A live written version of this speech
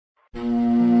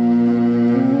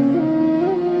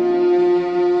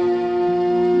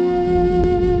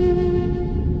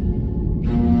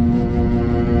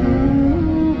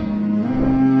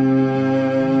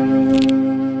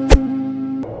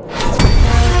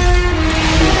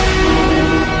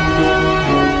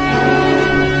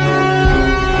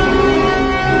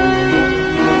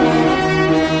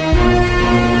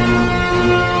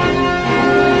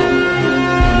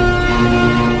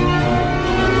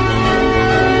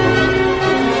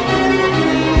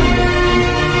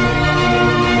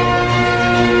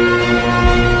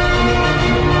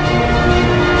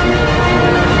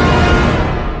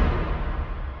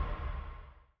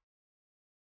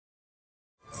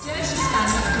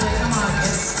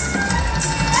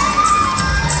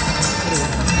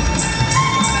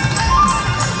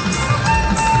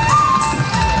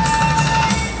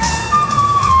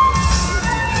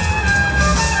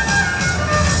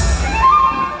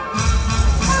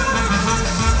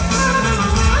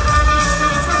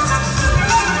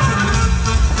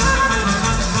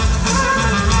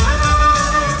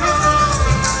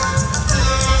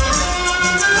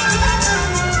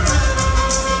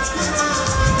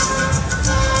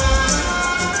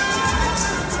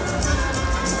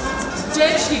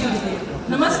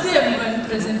Namaste everyone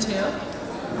present here.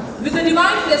 With the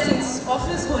divine blessings of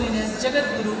His Holiness Jagat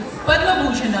Guru Padma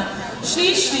Bhushana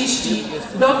Shri Shri Shri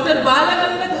Dr.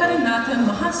 Balagangadhar Nathan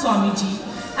Mahaswamiji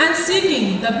and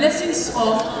seeking the blessings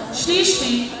of Shri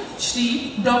Shri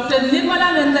Shri Dr.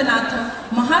 Nirmalananda Nath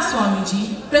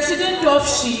Mahaswamiji, President of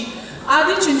Shri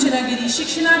Adi Chunchanagiri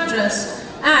Shikshana Trust,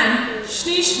 and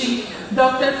Shri Shri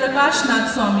Dr. Prakash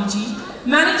Nath Swamiji,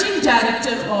 Managing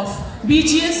Director of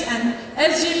BGS and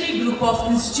SJP Group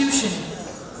of Institution.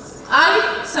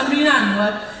 I, Samrina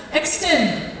Anwar,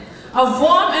 extend a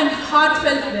warm and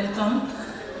heartfelt welcome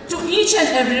to each and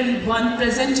every one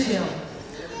present here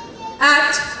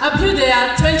at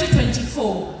Abhyudaya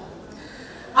 2024.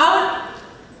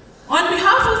 On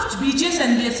behalf of BGS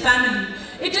and BS family,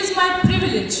 it is my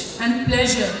privilege and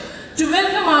pleasure to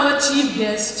welcome our chief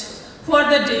guest for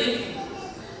the day,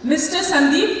 Mr.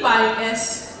 Sandeep Pai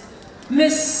S.,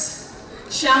 Miss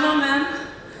Shyama ma'am,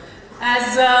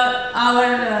 as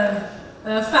our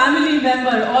family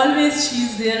member, always she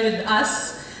is there with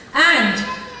us, and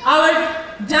our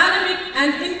dynamic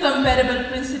and incomparable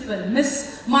principal,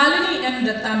 Miss Malini M.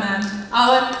 Datta ma'am,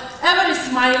 our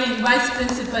ever-smiling vice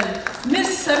principal,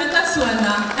 Miss Savita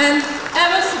Suvarna, and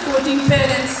ever-supporting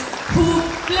parents who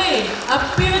play a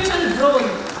pivotal role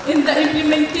in the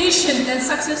implementation and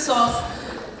success of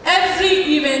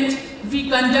every event we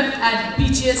conduct at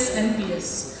BGS and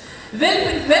PS.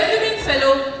 Welcoming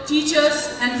fellow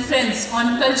teachers and friends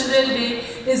on Cultural Day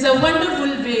is a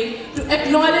wonderful way to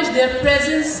acknowledge their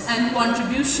presence and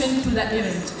contribution to the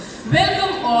event.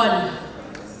 Welcome all.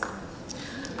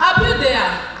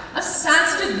 Abhyudaya, a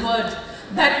Sanskrit word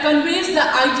that conveys the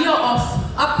idea of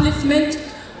upliftment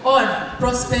or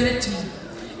prosperity.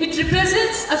 It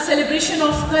represents a celebration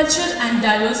of culture and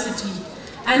diversity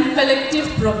and collective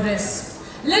progress.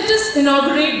 Let us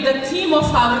inaugurate the theme of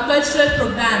our cultural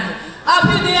program,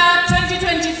 Abhyudaya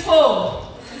 2024.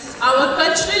 Our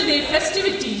Cultural Day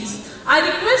festivities. I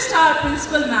request our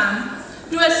Principal Ma'am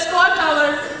to escort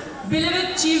our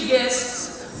beloved chief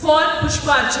guests for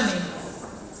Pushparchane.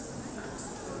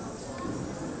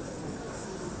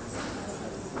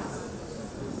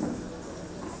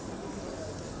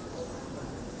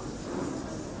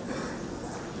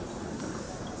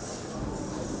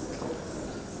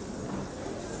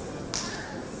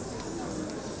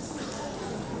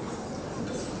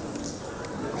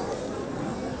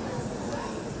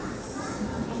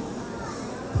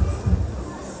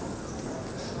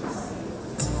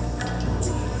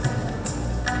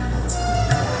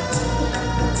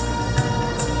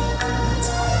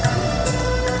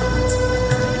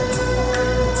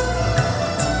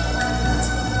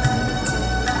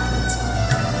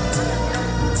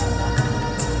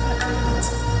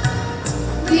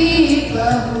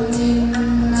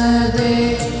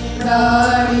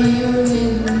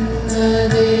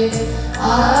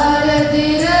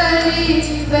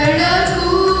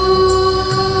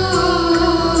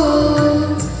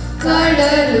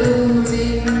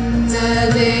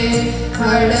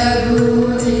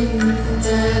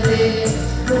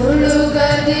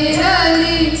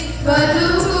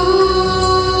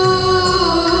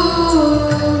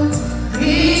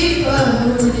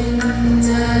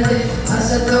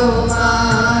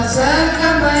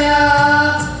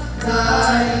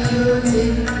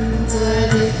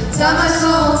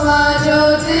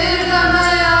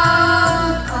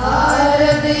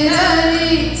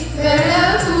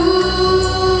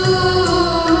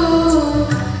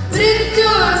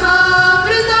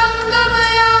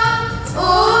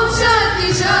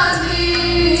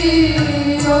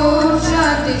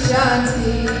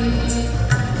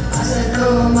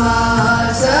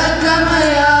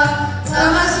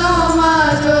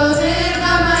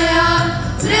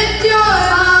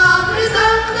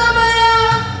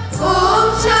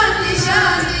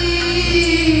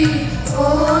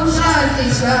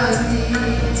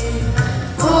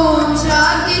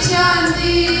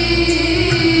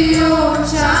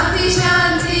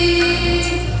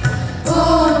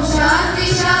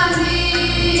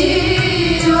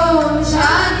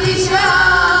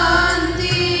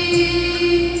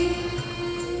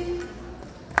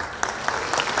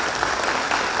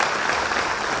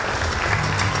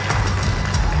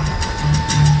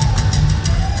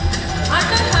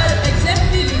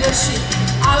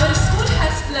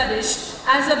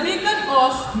 As a beacon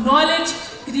of knowledge,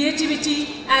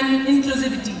 creativity and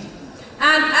inclusivity.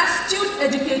 An astute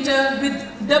educator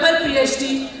with double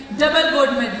PhD, double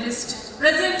gold medalist,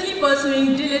 presently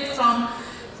pursuing DLIT from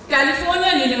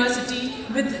California University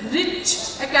with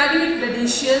rich academic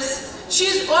credentials. She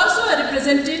is also a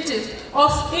representative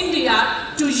of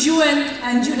India to UN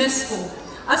and UNESCO.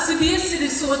 a CBSE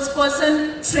resource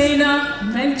person, trainer,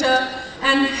 mentor,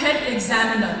 and head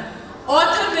examiner,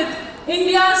 author with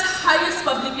India's highest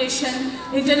publication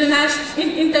in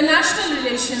international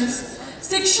relations,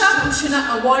 Shiksha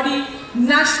Bhushana awardee,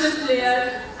 national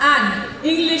player, and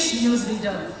English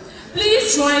newsreader.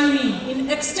 Please join me in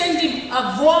extending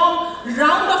a warm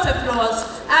round of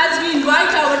applause as we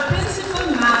invite our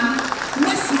principal ma'am,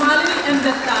 Ms. Malini M.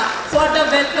 Datta, for the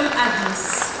welcome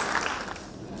address.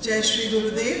 Jai Shri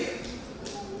Gurudev.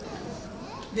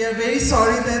 We are very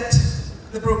sorry that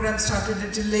the program started a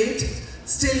little late.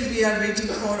 Still, we are waiting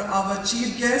for our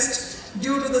chief guest.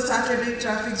 Due to the Saturday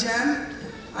traffic jam,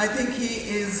 I think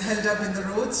he is held up in the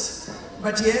roads.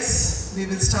 But yes, we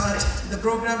will start the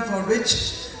program for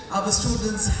which our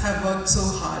students have worked so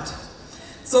hard.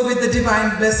 So with the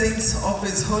divine blessings of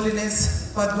His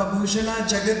Holiness Padma Bhushana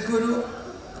Jagat Guru,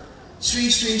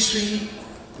 Shri Shri Shri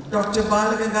Dr.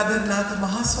 Balagangadhar Nath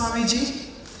Mahaswamiji,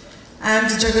 and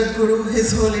Jagat Guru,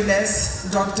 His Holiness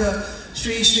Dr.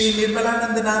 Shri Shri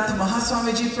Nirmalananda Nath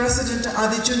Mahaswamiji, President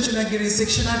Adi Chunchanagiri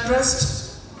Sikshana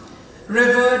Trust,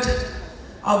 revered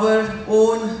our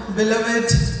own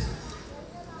beloved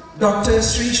Dr.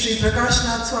 Shri Shri Prakash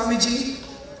Nath Swamiji,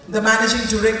 the Managing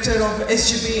Director of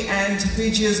SGB and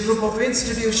PGS Group of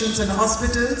Institutions and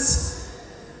Hospitals.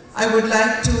 I would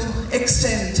like to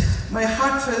extend my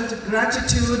heartfelt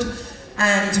gratitude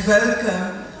and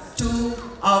welcome to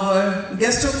our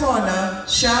guest of honor,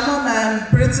 Shyama Ma'am,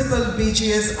 Principal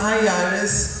BGS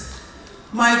IRS,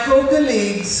 my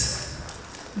co-colleagues,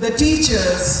 the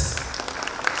teachers,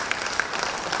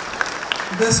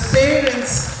 the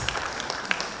parents,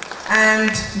 and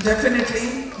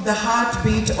definitely the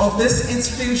heartbeat of this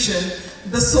institution,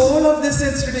 the soul of this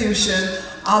institution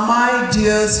are my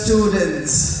dear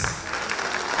students.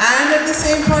 And at the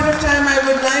same point of time, I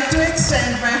would like to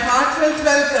extend my heartfelt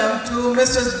welcome to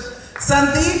Mr.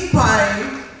 Sandeep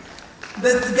Pai,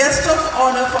 the guest of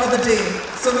honor for the day.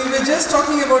 So we were just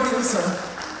talking about you, sir.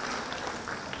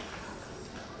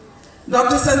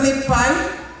 Dr. Sandeep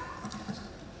Pai,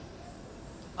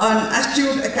 an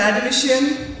astute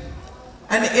academician,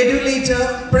 an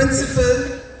educator,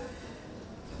 principal,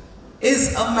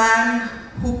 is a man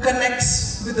who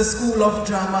connects with the School of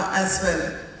Drama as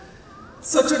well.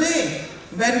 So today,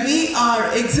 when we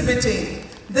are exhibiting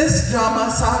this drama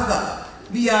saga,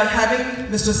 we are having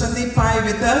Mr. Sandeep Pai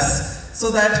with us so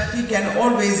that he can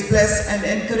always bless and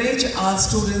encourage our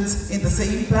students in the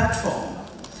same platform.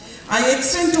 I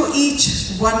extend to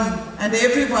each one and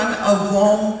everyone a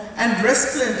warm and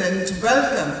resplendent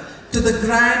welcome to the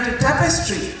grand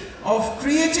tapestry of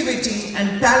creativity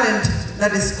and talent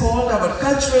that is called our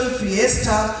cultural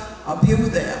fiesta,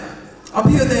 Abhyudaya.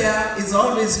 Abhyudaya is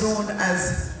always known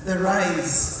as the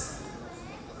rise.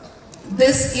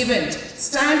 This event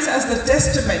stands as the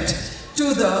testament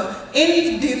to the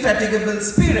indefatigable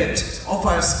spirit of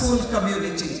our school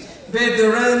community, where the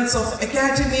realms of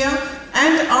academia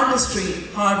and artistry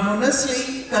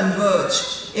harmoniously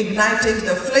converge, igniting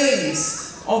the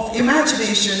flames of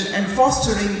imagination and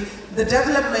fostering the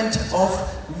development of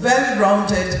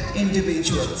well-rounded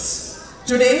individuals.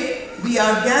 Today, we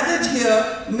are gathered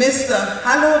here amidst the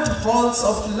hallowed halls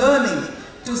of learning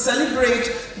to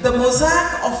celebrate the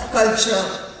mosaic of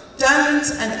culture,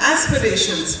 talents and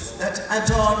aspirations that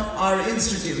adorn our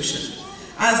institution.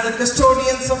 As the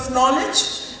custodians of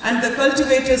knowledge and the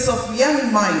cultivators of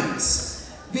young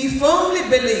minds, we firmly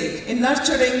believe in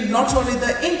nurturing not only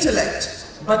the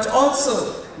intellect, but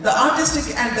also the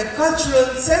artistic and the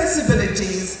cultural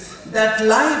sensibilities that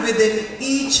lie within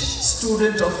each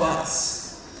student of us.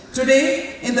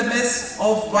 Today, in the midst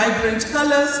of vibrant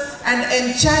colors and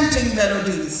enchanting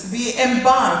melodies, we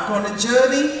embark on a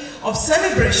journey of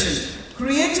celebration,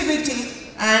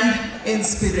 creativity, and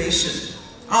inspiration.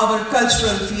 Our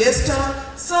cultural fiesta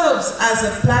serves as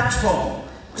a platform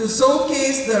to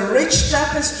showcase the rich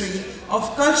tapestry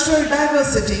of cultural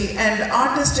diversity and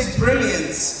artistic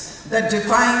brilliance that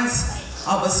defines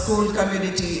our school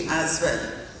community as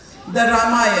well. The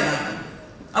Ramayana.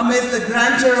 Amidst the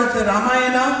grandeur of the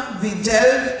Ramayana, we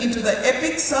delve into the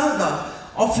epic saga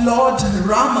of Lord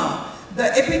Rama,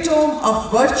 the epitome of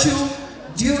virtue,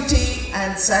 duty,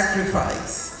 and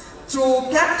sacrifice.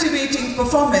 Through captivating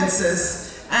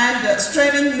performances and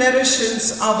straining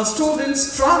narrations, our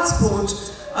students transport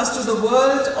us to the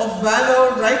world of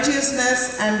valor,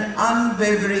 righteousness, and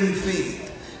unwavering faith.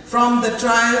 From the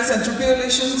trials and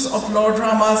tribulations of Lord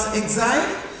Rama's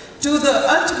exile to the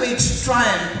ultimate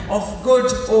triumph of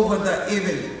good over the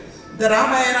evil, the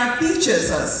Ramayana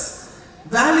teaches us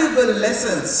valuable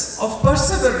lessons of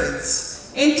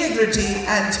perseverance, integrity,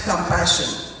 and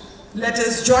compassion. Let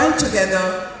us join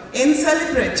together in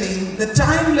celebrating the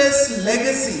timeless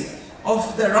legacy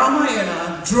of the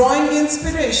Ramayana, drawing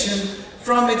inspiration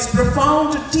from its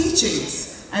profound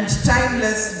teachings and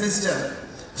timeless wisdom.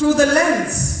 Through the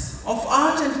lens of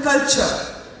art and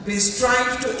culture, we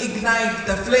strive to ignite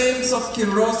the flames of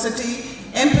curiosity,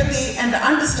 empathy, and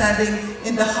understanding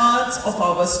in the hearts of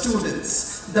our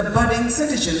students, the budding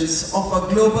citizens of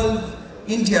a global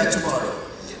India tomorrow.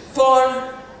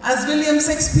 For, as William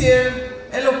Shakespeare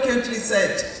eloquently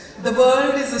said, the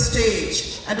world is a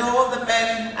stage and all the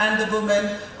men and the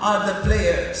women are the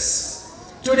players.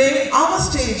 Today, our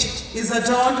stage is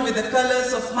adorned with the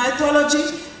colors of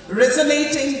mythology,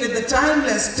 resonating with the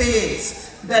timeless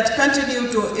tales that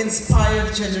continue to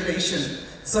inspire generation.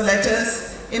 So let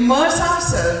us immerse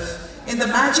ourselves in the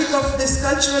magic of this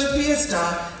cultural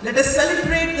fiesta. Let us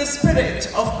celebrate the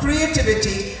spirit of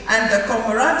creativity and the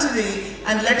camaraderie,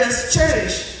 and let us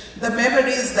cherish the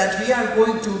memories that we are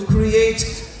going to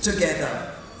create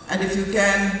together. And if you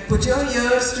can put your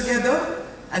ears together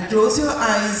and close your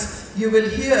eyes, you will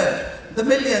hear the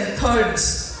million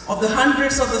thirds of the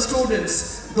hundreds of the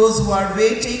students, those who are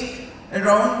waiting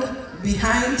around,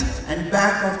 behind and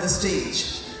back of the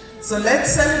stage. So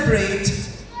let's celebrate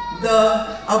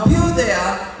the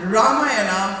Abhyudaya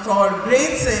Ramayana for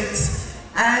grade 6,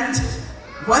 and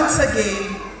once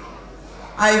again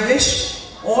I wish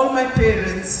all my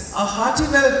parents a hearty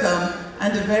welcome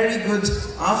and a very good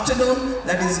afternoon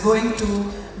that is going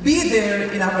to be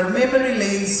there in our memory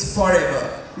lanes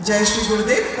forever. Jai Shri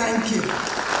Gurudev, thank you.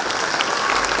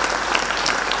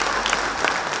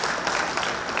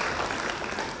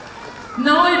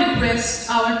 Now I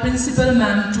request our principal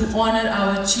ma'am to honor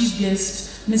our chief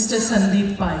guest, Mr.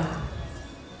 Sandeep Pai.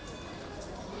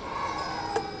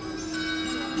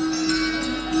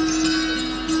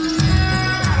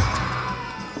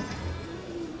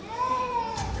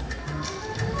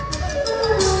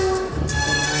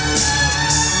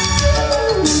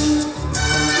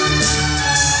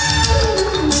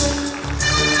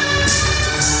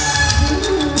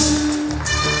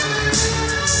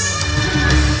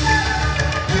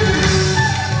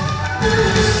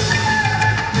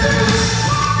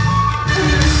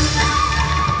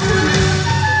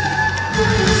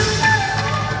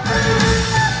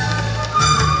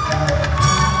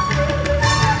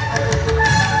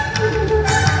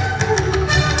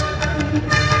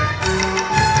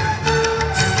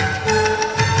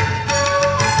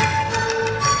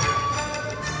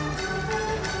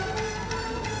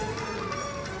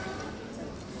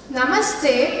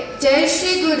 Namaste, Jai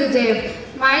Shri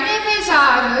Gurudev. My name is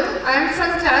Arul. I am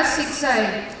from class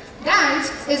 6I. Dance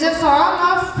is a form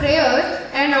of prayer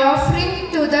and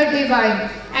offering to the divine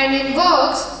and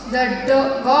invokes the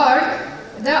God,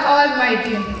 the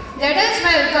Almighty. Let us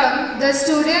welcome the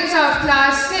students of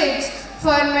class 6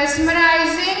 for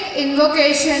mesmerizing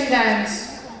invocation dance.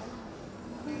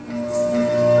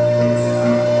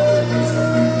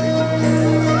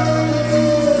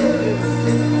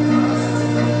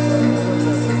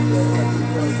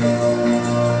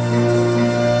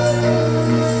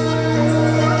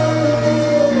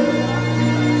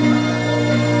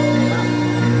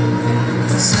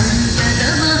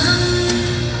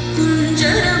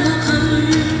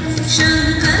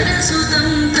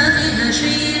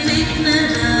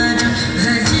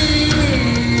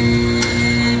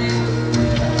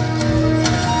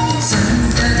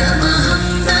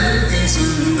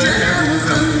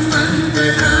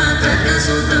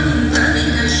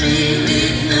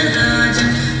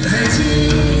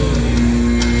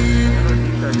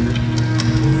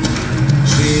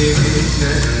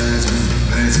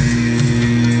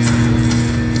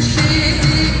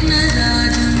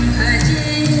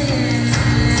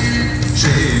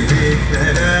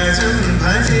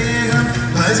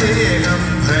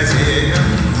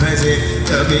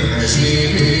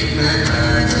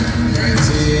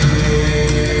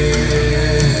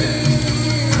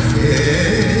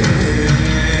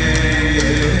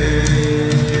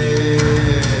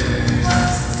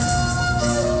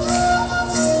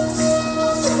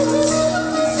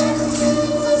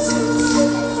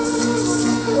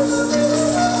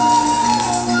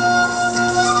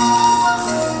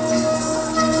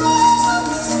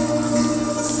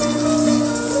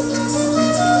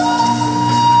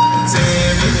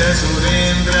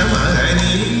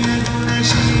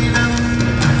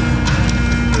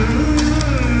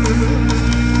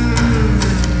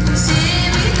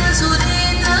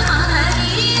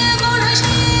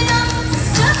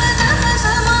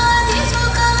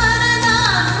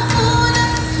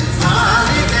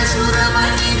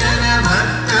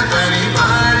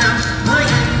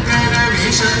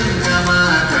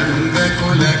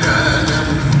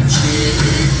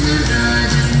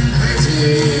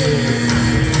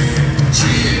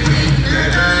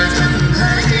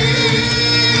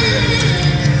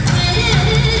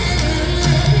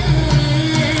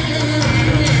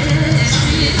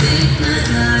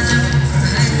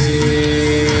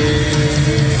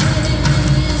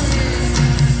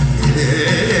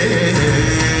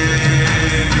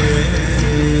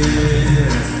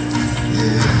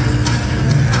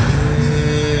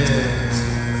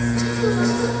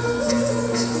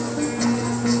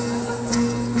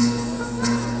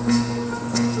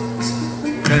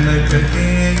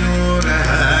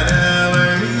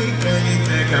 कनककेयूरहारावळी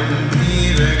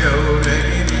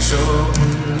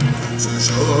कलितगम्भीरगौरगिरिशोभुन्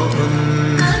सुशोभुन्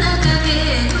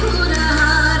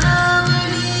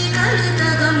कनककेयूरहारावळी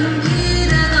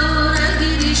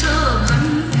कलितगम्भीरगौरगिरिशोभं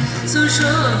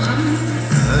सुशोभम्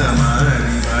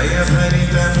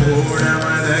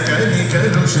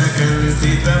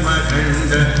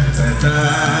कामादिभयभरितमूढमदकलिकलुषकन्तितमखण्ड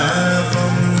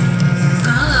प्रतापम्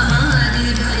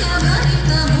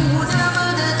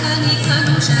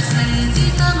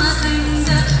कामादिभयभरितमूढमदकलिकलुषकन्तितमखण्ड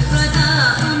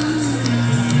प्रतापम्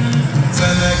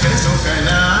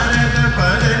सनकसुकनारद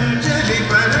Patanjali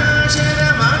Parashar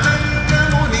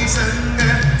मतङ्गमुनिसङ्ग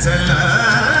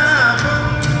सलापम्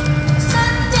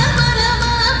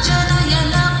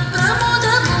सत्यपरमाब्जनयन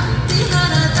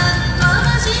प्रमुदमुक्तिकर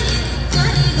तत्त्वमसि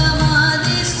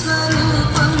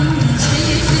नित्यनिगमादिस्वरूपं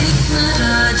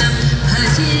श्रीविघ्नराजं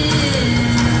भजे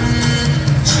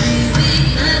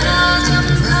श्रीविघ्नराजं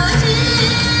भजे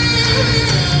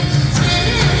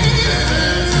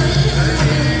श्रीविघ्नराजं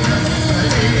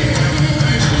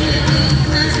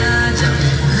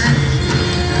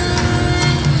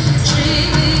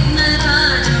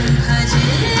श्रीविघ्नराजं भजे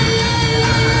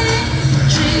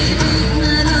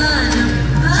श्रीविघ्नराजं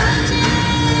भजे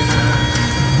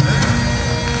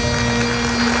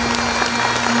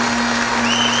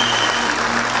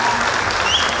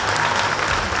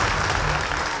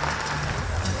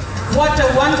What a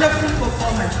wonderful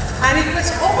performance. I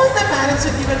request all the parents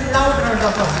to give a loud round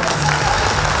of applause.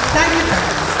 Thank you,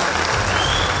 parents.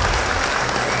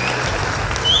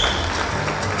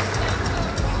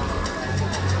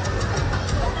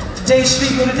 Jai Shri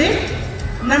Gurudev.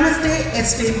 Namaste,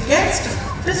 esteemed guests,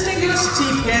 distinguished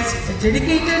chief guests,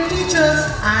 dedicated teachers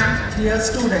and dear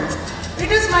students.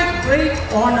 It is my great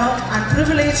honor and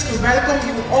privilege to welcome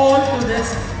you all to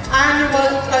this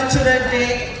annual Cultural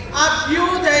Day,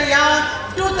 Abhyudaya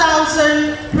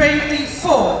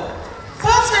 2024.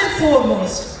 First and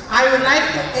foremost, I would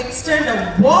like to extend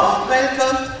a warm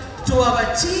welcome to our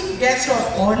chief guest of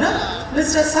honor,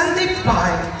 Mr. Sandeep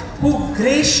Pai, who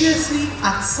graciously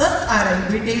accepted our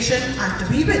invitation and to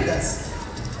be with us.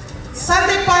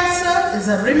 Sandeep Pai sir is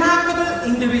a remarkable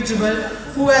individual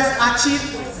who has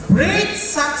achieved great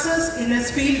success in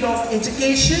his field of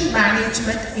education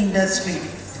management industry.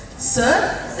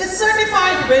 Sir is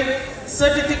certified with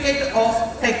Certificate of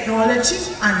Technology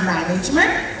and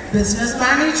Management, Business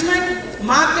Management,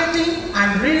 Marketing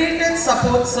and Related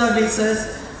Support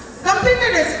Services.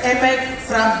 Completed his MA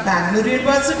from Bangalore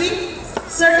University.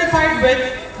 Certified with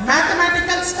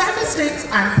Mathematical Statistics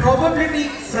and Probability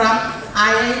from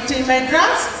IIT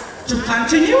Madras. To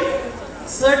continue,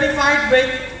 certified with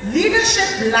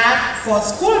Leadership Lab for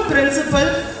School Principal,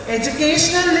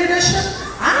 Educational Leadership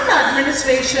and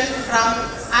Administration from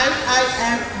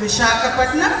IIM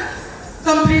Visakhapatnam.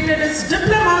 Completed his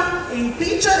diploma in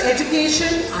Teacher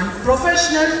Education and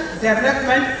Professional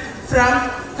Development from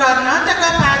Karnataka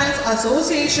Parents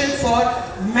Association for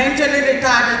Mentally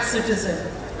Retarded Citizens.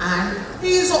 And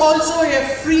he is also a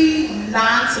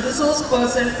freelance resource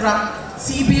person from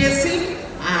CBSE.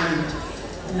 And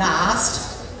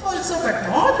last, also but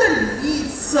not the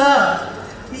least, sir,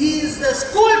 he is the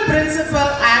school principal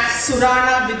at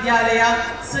Surana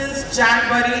Vidyalaya since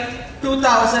January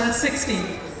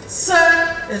 2016.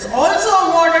 Sir is also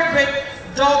awarded with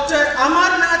Dr.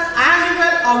 Amarnath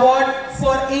Annual Award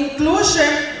for Inclusion,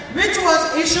 which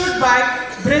was issued by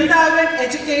Brindavan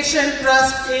Education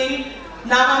Trust in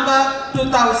November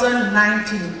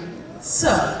 2019.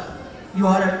 Sir, you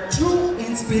are a true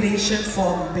inspiration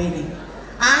for many,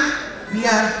 and we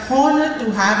are honored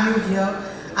to have you here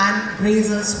and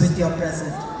grace us with your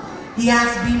presence. He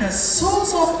has been a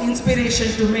source of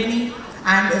inspiration to many,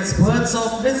 and his words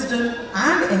of wisdom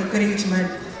and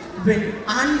encouragement will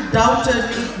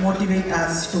undoubtedly motivate our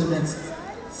students.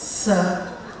 Sir,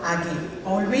 again,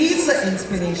 always an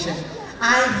inspiration.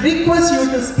 I request you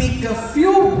to speak a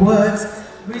few words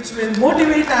which will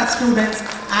motivate our students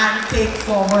and take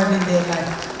forward in their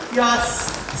life. Your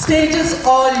stage is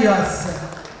all yours, sir.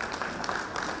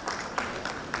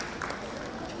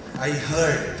 I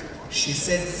heard, she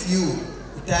said few,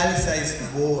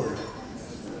 italicized word,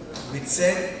 which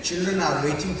said children are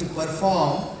waiting to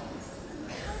perform,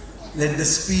 let the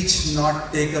speech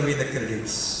not take away the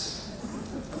credits.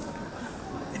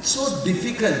 It's so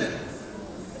difficult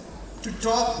to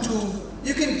talk to,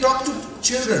 you can talk to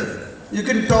children, you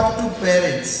can talk to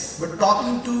parents, but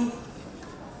talking to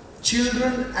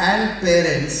children and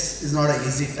parents is not an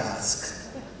easy task.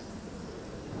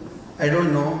 I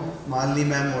don't know, Malini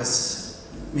ma'am was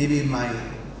maybe my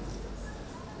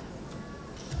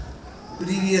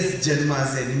previous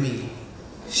Janma's enemy.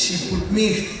 She put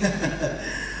me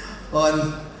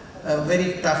on a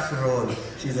very tough role.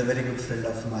 She's a very good friend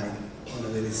of mine on a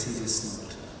very serious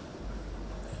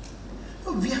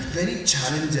note. We have very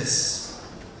challenges,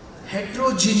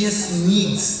 heterogeneous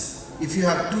needs. If you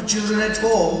have 2 children at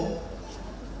home,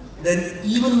 then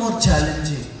even more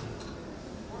challenging.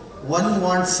 One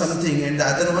wants something and the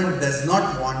other one does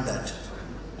not want that.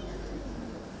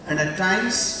 And at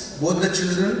times, both the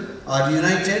children are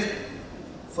united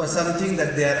for something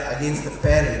that they are against the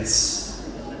parents.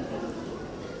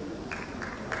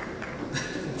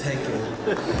 Thank you.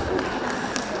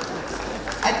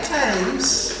 At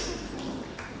times,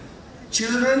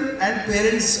 children and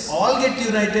parents all get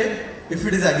united if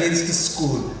it is against the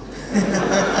school.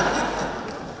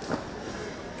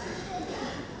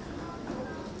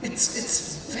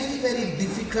 It's very, very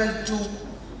difficult to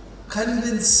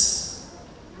convince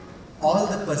all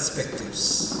the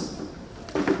perspectives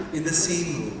in the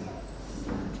same room.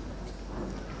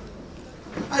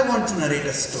 I want to narrate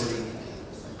a story,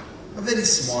 a very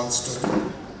small story.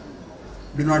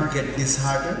 Do not get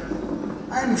disheartened.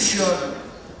 I am sure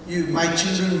you, my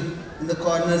children in the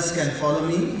corners can follow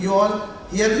me. You all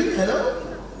hear me? Hello?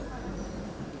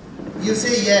 You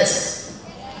say yes.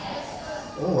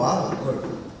 Oh wow,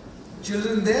 good.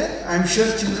 Children there? I'm sure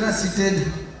children are seated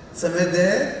somewhere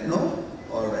there. No?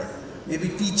 Alright. Maybe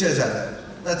teachers are there.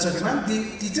 That's okay, ma'am.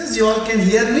 Teachers, you all can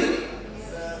hear me?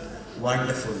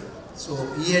 Wonderful. So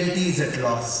ENT is at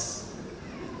loss.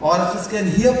 All of us can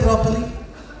hear properly.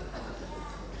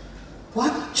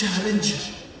 What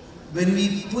challenge when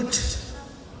we put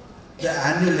the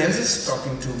annual, I was just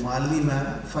talking to Malini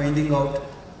ma'am, finding out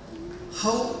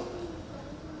how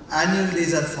annual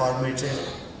days are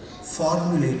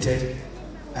formulated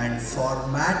and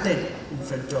formatted in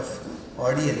front of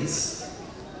audience.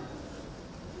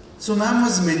 So ma'am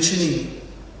was mentioning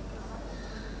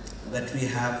that we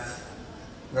have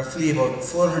roughly about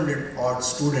 400 odd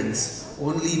students,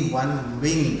 only in one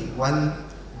wing, one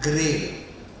grade.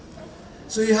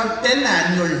 So you have 10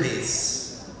 annual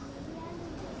days.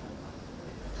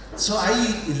 So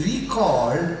I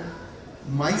recalled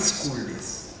my school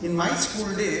days. In my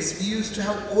school days, we used to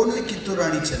have only Kittur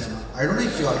Rani Chennamma. I don't know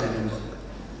if you all remember.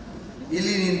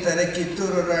 Illi nintare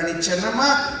Kittur Rani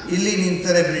Chennamma, illi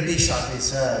nintare British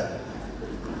officer.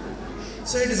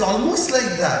 So it is almost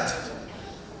like that.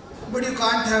 But you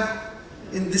can't have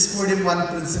in this podium one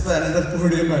principal, another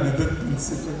podium, another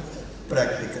principal.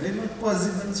 Practically not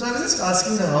possible. So I was just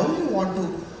asking her,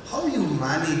 how you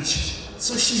manage?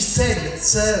 So she said,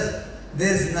 sir,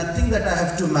 there's nothing that I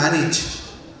have to manage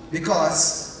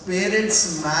because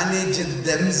parents manage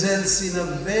themselves in a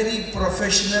very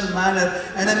professional manner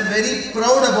and I'm very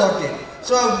proud about it.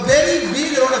 So a very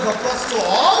big round of applause to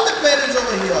all the parents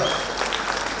over here.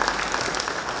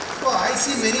 Oh, I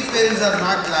see many parents are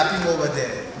not clapping over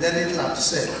there. They're a little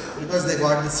upset because they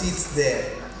got the seats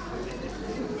there.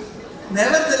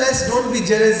 Nevertheless, don't be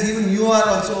jealous, even you are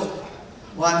also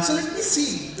one. So let me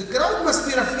see, the crowd must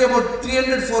be roughly about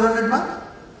 300, 400 mark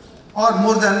or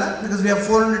more than that because we have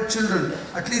 400 children.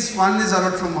 At least one is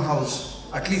allowed from a house,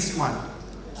 at least one.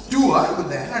 2 are good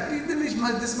there, at least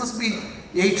this must be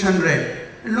 800.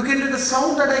 And look into the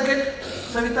sound that I get,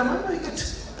 Savita ma'am, I get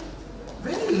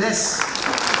very less.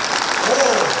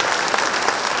 Oh.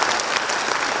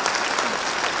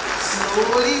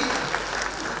 Slowly.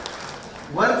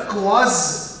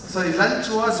 Lunch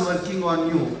was working on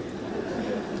you.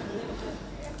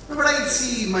 But I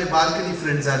see my balcony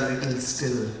friends are little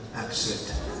still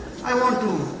upset. I want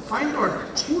to find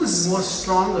out who is more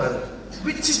stronger,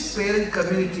 which parent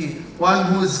community, one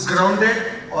who is grounded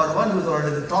or one who is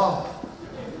already at the top.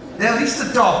 They have reached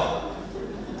the top,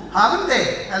 haven't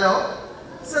they? Hello?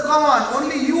 So come on,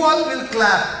 only you all will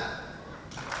clap.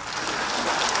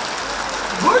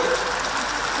 Good?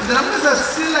 The numbers are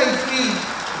still, I feel,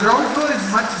 ground floor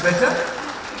is much better.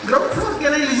 Ground floor,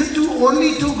 can I listen to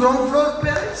only 2 ground floor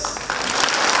parents?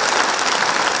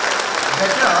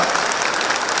 Better.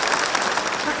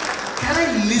 But can I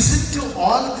listen to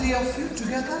all 3 of you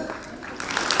together?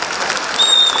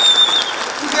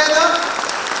 Together?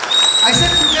 I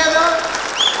said together.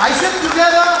 I said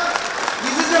together.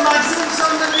 This is the maximum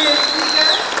sound that we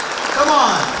can. Come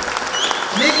on.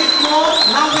 Make it more.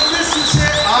 Now with this you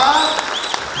say ah.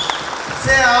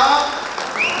 Say ah.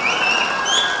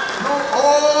 No,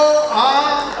 oh,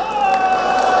 ah.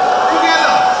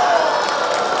 Together.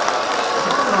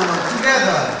 No,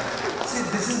 together. See,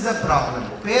 this is the problem.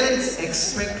 Parents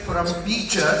expect from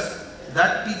teachers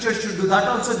that teachers should do that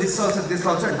also, this also,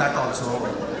 and that also.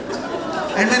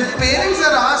 And when parents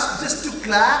are asked just to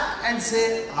clap and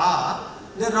say ah,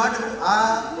 they are not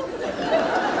ah.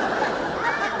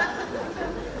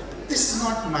 This is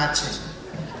not matching.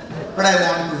 But I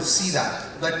want to see that.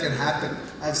 That can happen.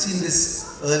 I've seen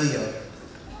this earlier.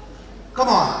 Come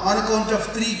on a count of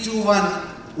 3, 2, 1.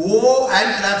 Oh,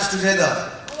 and claps together.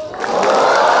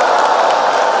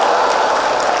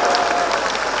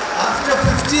 After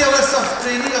 50 hours of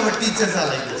training, our teachers are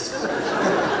like this.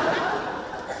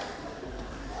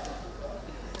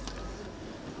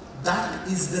 That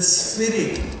is the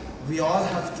spirit we all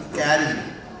have to carry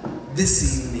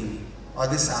this evening or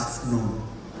this afternoon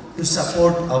to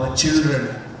support our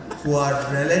children who are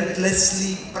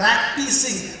relentlessly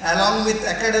practicing along with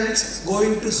academics,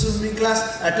 going to swimming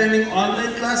class, attending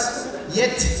online class,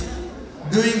 yet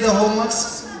doing the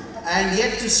homeworks and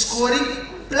yet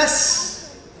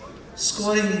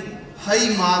scoring high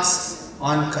marks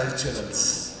on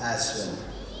culturals as well.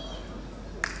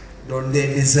 Don't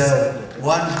they deserve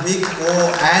one big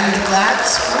O and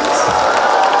claps?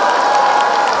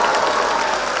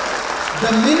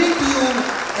 The minute you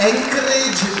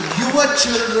encourage your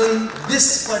children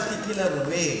this particular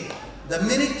way, the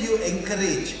minute you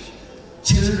encourage,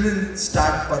 children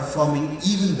start performing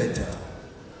even better,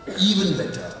 and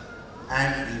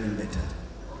even better.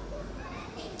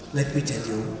 Let me tell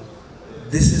you,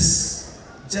 this is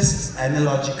just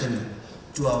analogical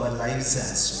to our lives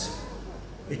as well.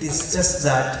 It is just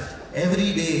that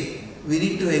every day we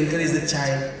need to encourage the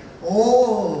child.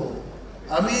 Oh,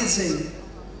 amazing.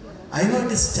 I know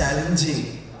it is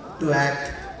challenging to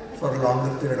act for a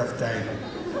longer period of time.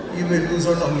 You may lose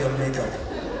out on your makeup.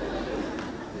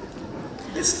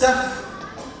 It's tough.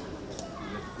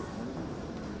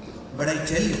 But I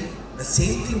tell you, the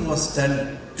same thing was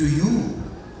done to you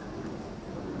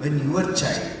when you were a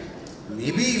child.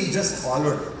 Maybe you just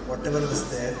followed whatever was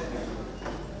there.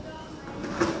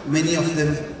 Many of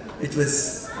them, it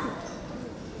was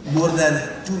more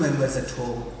than 2 members at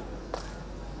home.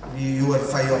 You were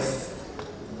 5 of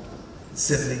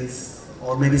siblings,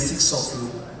 or maybe 6 of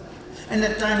you. And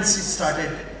at times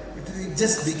it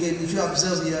just became, if you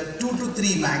observe here, 2 to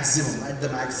 3 maximum, at the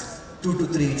max, 2 to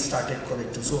 3 it started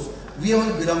collective. So we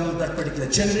all belong to that particular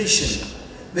generation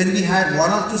when we had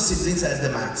 1 or 2 siblings at the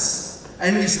max,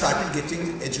 and we started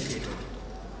getting educated.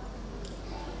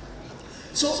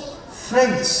 So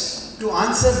friends, to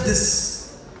answer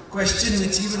this question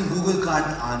which even Google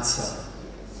can't answer,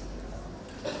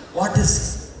 what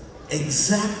is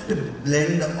exact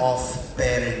blend of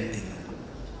parenting?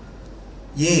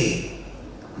 A,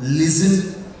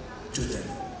 listen to them.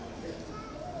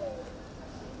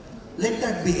 Let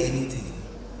that be anything.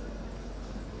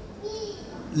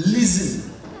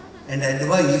 Listen and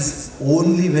advise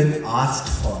only when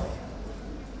asked for.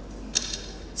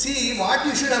 See, what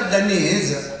you should have done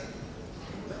is,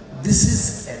 this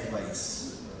is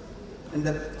advice. And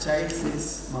the child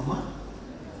says, Mama,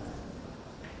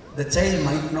 the child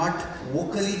might not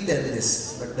vocally tell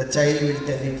this, but the child will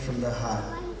tell it from the heart.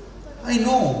 I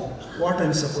know what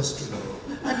I'm supposed to do.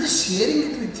 I'm just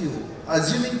sharing it with you,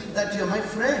 assuming that you're my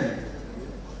friend.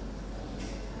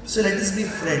 So let us be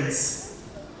friends.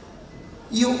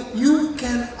 You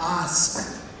can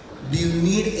ask, do you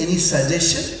need any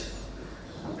suggestion?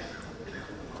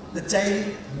 The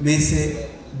child may say,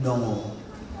 no.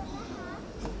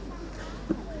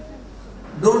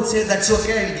 Don't say, that's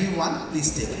okay, I'll give one,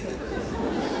 please take it.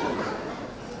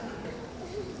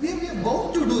 We are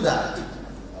bound to do that,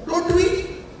 don't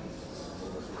we?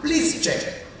 Please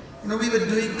check. You know, we were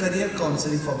doing career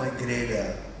counseling for my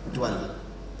grade 12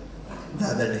 the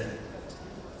other day.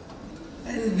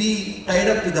 And we tied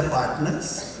up with the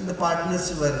partners, and the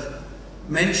partners were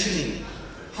mentioning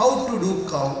how to do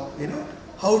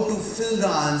how to fill the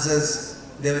answers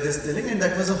they were just telling, and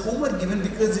that was a homework given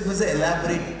because it was an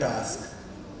elaborate task.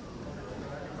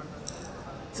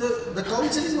 So the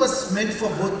counseling was meant for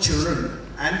both children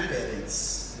and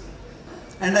parents.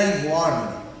 And I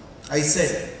warned, I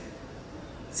said,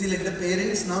 see, like the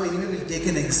parents now anyway will take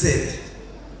an exit.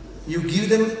 You give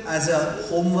them as a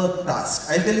homework task.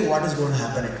 I'll tell you what is going to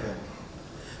happen at home.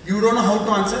 You don't know how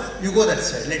to answer? You go that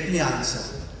side, let me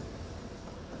answer.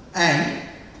 And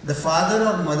the father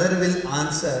or mother will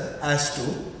answer as to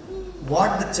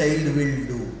what the child will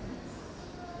do.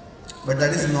 But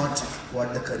that is not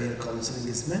what the career counseling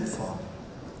is meant for.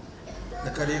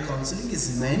 The career counseling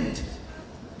is meant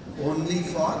only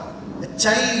for the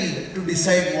child to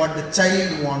decide what the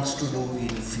child wants to do in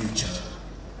future.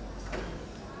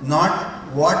 Not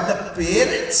what the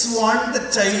parents want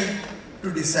the child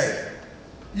to decide.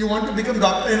 You want to become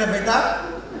doctor in a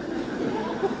beta?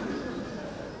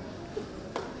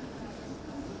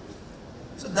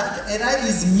 So that era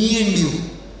is me and you.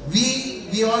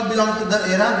 We all belong to the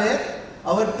era where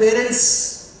our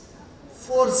parents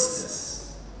forced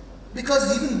us.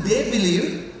 Because even they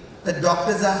believed that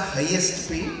doctors are highest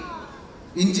paid,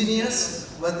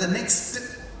 engineers were the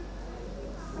next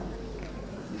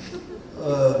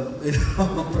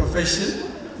profession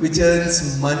which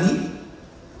earns money.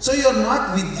 So we were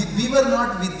not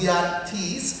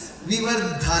vidyarthis, we were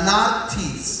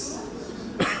dhanarthis.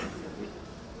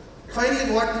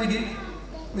 Finally what we did,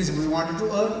 we wanted to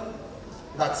earn.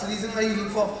 That's the reason why you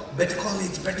look for better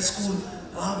college, better school,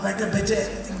 better,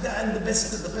 everything, and the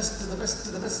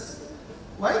best.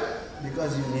 Why?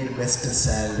 Because you need best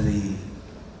salary.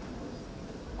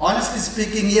 Honestly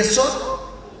speaking, yes or no?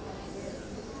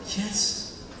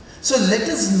 Yes. So let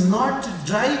us not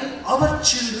drive our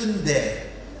children there.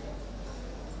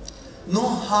 No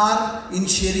harm in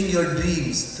sharing your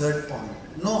dreams, third point.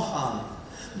 No harm.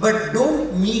 But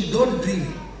don't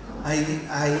dream. I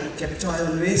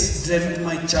always dreamt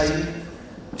my child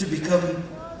to become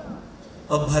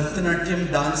a Bharatanatyam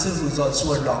dancer who is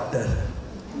also a doctor.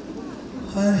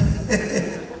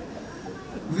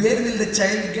 Where will the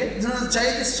child get? No, the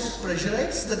child is so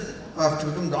pressurized that I have to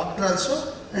become doctor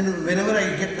also, and whenever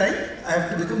I get time, I have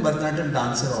to become Bharatanatyam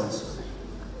dancer also.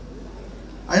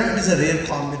 I know it is a rare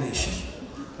combination,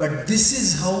 but this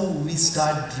is how we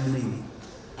start dreaming.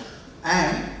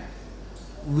 And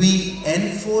we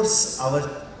enforce our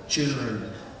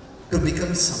children to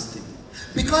become something.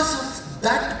 Because of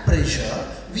that pressure,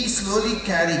 we slowly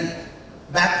carry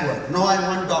backward. Now I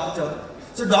want doctor.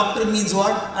 So doctor means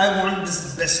what? I want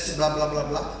this best, blah, blah, blah,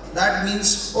 blah. That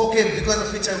means, okay, because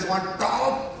of which I want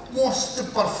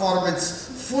topmost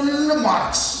performance, full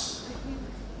marks.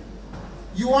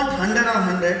 You want 100 on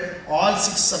 100, all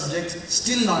 6 subjects,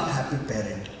 still not happy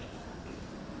parent.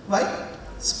 Why?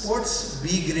 Sports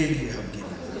B grade you have given.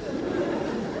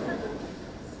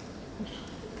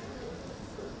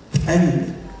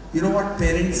 And you know what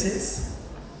parent says?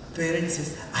 Parent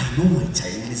says, I know my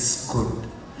child is good,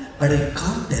 but I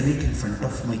can't tell it in front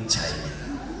of my child.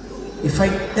 If I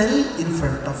tell in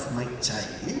front of my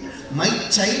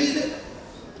child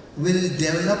will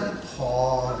develop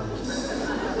horrors.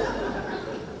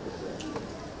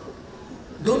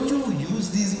 Don't you use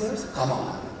these words? Come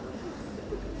on.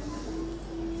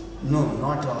 No,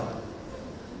 not all.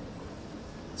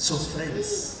 So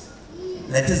friends,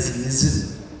 let us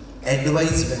listen.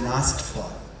 Advice when asked for.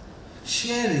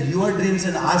 Share your dreams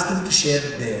and ask them to share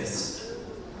theirs.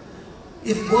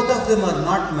 If both of them are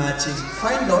not matching,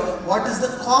 find out what is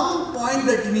the common point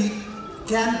that we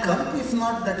can come. If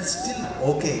not, that is still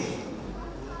okay.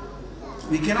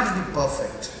 We cannot be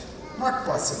perfect. Not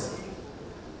possible.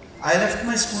 I left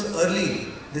my school early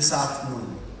this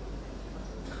afternoon.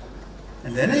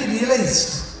 And then I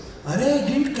realized, I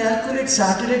didn't calculate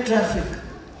Saturday traffic.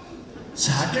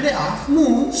 Saturday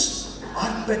afternoons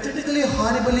are pathetically,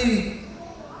 horribly,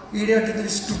 idiotically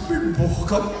stupid.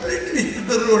 Completely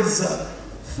the roads are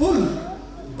full.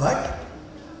 But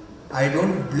I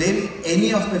don't blame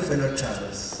any of my fellow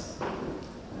travelers.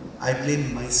 I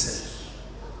blame myself.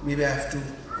 Maybe I had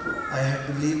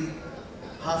to leave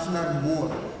half an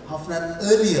hour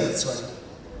earlier,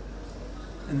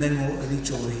 and then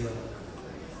reach over here.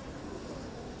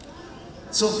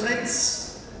 So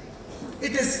friends,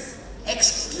 it is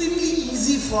extremely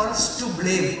easy for us to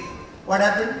blame. What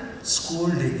happened? School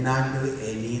did not do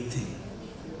anything.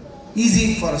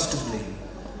 Easy for us to blame.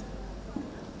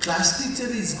 Class teacher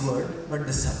is good, but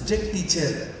the subject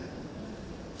teacher,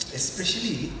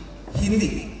 especially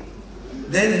Hindi,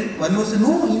 then one will say,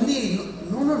 no, Hindi,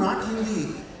 no, not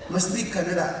Hindi, must be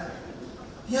Kannada.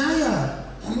 Yeah,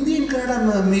 Hindi and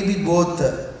Kannada may be both.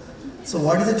 So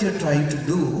what is it you are trying to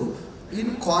do?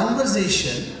 In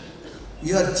conversation,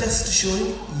 you are just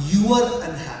showing your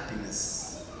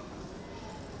unhappiness.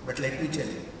 But let me tell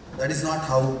you, that is not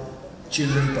how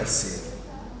children perceive.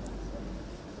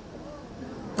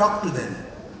 Talk to them.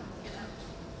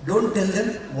 Don't tell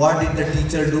them, what did the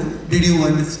teacher do? Did you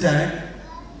understand?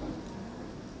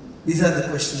 These are the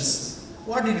questions.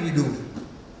 What did we do?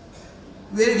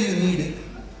 Where do you need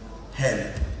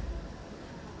help?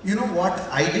 You know what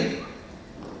I did?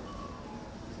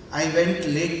 I went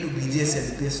late to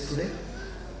BGS LPS today.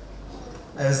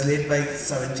 I was late by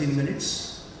 17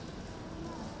 minutes.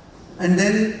 And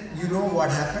then, you know what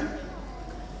happened?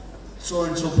 So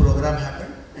and so program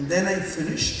happened. And then I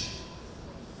finished.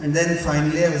 And then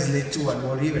finally I was late to one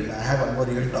more event. I have one more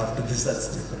event after this,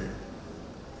 that's different.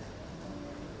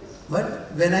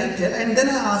 But when I tell, and then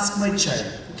I ask my child,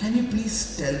 can you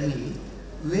please tell me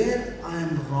where I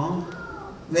am wrong?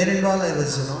 Where and all I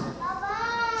was wrong?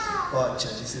 Oh,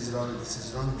 this is wrong, this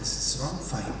is wrong, this is wrong.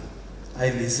 Fine.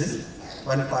 I listen.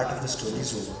 One part of the story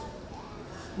is over.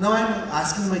 Now I am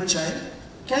asking my child,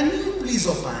 can you please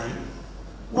opine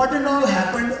what and all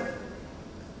happened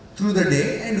through the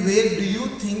day, and where do you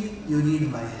think you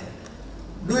need my help?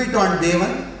 Do it on day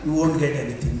 1, you won't get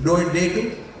anything. Do it day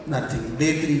 2, nothing.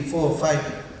 Day 3, 4,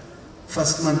 5,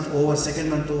 first month over, second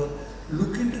month over.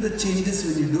 Look into the changes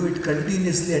when you do it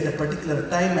continuously at a particular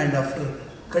time, and after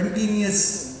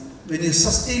continuous, when you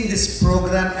sustain this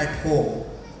program at home,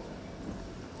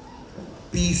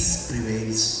 peace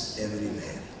prevails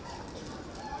everywhere.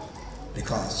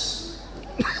 Because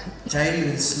child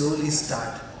will slowly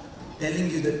start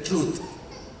telling you the truth.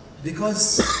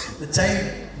 Because the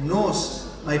child knows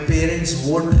my parents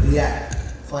won't react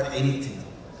for anything.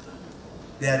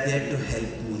 They are there to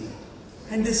help me.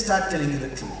 And they start telling you the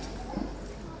truth.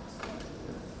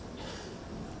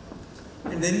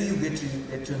 And then you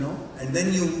get to know, and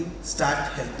then you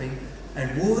start helping,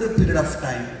 and over a period of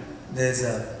time, there's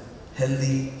a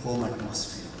healthy home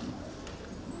atmosphere.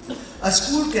 A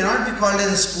school cannot be called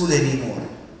as a school anymore.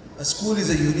 A school is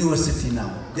a university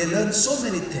now. They learn so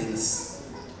many things,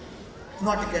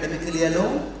 not academically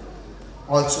alone,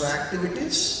 also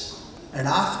activities, and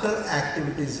after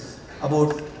activities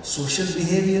about social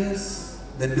behaviors,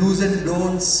 the do's and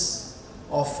don'ts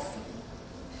of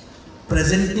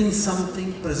presenting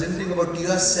something, presenting about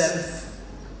yourself,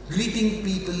 greeting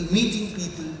people, meeting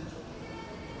people,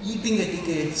 eating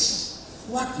etiquettes,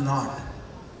 what not.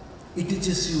 It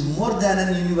teaches you more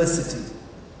than a university.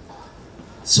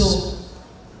 So,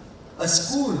 a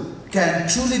school can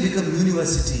truly become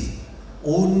university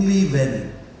only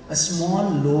when a small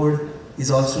load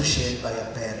is also shared by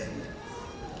a parent.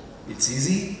 It's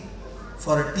easy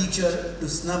for a teacher to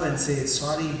snub and say,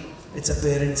 sorry, it's a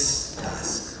parent's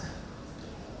task.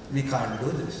 We can't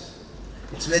do this.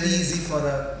 It's very easy for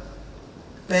a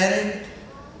parent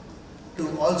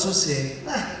to also say,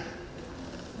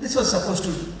 this was supposed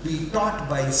to be taught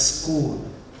by school.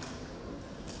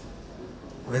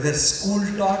 Whether school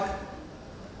taught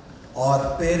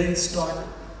or parents taught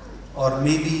or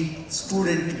maybe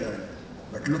student learned.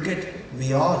 But look at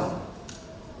we all.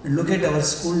 And look at our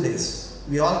school days.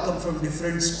 We all come from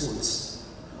different schools.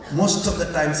 Most of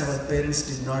the times our parents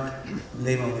did not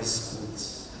blame our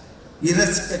schools,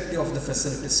 irrespective of the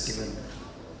facilities given.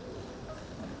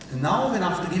 And now when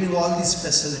after giving all these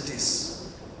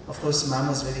facilities, of course ma'am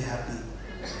was very happy.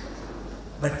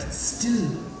 But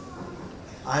still,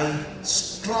 I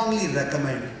strongly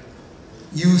recommend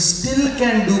you still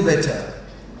can do better,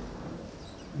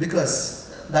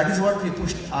 because that is what we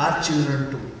pushed our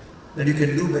children to, that you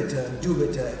can do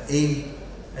better, aim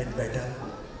at better.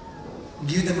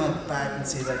 Give them a pat and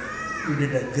say that you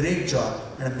did a great job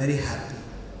and I'm very happy.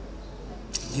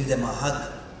 Give them a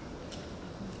hug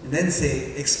and then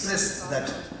say, express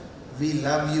that we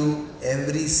love you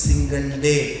every single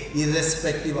day,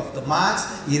 irrespective of the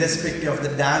marks, irrespective of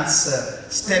the dance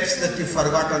steps that you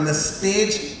forgot on the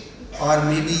stage, or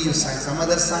maybe you sang some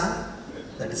other song,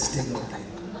 that is still okay.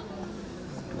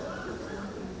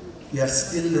 You are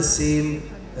still the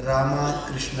same Rama,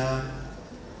 Krishna,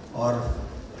 or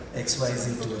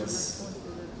XYZ to us.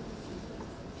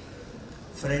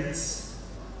 Friends,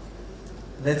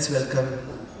 let's welcome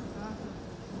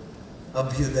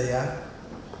Abhyudaya.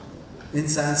 In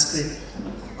Sanskrit,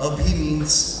 Abhi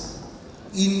means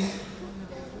in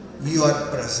your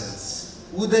presence.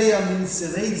 Udaya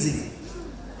means raising.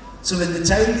 So when the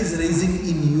child is raising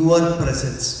in your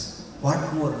presence,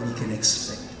 what more we can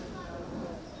expect?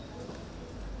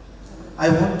 I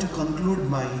want to conclude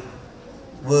my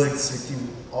words with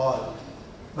you all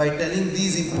by telling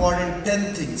these important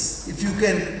 10 things. If you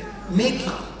can make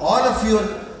all of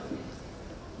your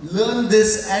learn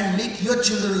this and make your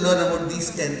children learn about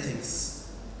these 10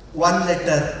 things. One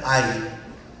letter I.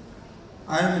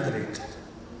 I am great.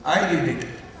 I did it.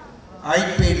 I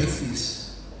paid the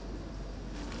fees.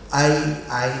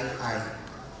 I.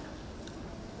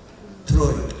 Throw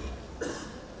it.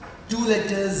 2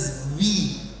 letters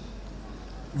we.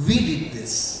 We did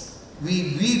this.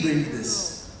 We built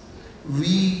this.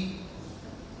 We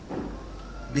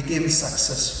became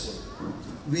successful.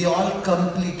 We all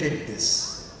completed this.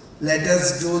 Let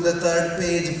us do the 3rd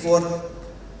page,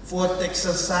 4th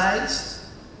exercise.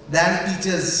 Then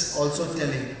teachers also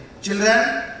telling,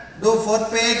 children, do 4th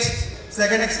page,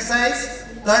 2nd exercise,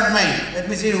 3rd mind. Let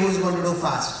me see who is going to do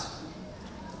fast.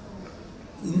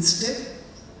 Instead,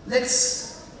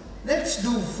 let's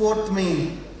do 4th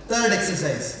main, 3rd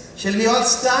exercise. Shall we all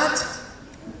start?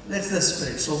 That's the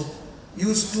spirit. So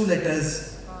use 2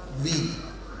 letters V.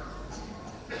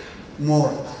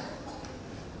 More.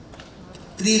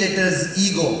 3 letters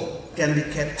ego can be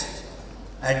kept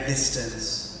at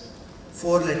distance.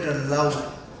 4 letter love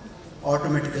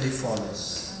automatically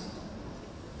follows.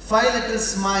 5 letter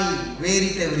smile, wear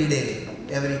it every day,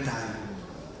 every time.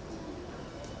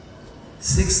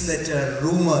 6-letter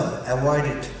rumor, avoid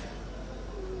it.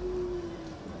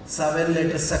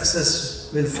 7-letter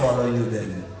success will follow you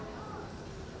then.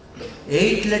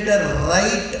 8-letter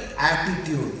right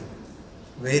attitude,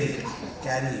 wear it,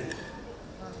 carry it,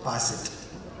 pass it.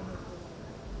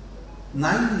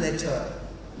 9-letter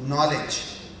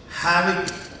knowledge, have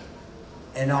it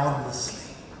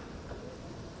enormously.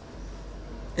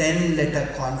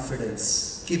 10-letter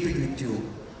confidence, keep it with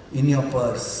you, in your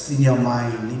purse, in your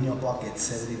mind, in your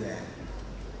pockets, everywhere.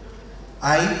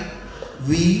 I,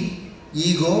 we,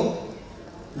 ego,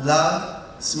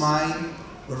 love, smile,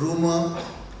 rumor,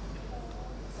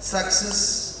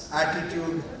 success,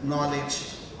 attitude,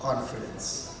 knowledge,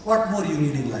 confidence. What more you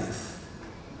need in life?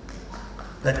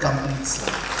 That completes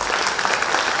life.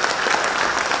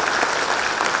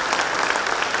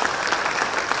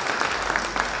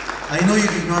 I know you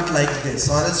did not like this,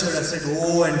 or else you would have said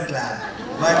oh and clap.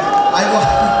 But I want,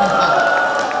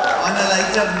 on a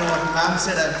lighter note, ma'am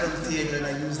said I'm from theatre and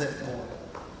I use that more.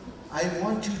 I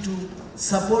want you to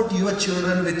support your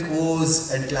children with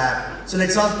O's and clap. So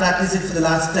let's all practice it for the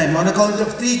last time. On a count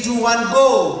of 3, 2, 1,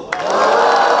 go!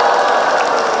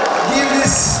 Give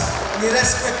this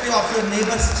irrespective of your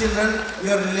neighbor's children,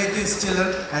 your relatives'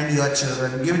 children, and your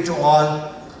children. Give it to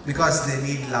all because they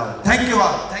need love. Thank you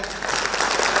all. Thank you.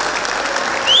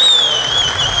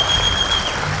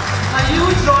 A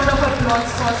huge round of applause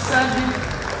for Sir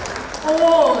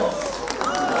O's.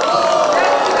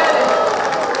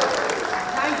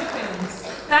 Thank you, parents.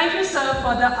 Thank you, sir,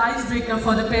 for the icebreaker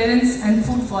for the parents and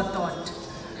food for thought.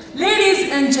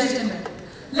 Ladies and gentlemen,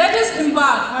 let us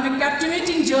embark on a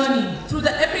captivating journey through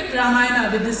the epic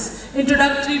Ramayana with this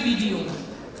introductory video.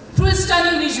 Through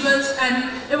stunning visuals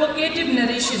and evocative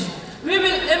narration, we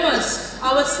will immerse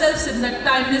ourselves in the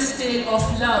timeless tale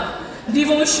of love,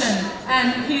 devotion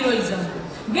and heroism.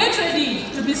 Get ready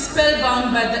to be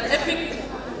spellbound by the epic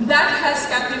that has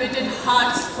captivated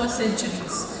hearts for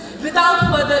centuries.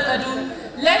 Without further ado,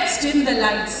 let's dim the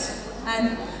lights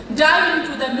and dive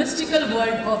into the mystical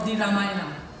world of the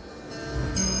Ramayana.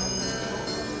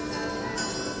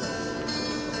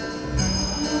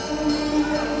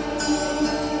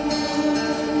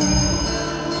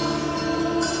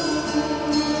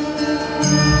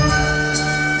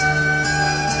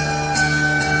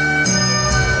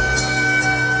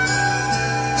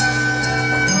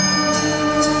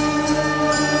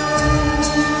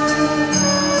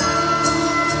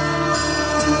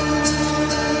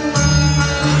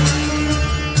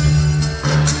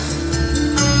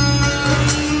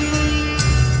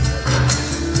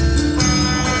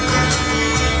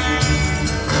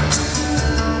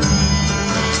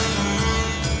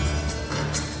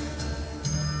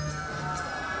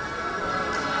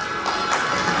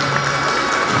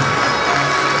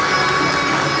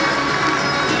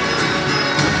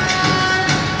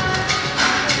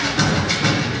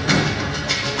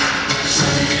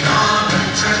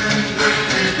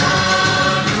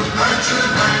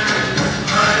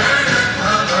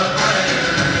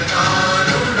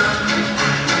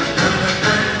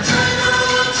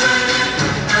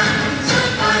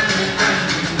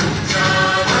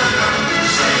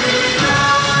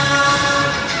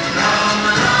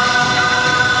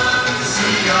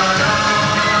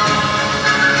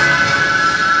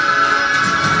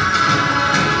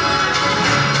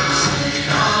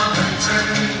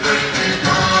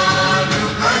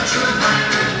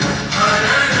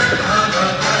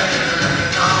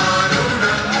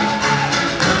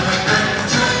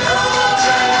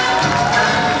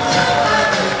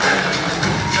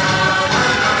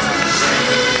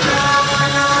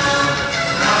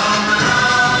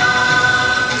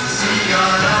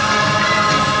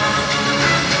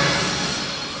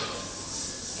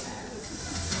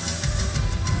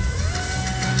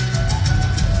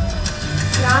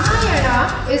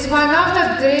 is one of the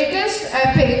greatest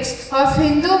epics of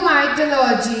Hindu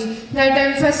mythology that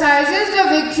emphasizes the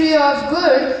victory of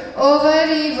good over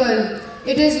evil.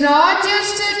 It is not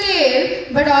just a tale,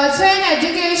 but also an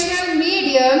educational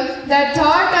medium that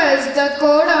taught us the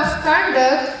code of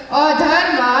conduct or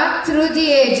dharma through the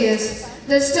ages.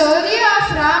 The story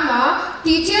of Rama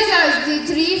teaches us the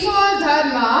threefold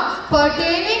dharma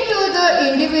pertaining to the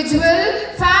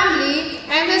individual, family,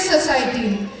 and the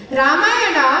society.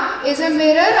 Ramayana is a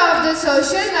mirror of the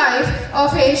social life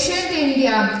of ancient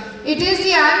India. It is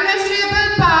the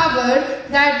unmeasurable power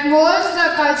that molds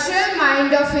the cultural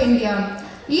mind of India.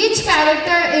 Each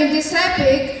character in this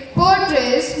epic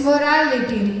portrays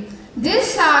morality.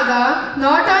 This saga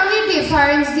not only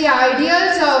defines the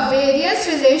ideals of various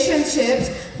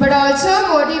relationships, but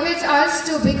also motivates us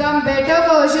to become better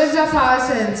versions of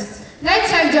ourselves.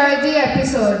 Let's enjoy the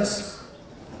episodes.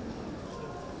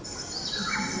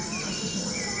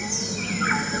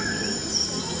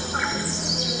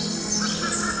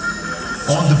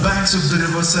 On the banks of the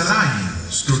river Sarani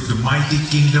stood the mighty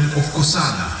kingdom of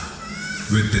Kosala,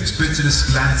 with its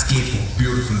picturesque landscape of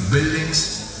beautiful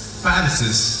buildings,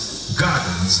 palaces,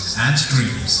 gardens, and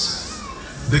streams.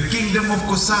 The kingdom of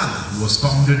Kosala was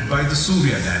founded by the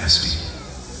Surya dynasty.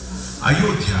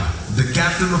 Ayodhya, the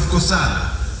capital of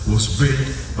Kosala, was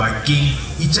built by King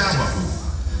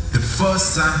Ichavahu, the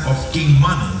first son of King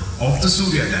Manu of the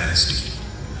Surya dynasty.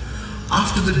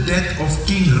 After the death of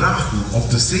King Rahu of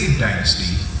the same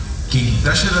dynasty, King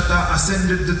Dasharatha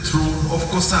ascended the throne of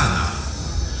Kosala.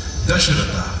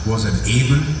 Dasharatha was an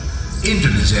able,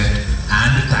 intelligent,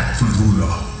 and tactful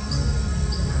ruler.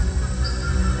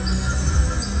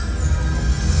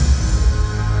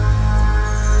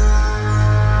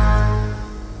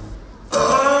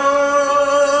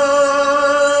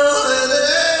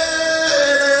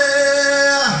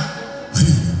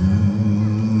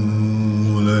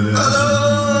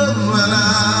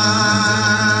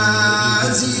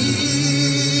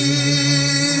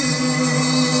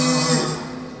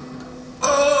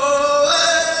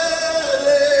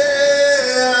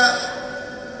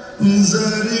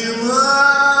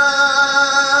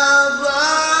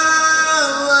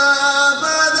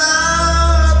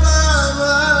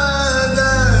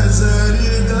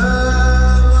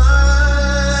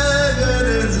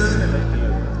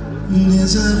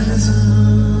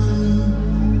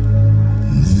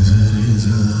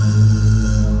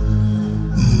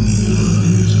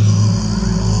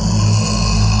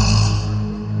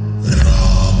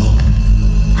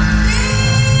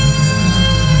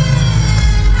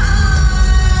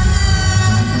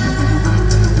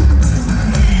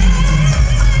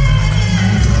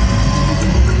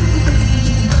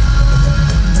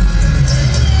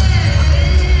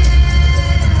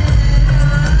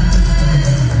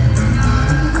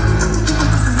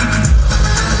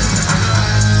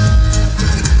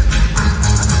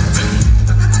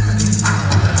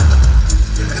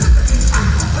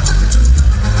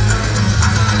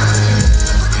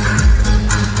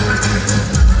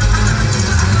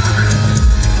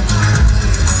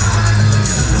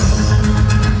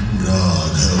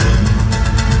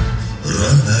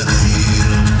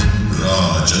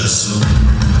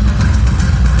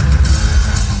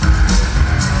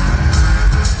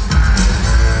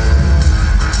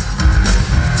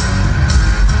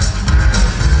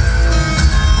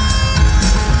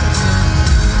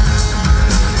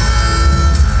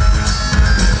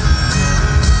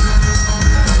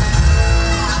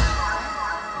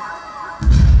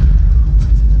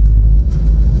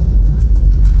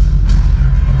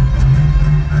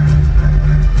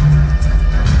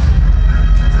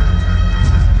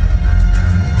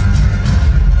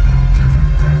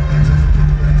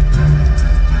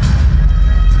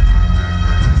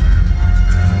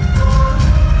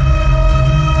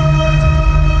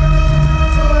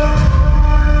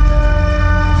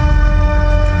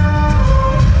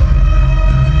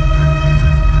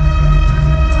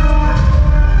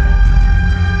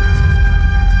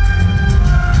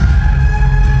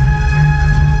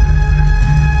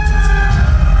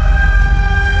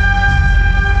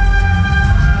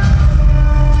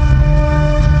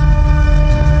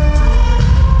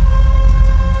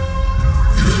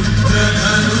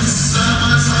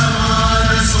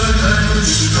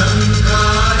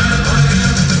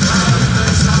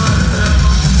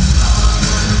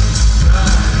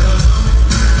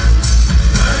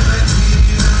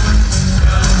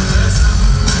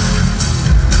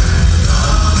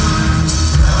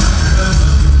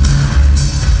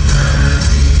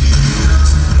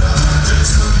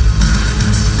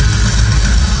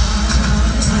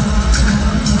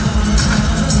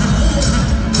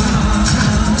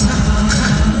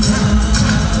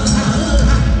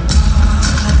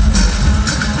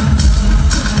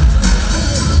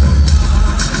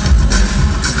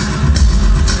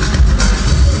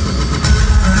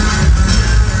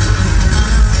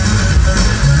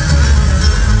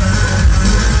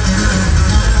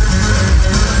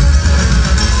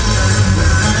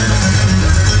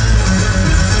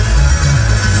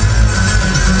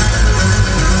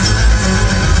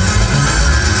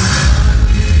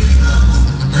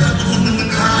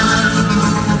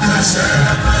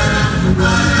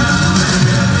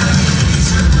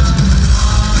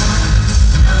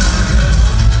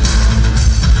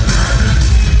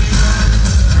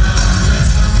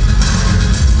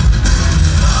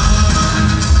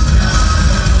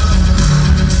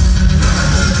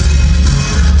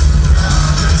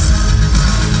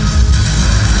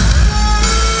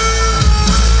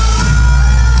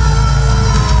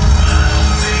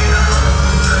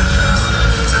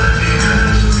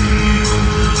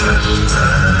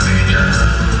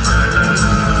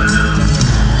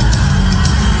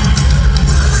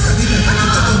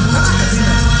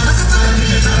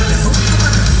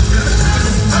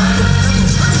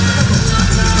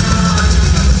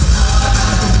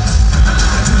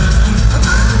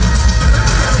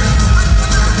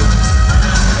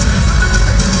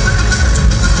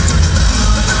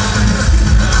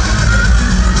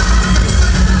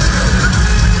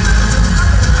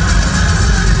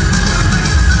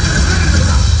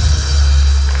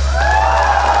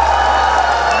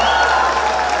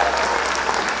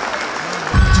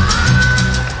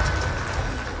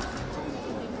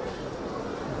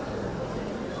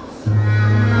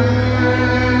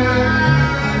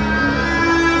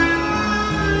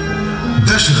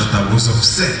 was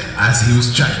said as he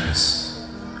was childless.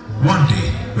 One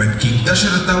day, when King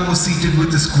Dasharatha was seated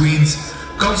with his queens,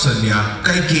 Kausalya,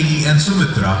 Kaikeyi and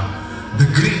Sumitra, the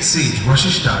great sage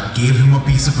Vasishtha gave him a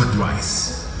piece of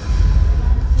advice.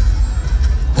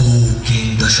 O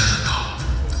King Dasharatha,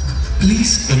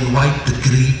 please invite the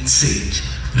great sage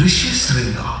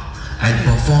Rishishringa and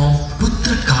perform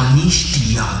Putra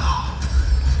Kamishti Yaga.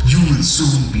 You will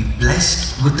soon be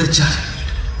blessed with a child.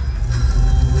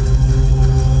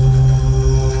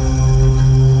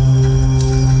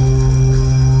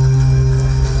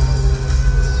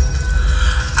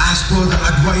 As per the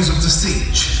advice of the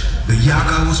sage, the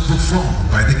yaga was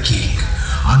performed by the king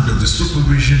under the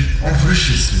supervision of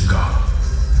Rishishringa.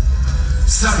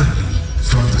 Suddenly,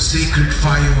 from the sacred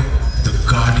fire, the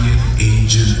guardian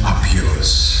angel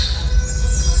appears.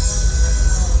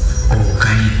 O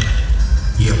kind,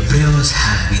 your prayers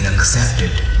have been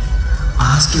accepted.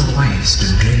 Ask your wives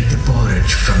to drink the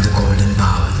porridge from the golden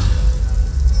bowl.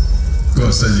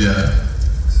 Kausalya,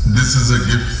 this is a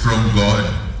gift from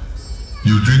God.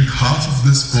 You drink half of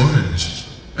this porridge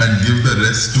and give the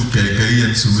rest to Kaikeyi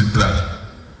and Sumitra.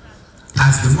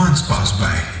 As the months passed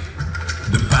by,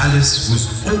 the palace was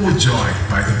overjoyed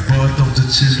by the birth of the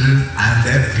children and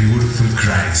their beautiful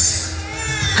cries.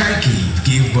 Kaikeyi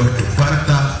gave birth to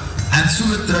Bharata and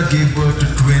Sumitra gave birth to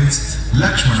twins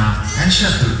Lakshmana and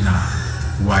Shatrughna,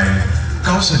 while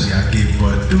Kausalya gave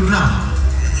birth to Rama.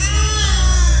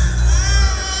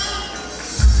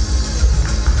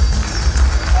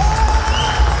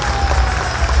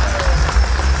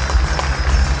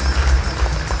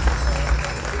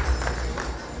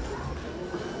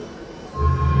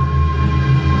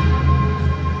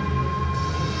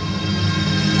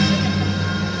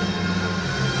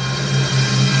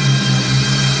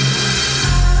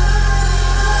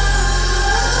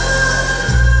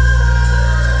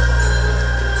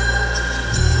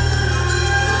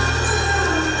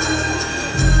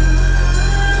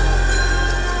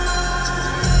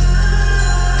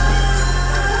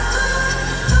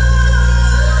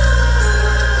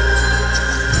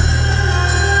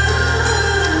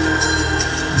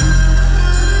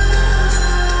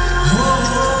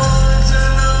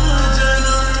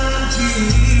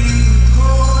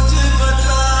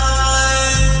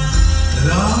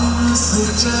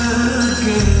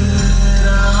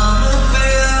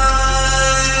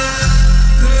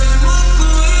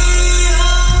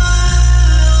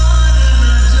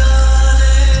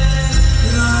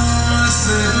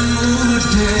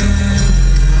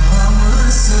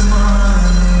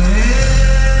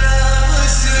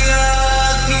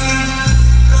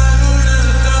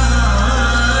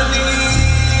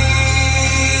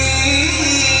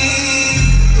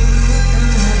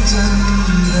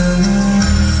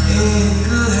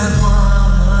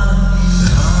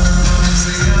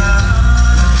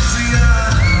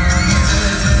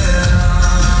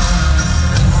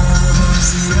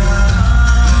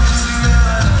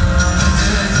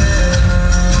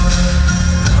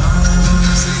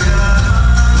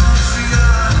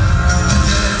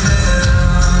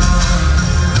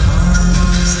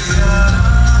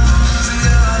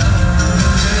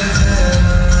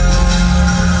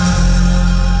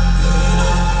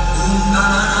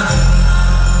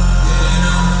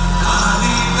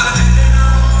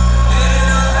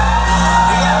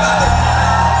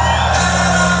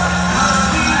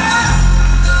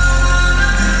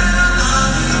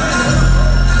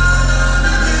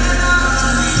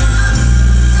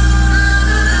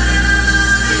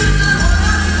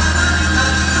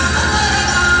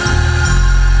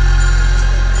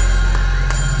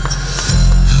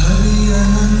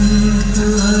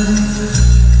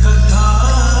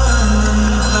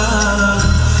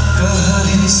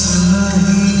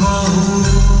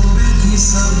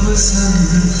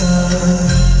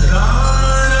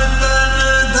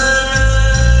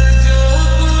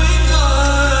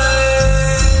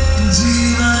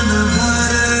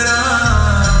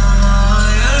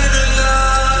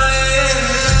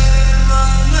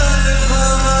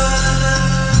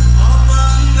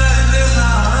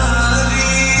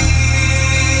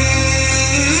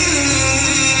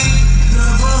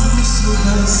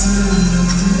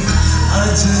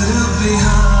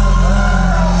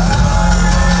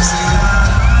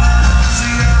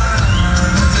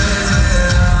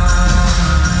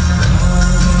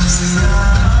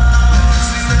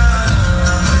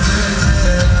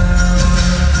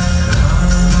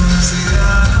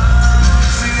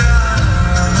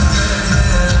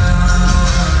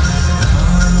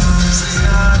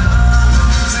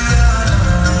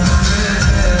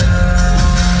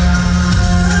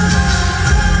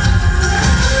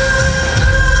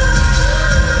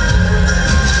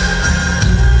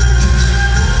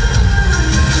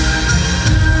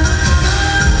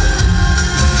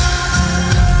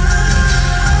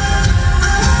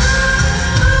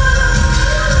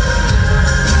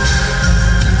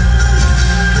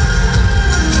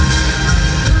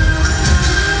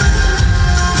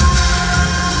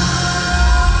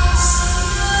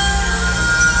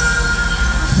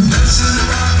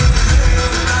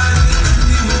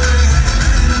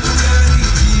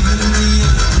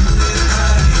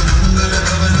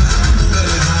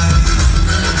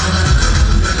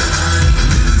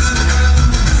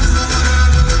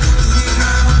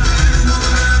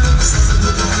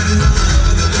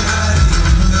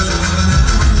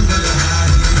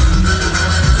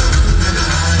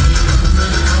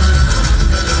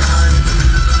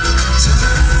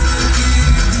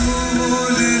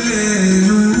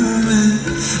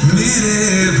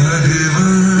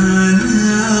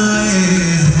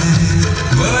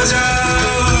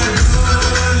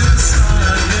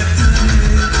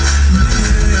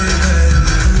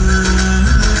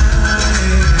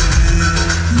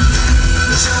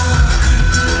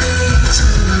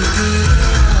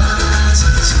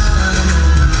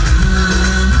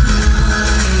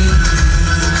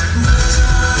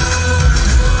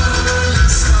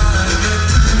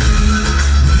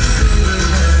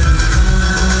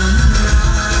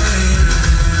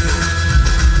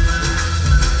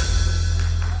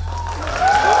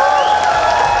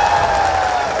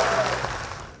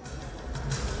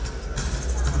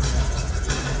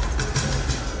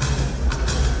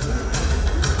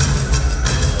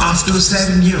 After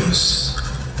 7 years,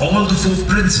 all the 4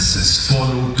 princesses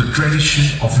followed the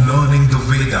tradition of learning the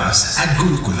Vedas at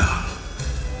Gurukula.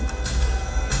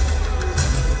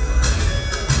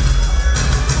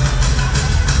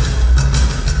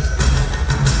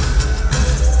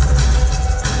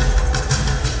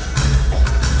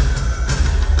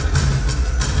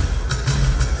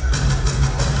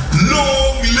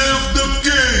 Long live the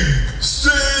king!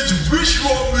 Sage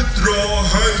Vishwamitra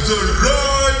has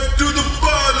arrived to the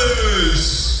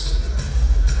palace!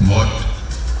 What?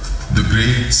 The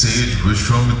great sage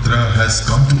Vishwamitra has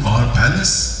come to our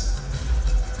palace?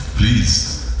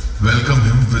 Please, welcome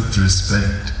him with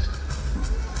respect.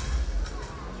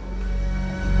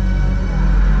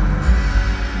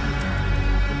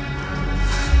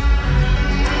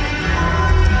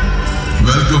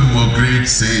 Welcome, O great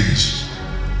sage.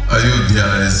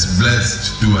 Ayodhya is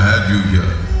blessed to have you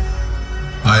here.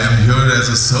 I am here as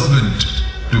a servant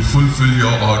to fulfill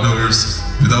your orders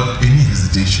without any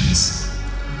hesitations.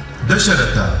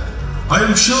 Dasharatha, I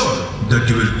am sure that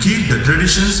you will keep the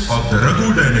traditions of the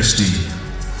Raghu dynasty.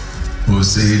 O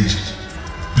sage,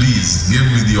 please give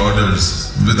me the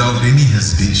orders without any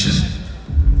hesitation.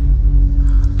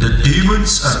 The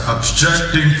demons are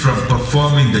abstracting from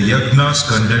performing the yagnas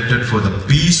conducted for the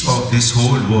peace of this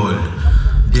whole world.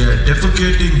 They are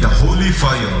defecating the holy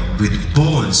fire with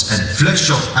bones and flesh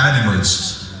of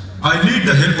animals. I need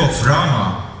the help of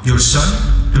Rama, your son,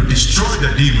 to destroy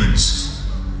the demons.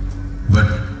 But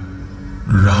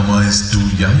Rama is too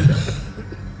young.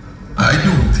 I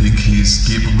don't think he is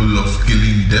capable of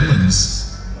killing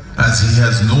demons, as he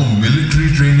has no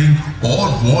military training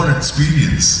or war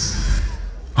experience.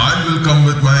 I will come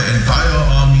with my entire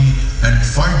army and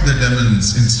fight the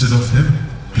demons instead of him.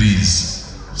 Please,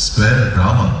 spare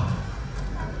Rama.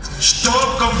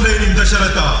 Stop complaining,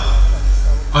 Dasharatha.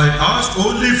 I asked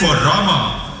only for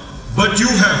Rama, but you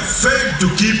have failed to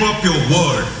keep up your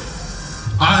word.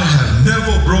 I have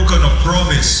never broken a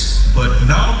promise, but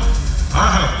now I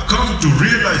have come to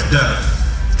realize that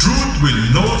truth will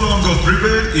no longer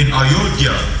prevail in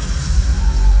Ayodhya.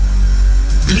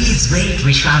 Please wait,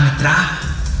 Vishwamitra.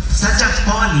 Such a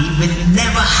folly will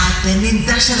never happen in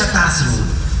Dasharatha's rule.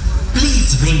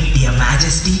 Please wait, dear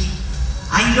majesty.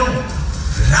 I know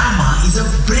Rama is a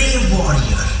brave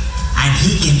warrior and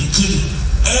he can kill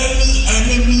any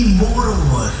enemy.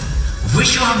 Moreover,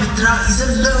 Vishwamitra is a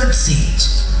learned sage,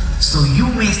 so you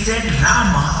may send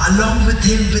Rama along with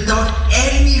him without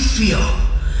any fear.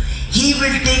 He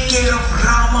will take care of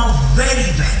Rama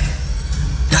very well.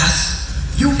 Thus,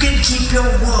 you can keep your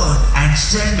word and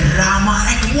send Rama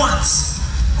at once.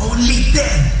 Only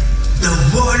then the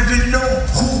world will know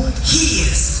who he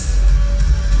is.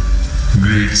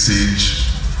 Great sage,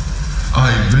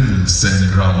 I will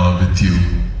send Rama with you.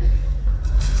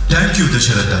 Thank you,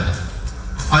 Dasharatha.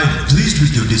 I am pleased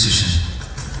with your decision.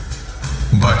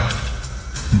 But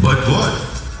what?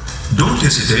 Don't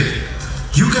hesitate.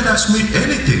 You can ask me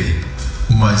anything.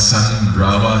 My son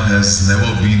Rama has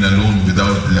never been alone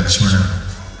without Lakshmana.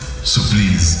 So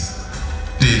please,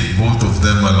 take both of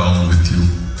them along with you.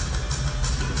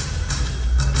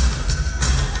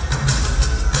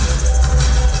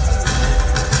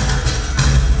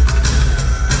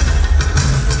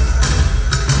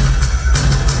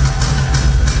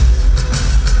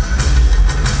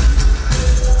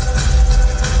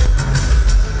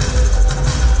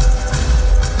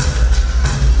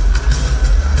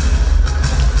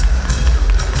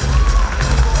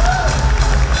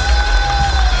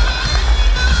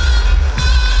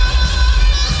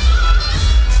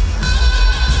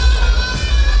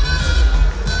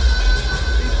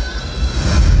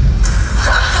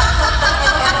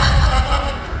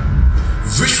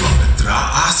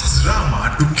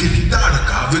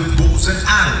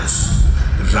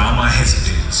 Rama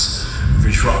hesitates.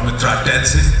 Vishwamitra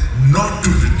tells him not to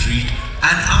retreat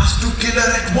and asks to kill her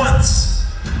at once.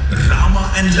 Rama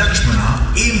and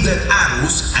Lakshmana aim their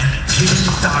arrows and kill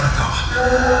Taraka.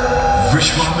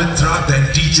 Vishwamitra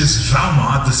then teaches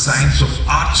Rama the science of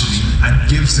archery and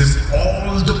gives him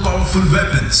all the powerful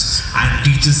weapons and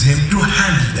teaches him to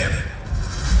handle them.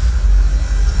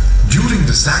 During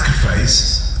the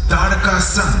sacrifice, Taraka's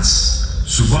sons,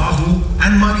 Subahu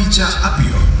and Maricha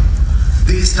appear.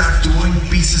 They start throwing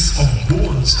pieces of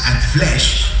bones and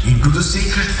flesh into the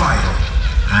sacred fire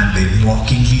and they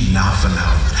mockingly laugh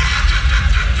aloud.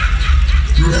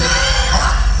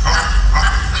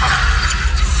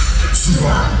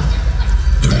 Subahu,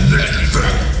 the little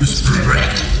thing is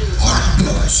preventing our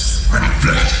bones and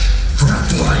flesh from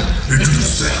falling into the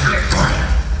sacred fire.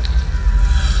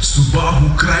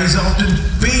 Subahu cries out in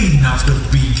pain after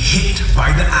being hit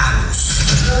by the arrows.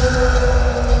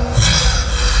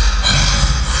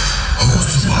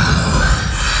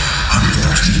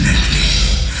 Unfortunately,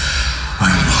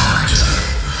 I'm hurt,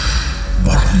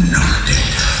 but not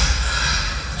dead.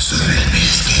 So let me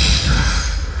escape.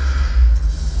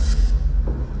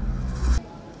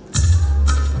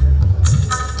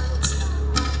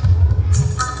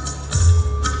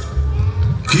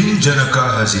 King Janaka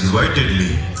has invited me.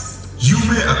 You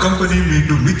may accompany me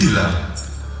to Mithila.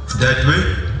 That way,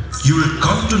 you will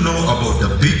come to know about the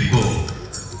big bow,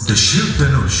 the Shiv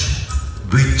Dhanush,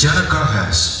 which Janaka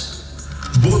has.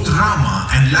 Both Rama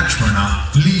and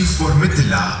Lakshmana leave for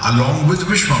Mithila along with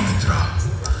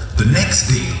Vishwamitra. The next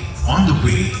day, on the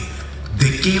way,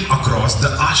 they came across the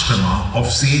ashrama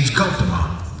of sage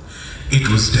Gautama. It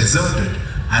was deserted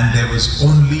and there was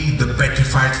only the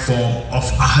petrified form of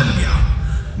Ahalya,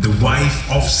 the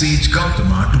wife of sage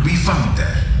Gautama, to be found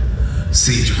there.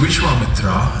 Sage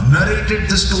Vishwamitra narrated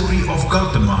the story of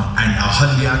Gautama and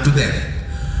Ahalya to them.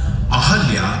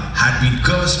 Ahalya had been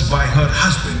cursed by her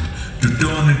husband to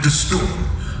turn into stone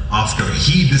after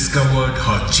he discovered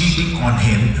her cheating on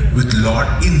him with Lord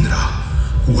Indra,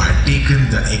 who had taken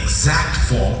the exact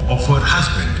form of her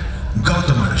husband,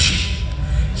 Gautama Rishi.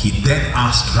 He then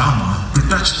asked Rama to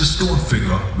touch the stone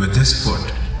figure with his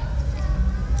foot.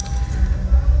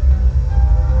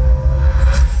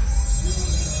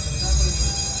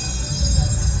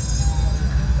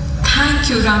 Thank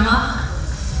you, Rama.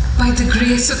 By the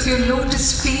grace of your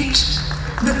lotus feet,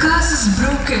 the curse is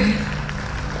broken.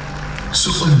 So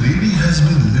a lady has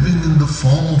been living in the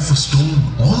form of a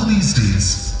stone all these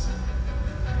days?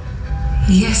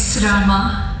 Yes,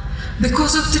 Rama.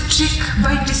 Because of the trick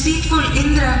by deceitful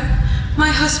Indra, my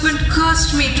husband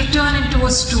cursed me to turn into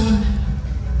a stone.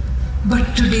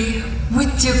 But today,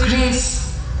 with your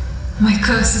grace, my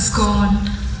curse is gone.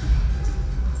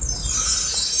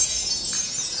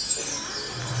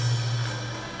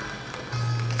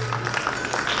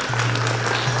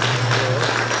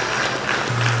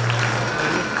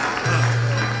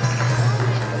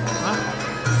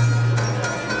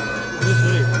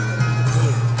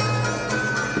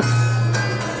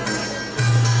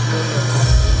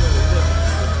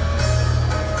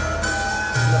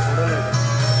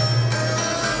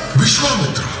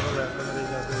 Vishwamitra,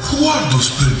 who are those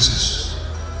princes?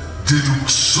 They look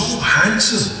so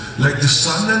handsome, like the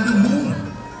sun and the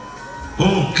moon.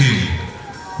 O king,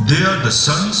 they are the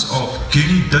sons of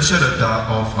King Dasharatha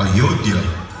of Ayodhya.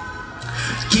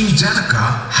 King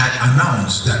Janaka had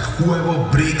announced that whoever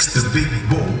breaks the big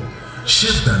bow,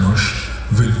 Shiv Dhanush,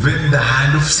 will win the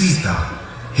hand of Sita,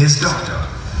 his daughter.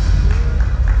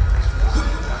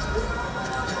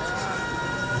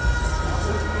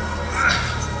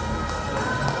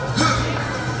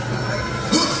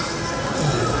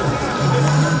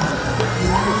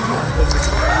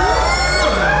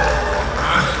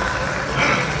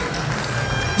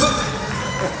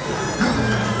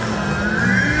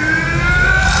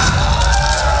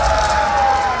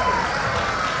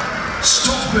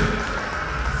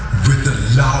 With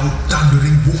a loud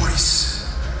thundering voice,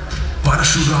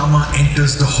 Parashurama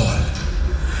enters the hall.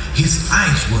 His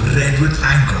eyes were red with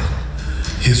anger.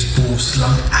 His bow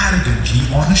slung arrogantly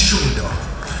on his shoulder.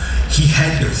 He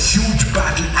held a huge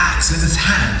battle axe in his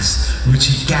hands, which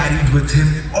he carried with him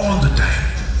all the time.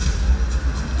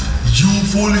 You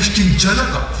foolish King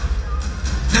Janaka,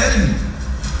 tell me,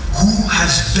 who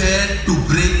has dared to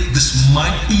break this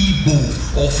mighty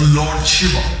bow of Lord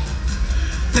Shiva?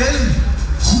 Tell me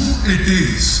who it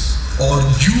is, or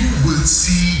you will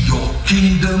see your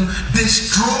kingdom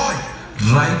destroyed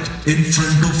right in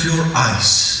front of your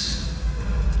eyes.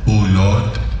 O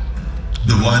Lord,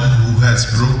 the one who has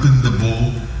broken the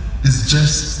bow is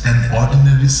just an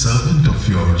ordinary servant of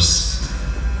yours.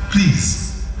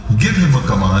 Please, give him a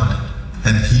command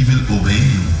and he will obey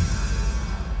you.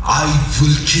 I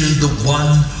will kill the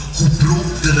one who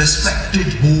broke the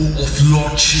respected bow of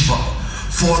Lord Shiva,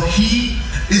 for he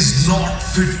is not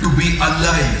fit to be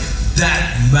alive.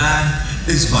 That man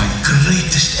is my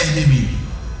greatest enemy.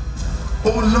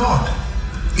 Oh Lord,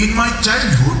 in my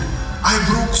childhood, I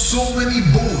broke so many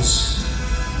bows,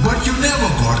 but you never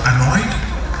got annoyed.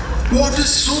 What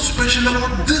is so special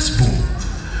about this bow?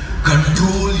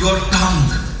 Control your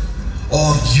tongue,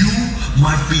 or you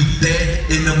might be dead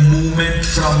in a moment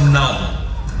from now.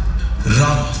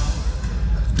 Ram,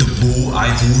 the bow I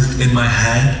hold in my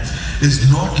hand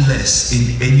is not less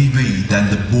in any way than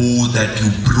the bow that you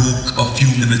broke a few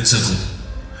minutes ago.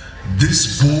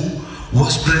 This bow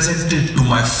was presented to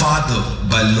my father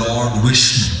by Lord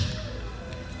Vishnu.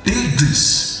 Take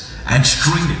this and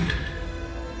string it.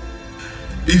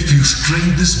 If you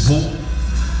string this bow,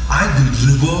 I will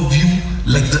revive you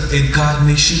like the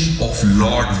incarnation of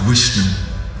Lord Vishnu.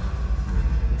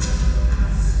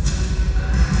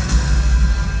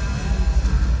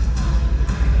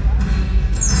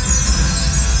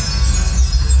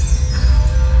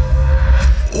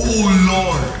 O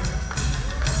Lord,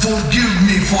 forgive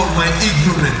me for my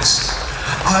ignorance.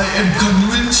 I am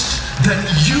convinced that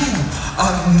you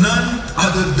are none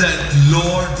other than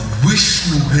Lord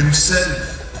Vishnu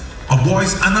himself. A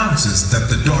voice announces that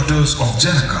the daughters of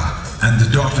Janaka and the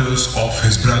daughters of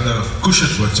his brother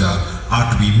Kushatvaja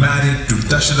are to be married to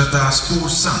Dasharatha's 4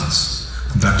 sons,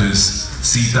 that is,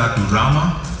 Sita to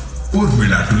Rama,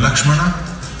 Urmila to Lakshmana,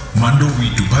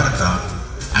 Mandovi to Bharata,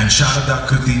 and Sharada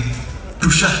Kriti to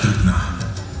Shatrughna.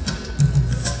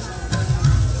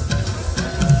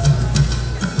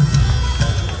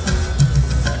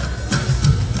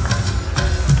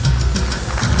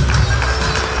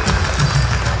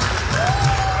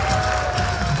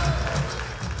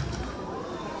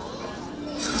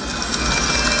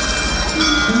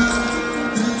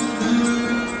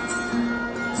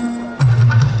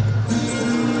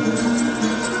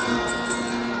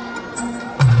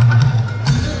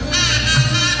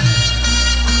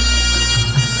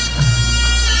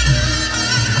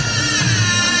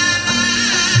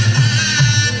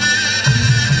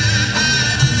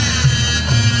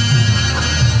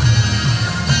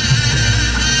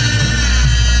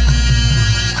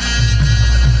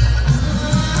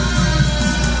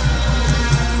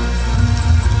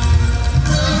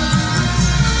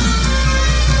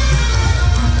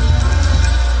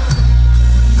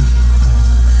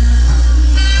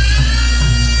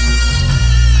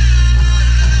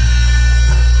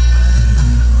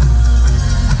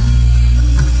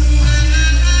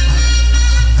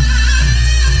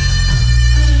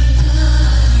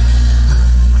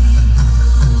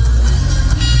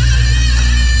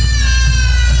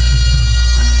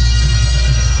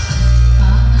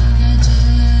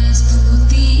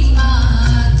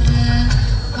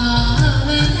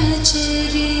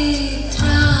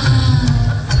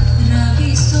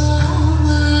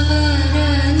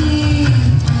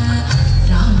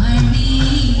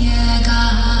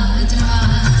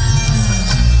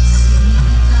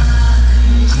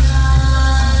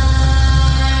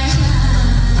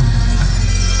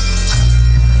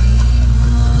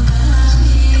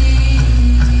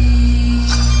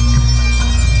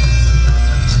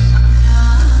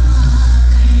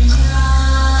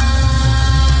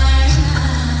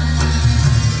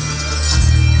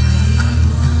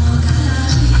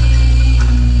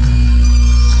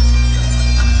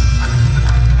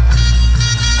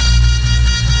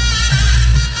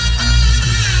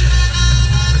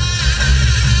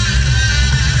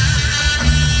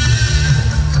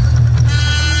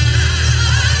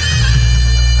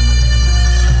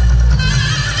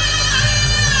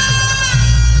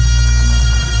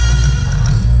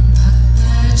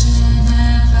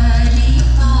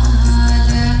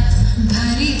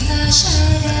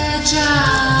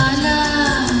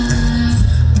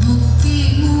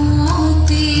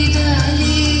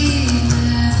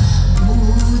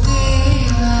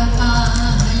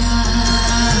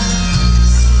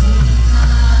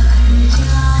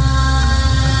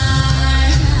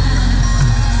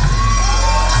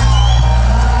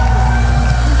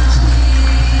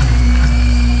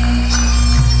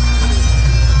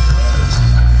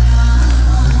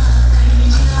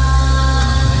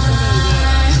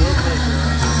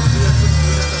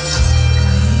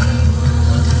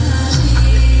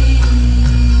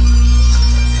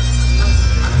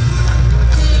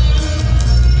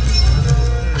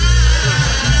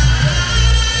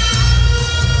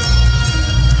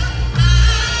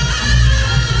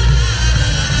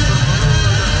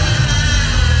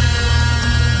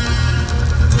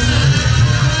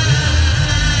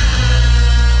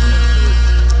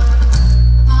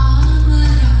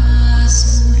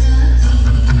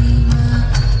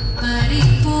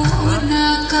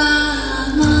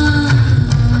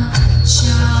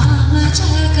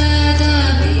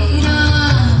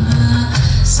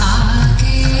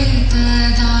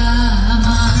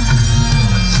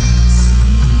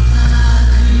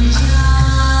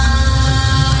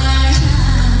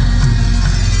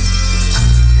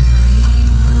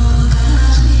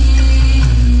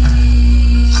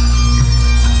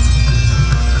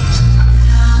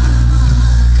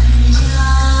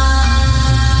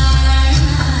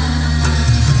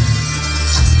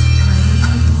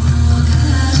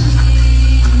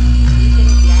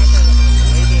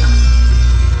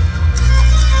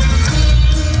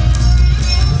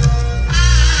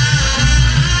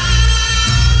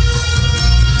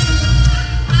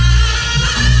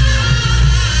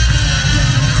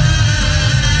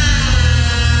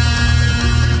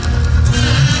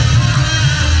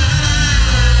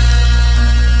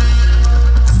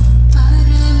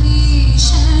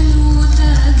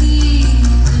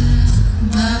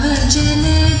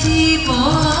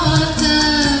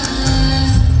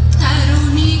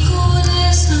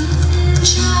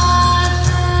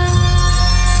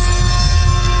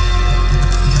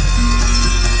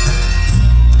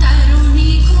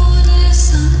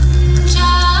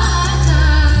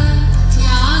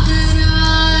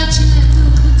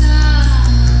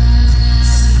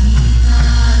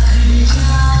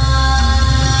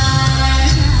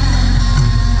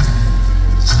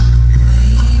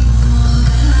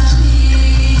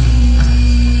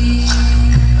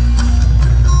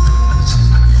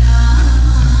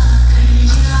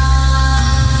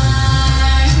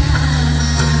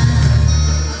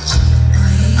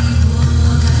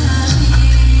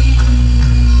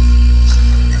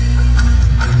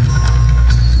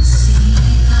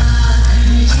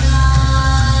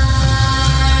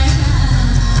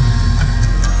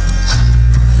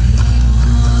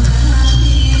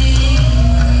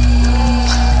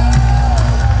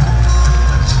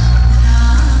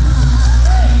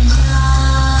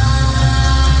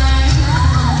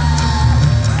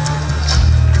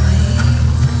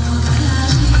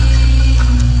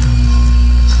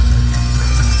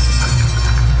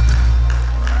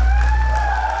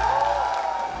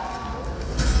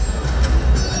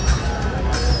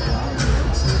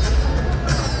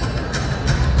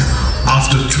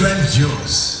 12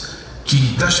 years,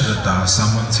 King Dasharatha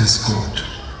summons his court.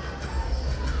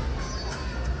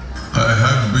 I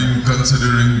have been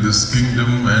considering this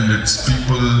kingdom and its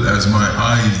people as my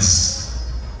eyes,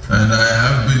 and I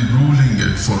have been ruling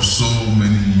it for so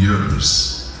many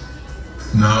years.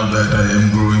 Now that I am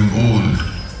growing old,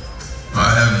 I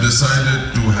have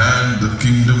decided to hand the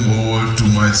kingdom over to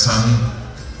my son,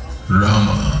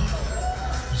 Rama.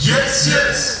 Yes,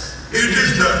 it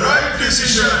is the right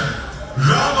decision.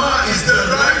 Rama is the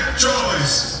right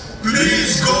choice.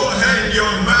 Please go ahead, Your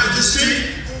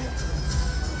Majesty.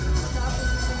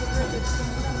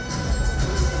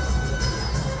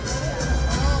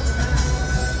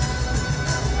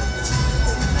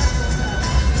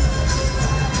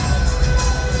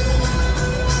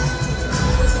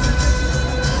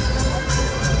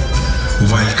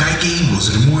 While Kaikeyi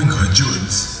was removing her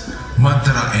jewels,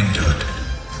 Manthara entered.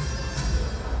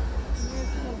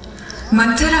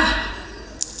 Manthara,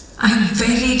 I am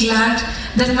very glad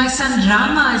that my son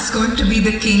Rama is going to be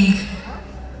the king.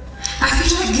 I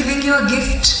feel like giving you a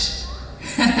gift.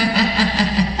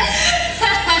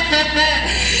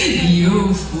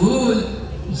 You fool!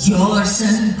 Your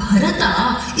son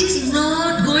Bharata is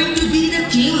not going to be the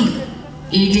king.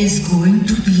 It is going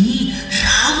to be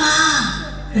Rama.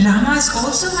 Rama is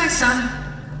also my son.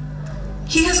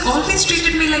 He has always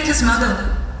treated me like his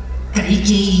mother.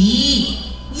 Kaikeyi,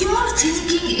 your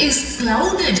thinking is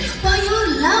clouded by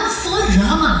your love for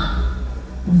Rama.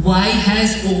 Why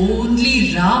has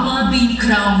only Rama been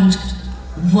crowned?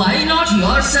 Why not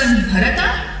your son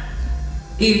Bharata?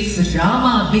 If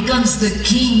Rama becomes the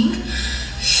king,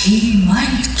 he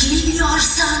might kill your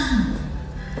son.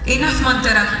 Enough,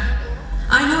 Manthara.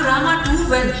 I know Rama too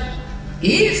well.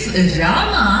 If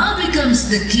Rama becomes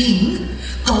the king,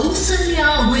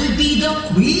 Kausalya will be the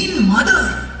queen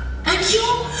mother, and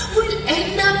you will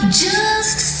end up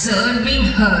just serving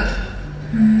her.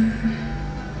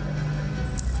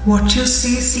 What you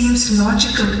say seems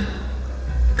logical.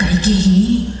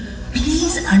 Kaikeyi,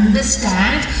 please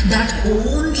understand that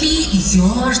only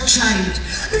your child,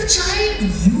 the child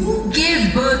you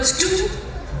gave birth to,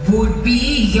 would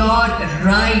be your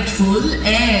rightful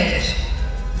heir.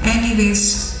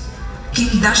 Anyways,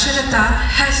 King Dasharatha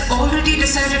has already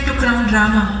decided to crown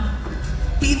Rama.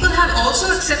 People have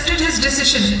also accepted his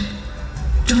decision.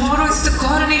 Tomorrow is the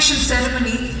coronation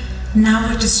ceremony.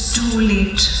 Now it is too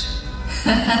late.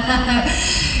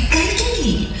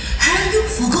 Kaikeyi, have you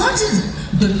forgotten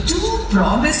the 2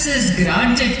 promises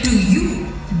granted to you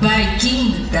by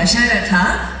King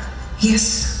Dasharatha?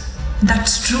 Yes,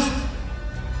 that's true.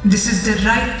 This is the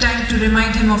right time to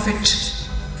remind him of it.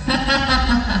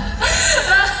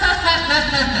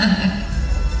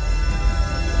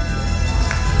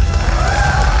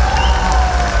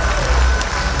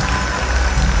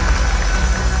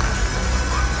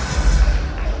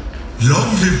 Long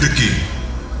live the king.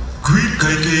 Queen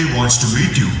Kaikeyi wants to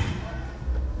meet you.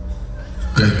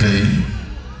 Kaikeyi,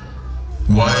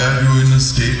 why are you in a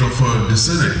state of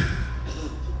disarray?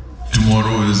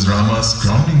 Tomorrow is Rama's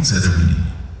crowning ceremony.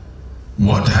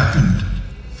 What happened?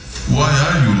 Why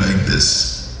are you like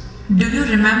this? Do you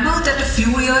remember that a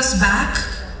few years back,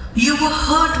 you were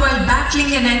hurt while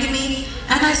battling an enemy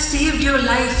and I saved your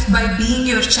life by being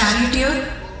your charioteer?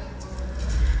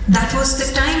 That was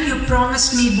the time you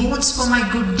promised me boons for my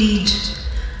good deed.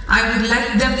 I would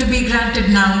like them to be granted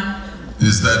now.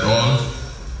 Is that all?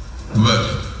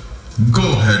 Well,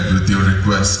 go ahead with your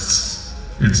requests.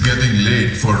 It's getting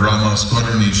late for Rama's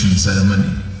coronation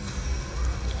ceremony.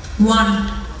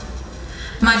 1.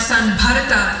 My son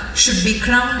Bharata should be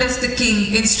crowned as the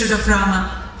king instead of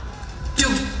Rama.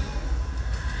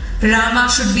 2. Rama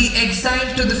should be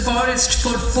exiled to the forest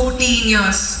for 14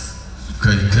 years.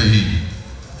 Kaikeyi,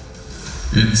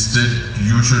 instead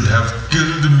you should have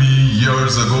killed me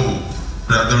years ago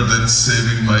rather than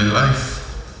saving my life.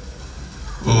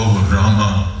 Oh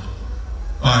Rama,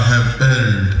 I have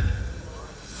erred.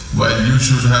 While you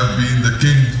should have been the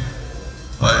king,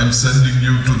 I am sending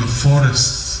you to the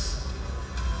forests.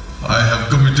 I have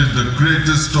committed the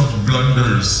greatest of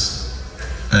blunders,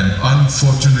 and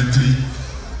unfortunately,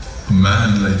 a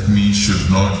man like me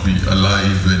should not be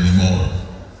alive anymore.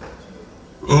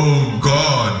 Oh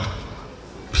God,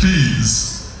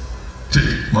 please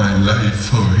take my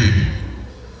life away.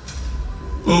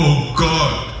 Oh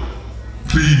God,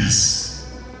 please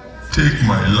take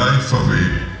my life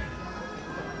away.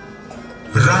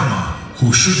 Rama,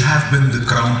 who should have been the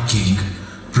crowned king,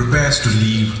 prepares to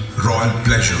leave royal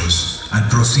pleasures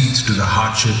and proceeds to the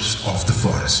hardships of the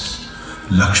forest.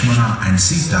 Lakshmana and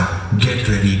Sita get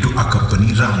ready to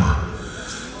accompany Rama.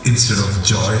 Instead of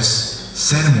joyous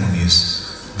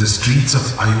ceremonies, the streets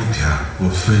of Ayodhya were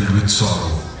filled with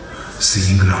sorrow,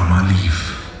 seeing Rama leave,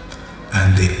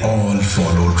 and they all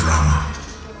followed Rama.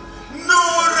 No,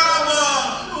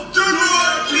 Rama! Do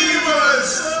not leave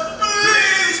us!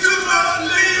 Please do not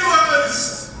leave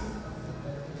us!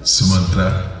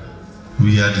 Sumantra,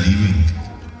 we are leaving.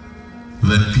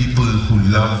 When people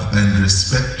who love and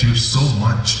respect you so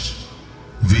much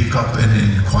wake up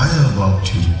and inquire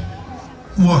about you,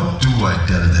 what do I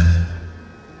tell them?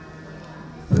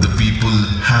 The people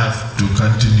have to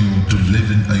continue to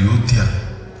live in Ayodhya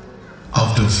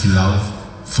out of love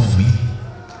for me.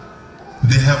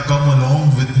 They have come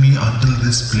along with me until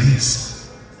this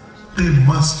place. They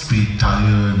must be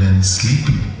tired and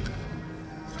sleepy.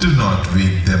 Do not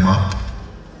wake them up.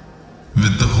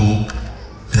 With the hope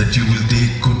that you will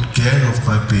take good care of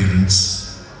my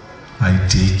parents, I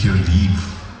take your leave.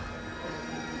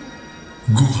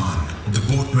 Guhan, the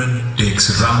boatman,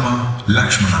 takes Rama,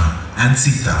 Lakshmana and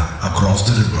Sita across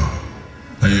the river.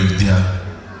 Ayodhya,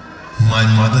 my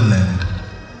motherland,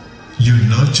 you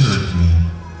nurtured me.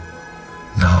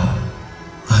 Now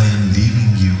I am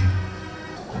leaving you.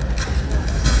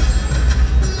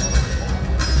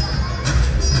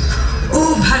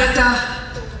 Oh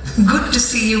Bharata, good to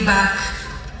see you back.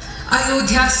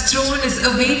 Ayodhya's throne is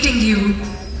awaiting you.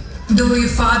 Though your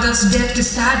father's death is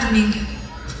saddening,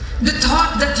 the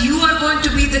thought that you are going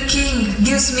to be the king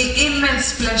gives me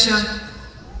immense pleasure.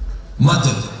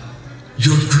 Mother,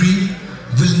 your dream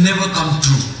will never come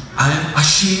true. I am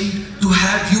ashamed to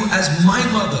have you as my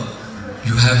mother.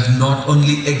 You have not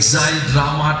only exiled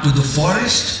Rama to the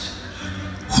forest,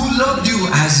 who loved you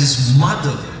as his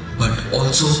mother, but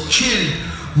also killed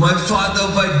my father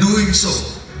by doing so.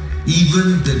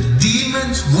 Even the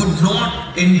demons would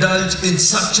not indulge in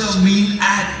such a mean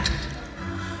act.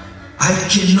 I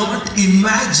cannot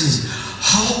imagine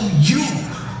how you,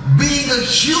 being a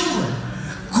human,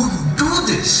 could do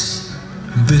this.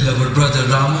 Beloved brother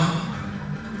Rama,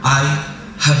 I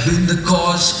have been the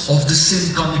cause of the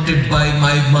sin committed by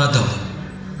my mother.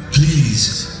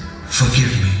 Please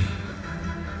forgive me.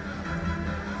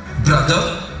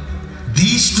 Brother,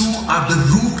 these two are the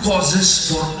root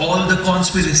causes for all the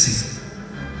conspiracy.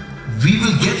 We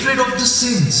will get rid of the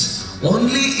sins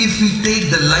only if we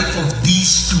take the life of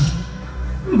these two.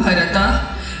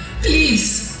 Bharata,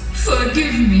 please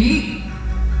forgive me.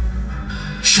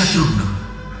 Shatrugna,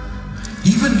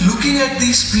 even looking at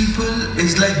these people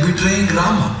is like betraying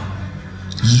Rama.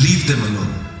 Leave them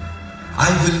alone. I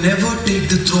will never take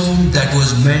the throne that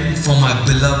was meant for my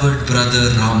beloved brother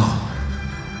Rama.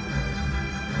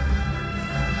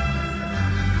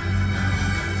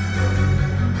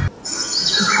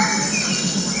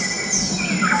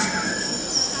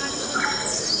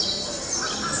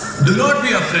 Do not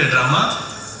be afraid, Rama.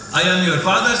 I am your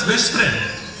father's best friend.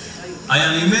 I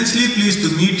am immensely pleased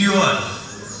to meet you all.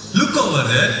 Look over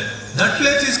there. That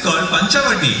place is called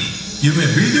Panchavati. You may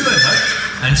build your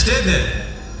hut and stay there.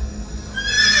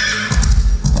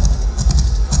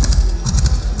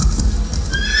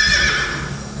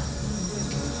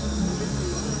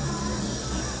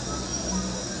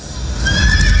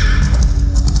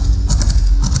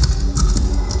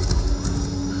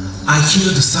 I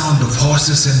hear the sound of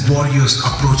horses and warriors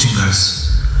approaching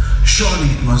us. Surely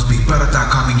it must be Bharata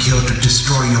coming here to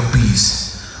destroy your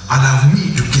peace. Allow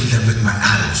me to kill them with my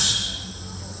arrows.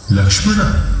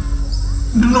 Lakshmana,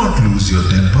 do not lose your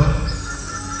temper.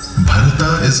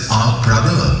 Bharata is our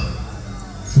brother.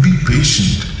 Be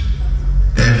patient.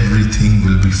 Everything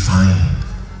will be fine.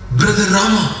 Brother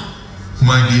Rama,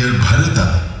 my dear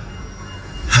Bharata,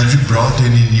 have you brought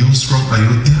any news from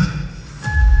Ayodhya?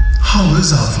 How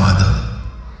is our father?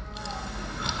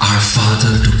 Our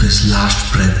father took his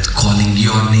last breath calling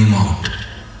your name out.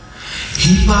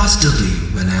 He passed away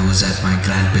when I was at my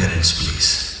grandparents'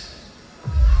 place.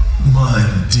 My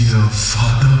dear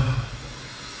father.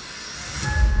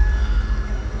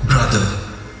 Brother,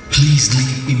 please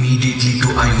leave immediately to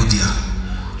Ayodhya.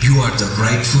 You are the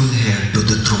rightful heir to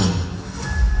the throne.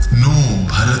 No,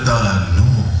 Bharata, no.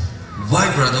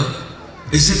 Why, brother?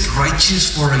 Is it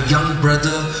righteous for a young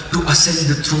brother to ascend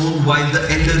the throne while the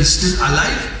elder is still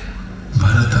alive?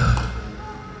 Bharata,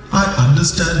 I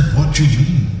understand what you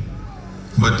mean.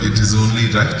 But it is only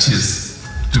righteous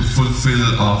to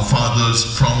fulfill our father's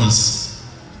promise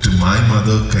to my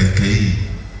mother Kaikeyi.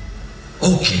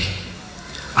 Okay.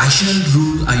 I shall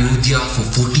rule Ayodhya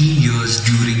for 14 years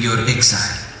during your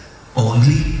exile.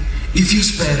 Only if you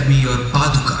spare me your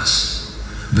padukas,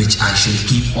 which I shall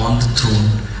keep on the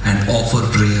throne and offer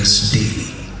prayers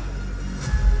daily.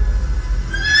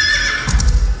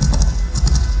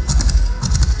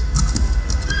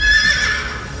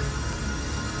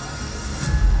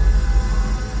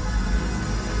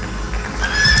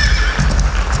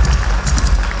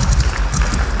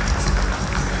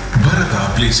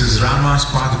 places Rama's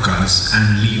padukas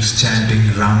and leaves chanting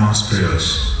Rama's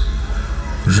prayers.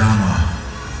 Rama,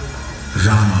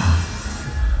 Rama,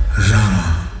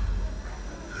 Rama,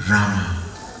 Rama,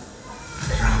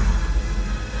 Rama.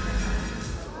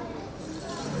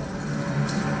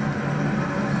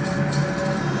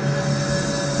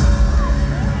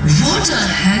 What a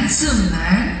handsome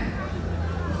man!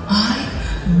 I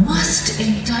must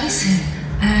entice him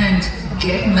and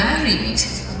get married.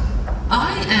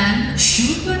 I am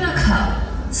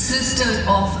Shurpanakha, sister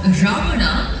of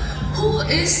Ravana, who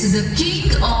is the king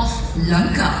of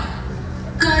Lanka.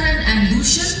 Karan and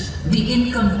Dushan, the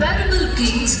incomparable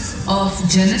kings of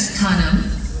Janasthanam,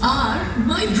 are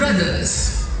my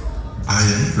brothers. I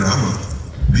am Rama,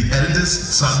 the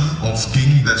eldest son of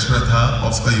King Dashratha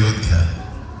of Ayodhya.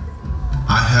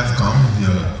 I have come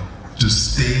here to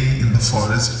stay in the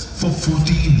forest for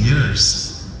 14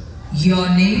 years. Your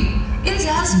name is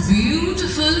as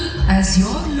beautiful as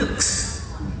your looks.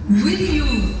 Will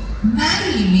you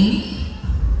marry me?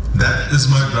 That is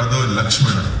my brother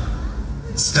Lakshmana,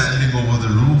 standing over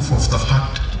the roof of the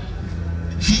hut.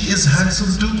 He is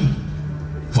handsome too.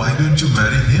 Why don't you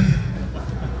marry him?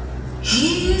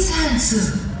 He is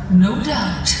handsome, no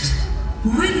doubt.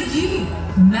 Will you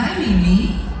marry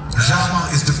me? Rama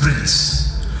is the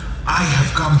prince. I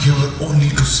have come here only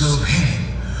to serve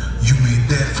him. You may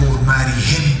therefore marry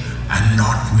him and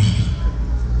not me.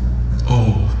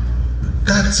 Oh,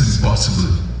 that's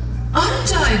impossible.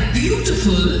 Aren't I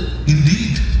beautiful?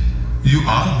 Indeed, you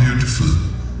are beautiful.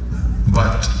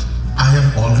 But I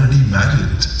am already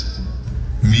married.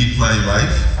 Meet my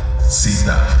wife,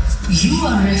 Sita. You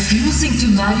are refusing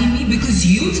to marry me because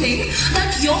you think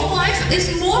that your wife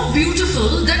is more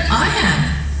beautiful than I am.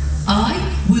 I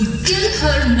will kill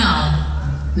her now.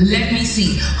 Let me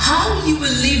see how you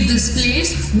will leave this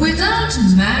place without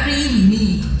marrying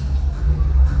me.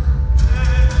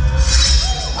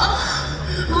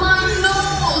 Ah, my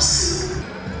nose!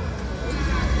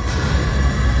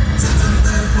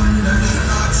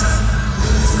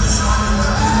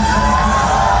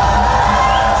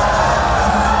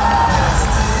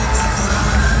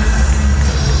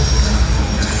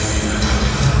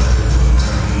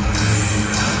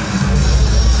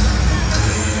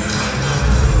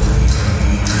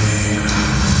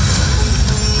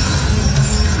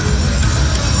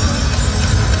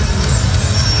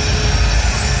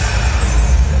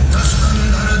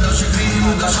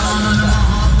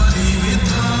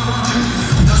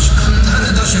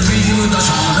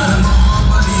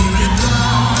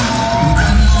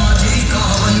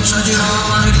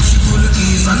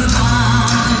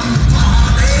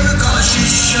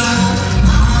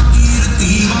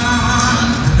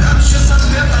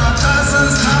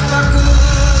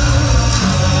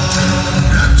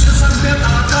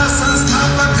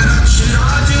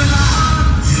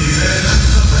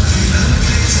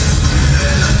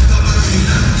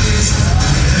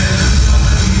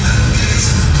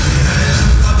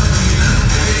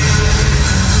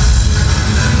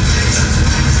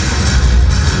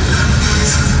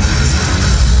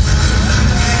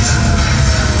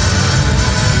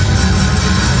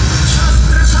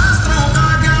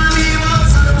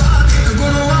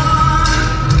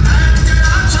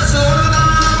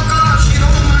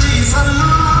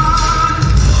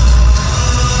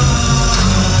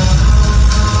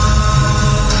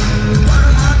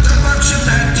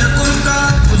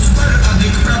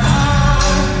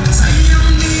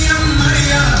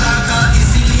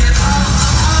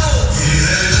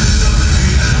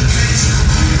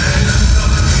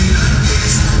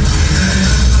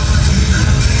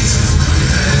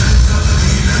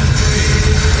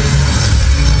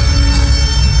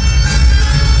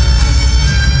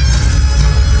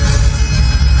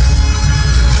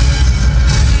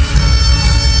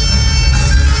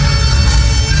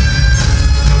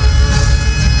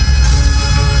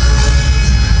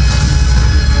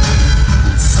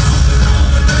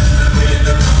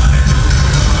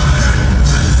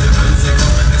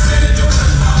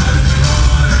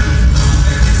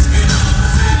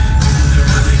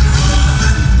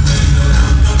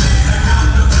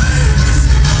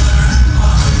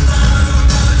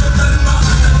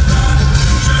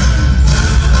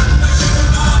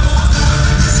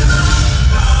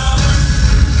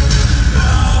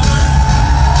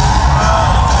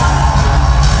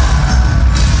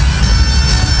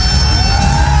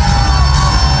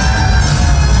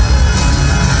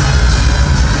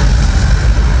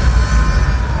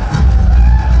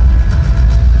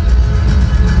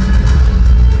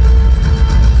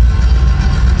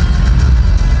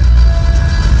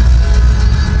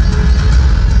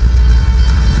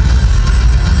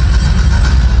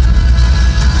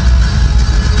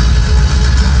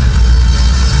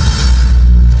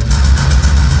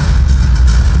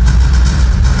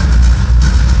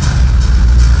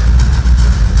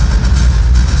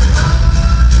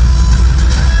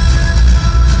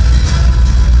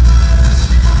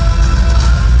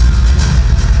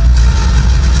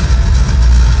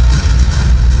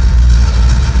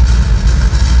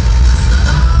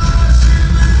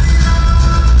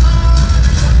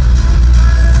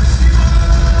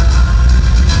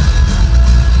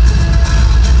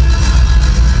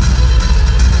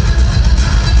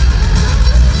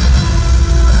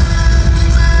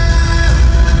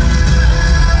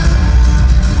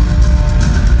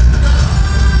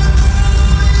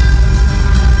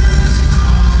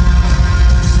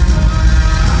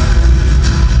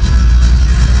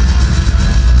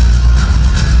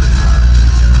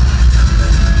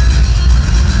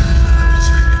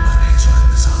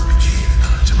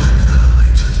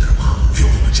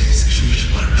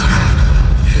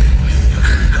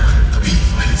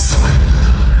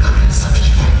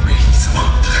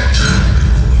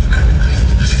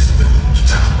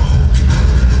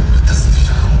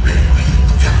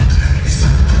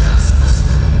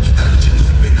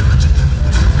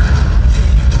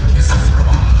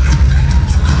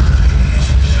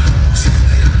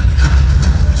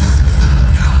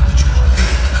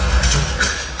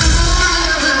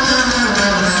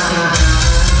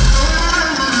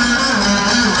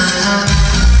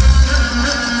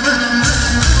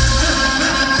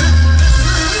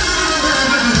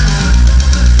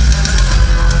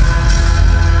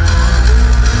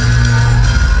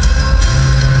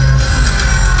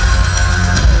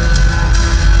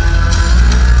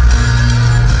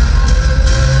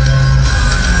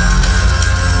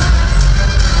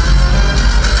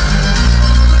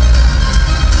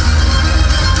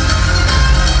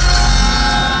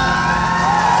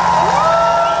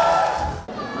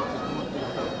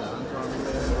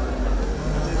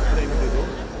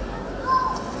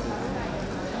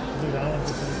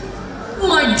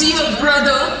 dear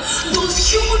brother, those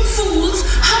human fools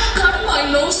have cut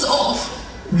my nose off.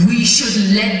 We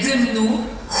should let them know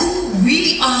who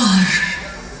we are.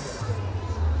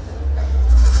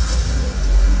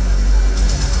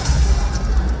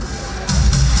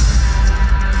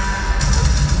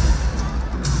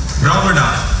 Ravana,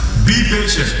 be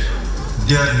patient.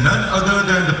 They are none other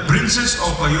than the princes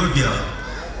of Ayodhya,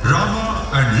 Rama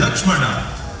and Lakshmana.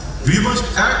 We must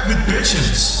act with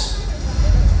patience.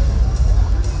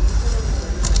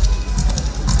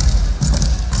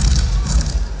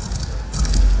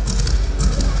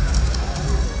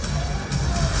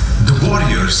 The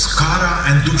warriors Kara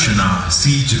and Dushana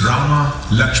siege Rama,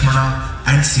 Lakshmana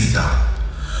and Sita.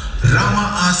 Rama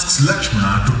asks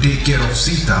Lakshmana to take care of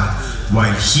Sita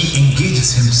while he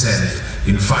engages himself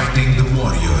in fighting the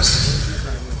warriors.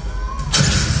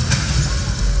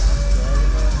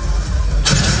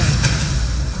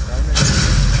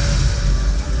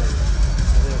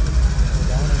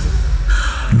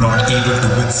 Not able to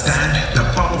withstand the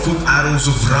powerful arrows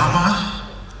of Rama,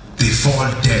 they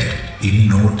fall dead in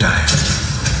no time.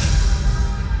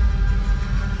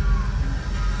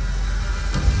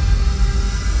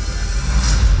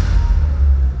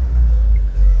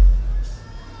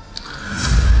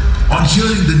 On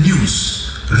hearing the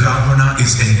news, Ravana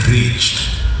is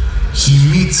enraged. He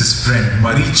meets his friend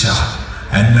Maricha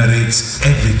and narrates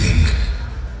everything.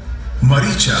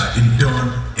 Maricha in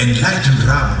turn enlightened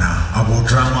Ravana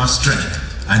about Rama's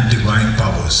strength and divine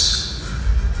powers.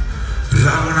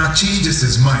 Ravana changes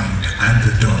his mind and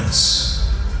returns.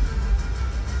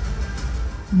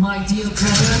 My dear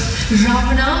brother,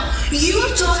 Ravana, you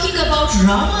are talking about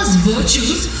Rama's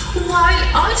virtues while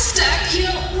I stand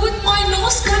here with my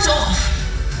nose cut off.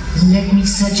 Let me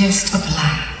suggest a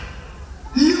plan.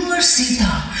 Lure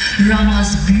Sita,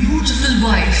 Rama's beautiful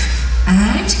wife,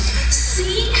 and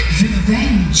seek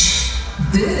revenge.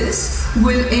 This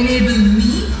will enable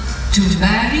me to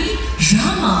marry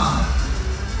Rama.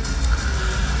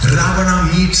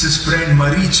 Ravana meets his friend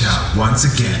Maricha once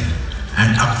again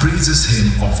and appraises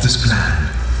him of this plan.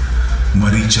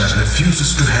 Maricha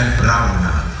refuses to help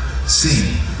Ravana,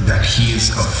 saying that he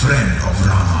is a friend of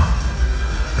Rama.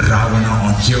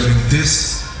 Ravana, on hearing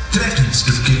this, threatens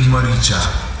to kill Maricha.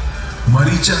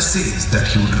 Maricha says that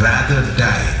he would rather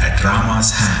die at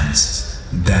Rama's hands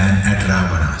than at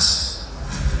Ravana's.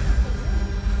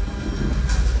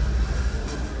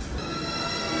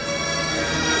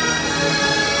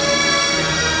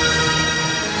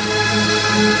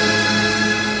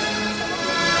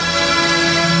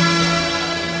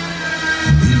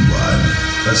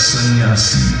 A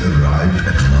sannyasi arrived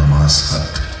at Rama's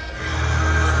hut.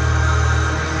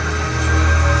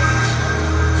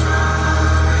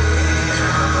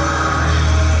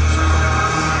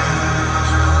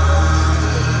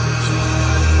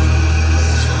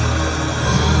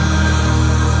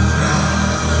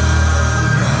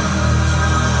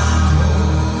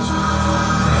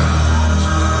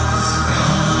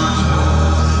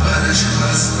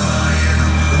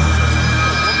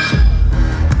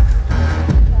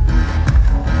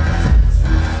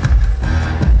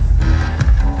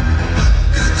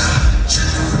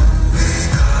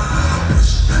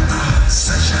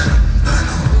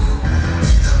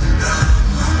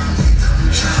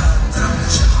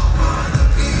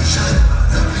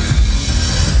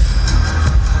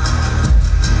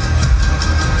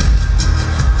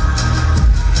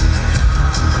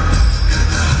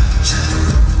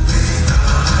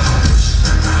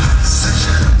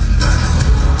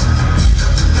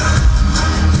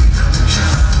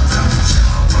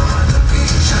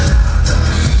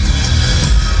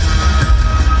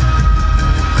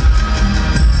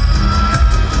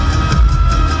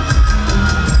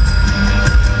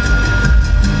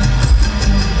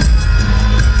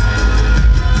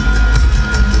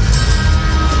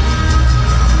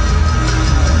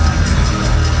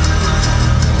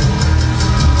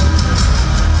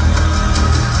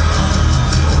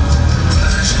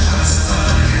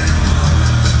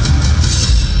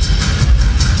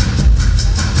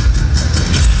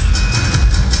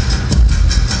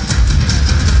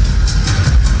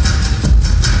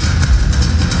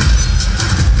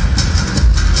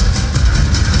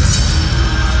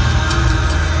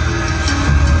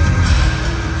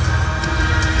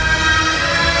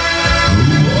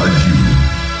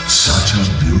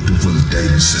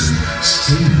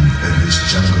 Staying in his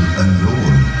jungle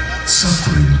alone,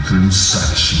 suffering through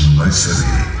such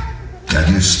misery.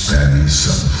 Can you spare me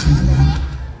some food?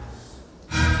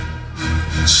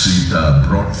 Sita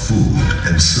brought food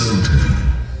and served him.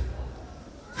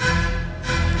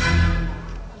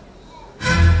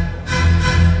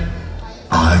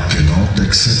 I cannot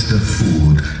accept the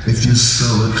food if you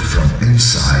serve it from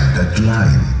inside that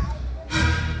line.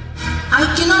 I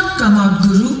cannot come out,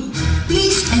 Guru.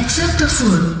 Please accept the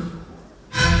food.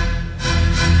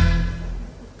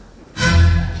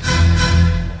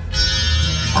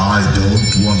 I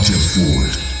don't want your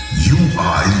food. You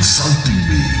are insulting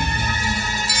me.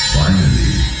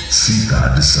 Finally,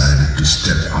 Sita decided to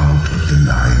step out of the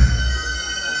line.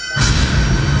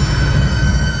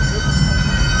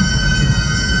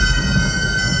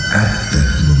 At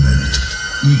that moment,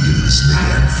 eagles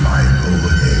began flying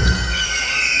overhead,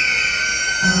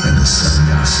 and the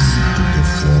sannyasi took the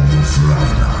form of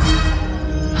Ravana.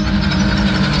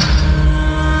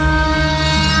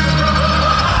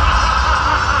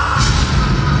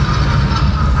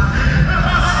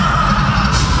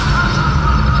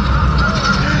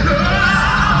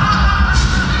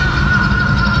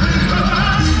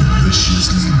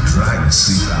 Dragged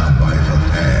Sita by her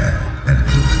hair and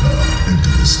took her into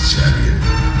his chariot.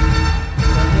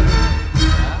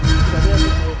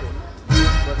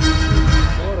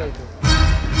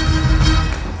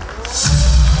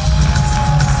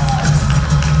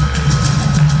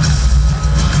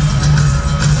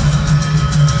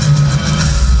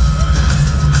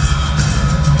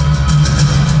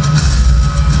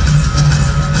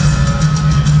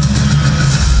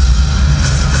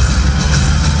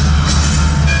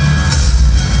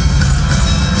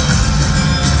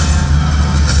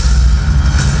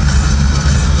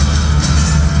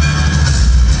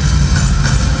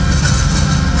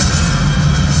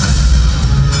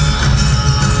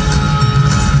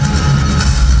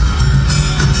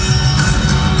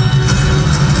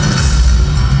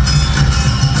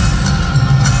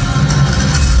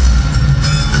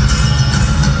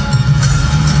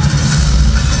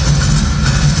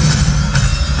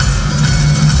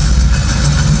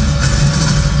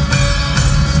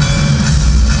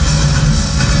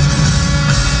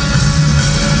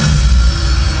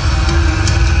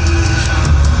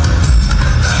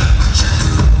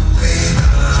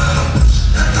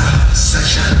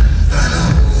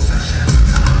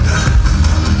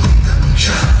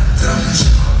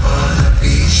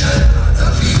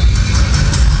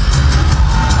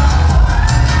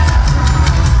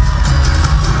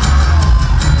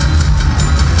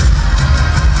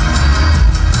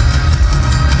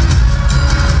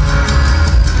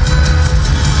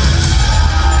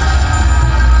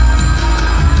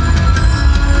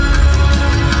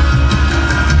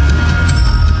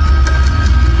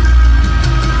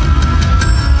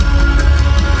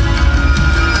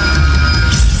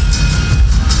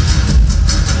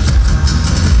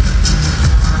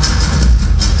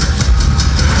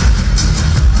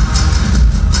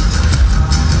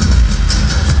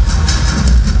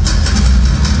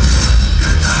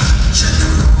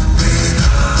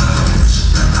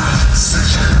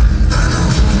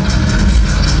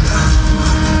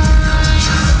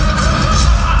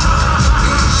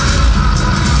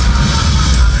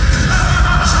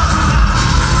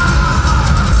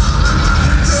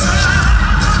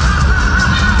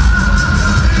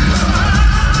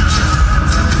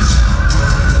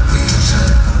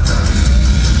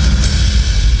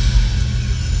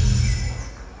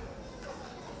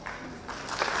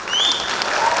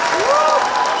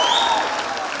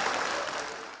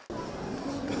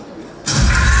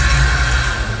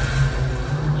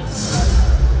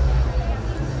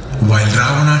 While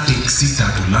Ravana takes Sita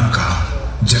to Lanka,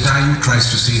 Jatayu tries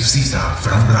to save Sita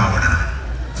from Ravana.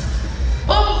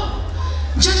 Oh,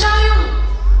 Jatayu!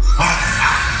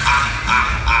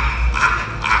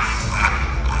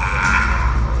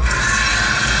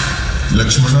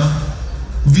 Lakshmana,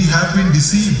 we have been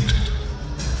deceived.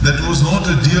 That was not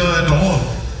a deer at all,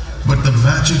 but the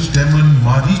magic demon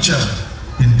Maricha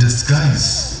in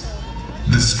disguise.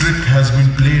 This trick has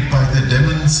been played by the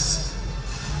demons.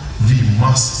 We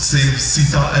must save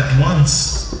Sita at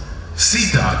once.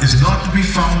 Sita is not to be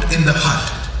found in the hut.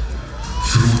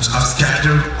 Fruits are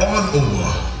scattered all over.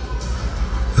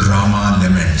 Rama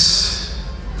laments.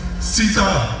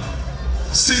 Sita!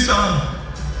 Sita!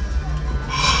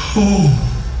 Oh!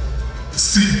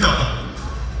 Sita!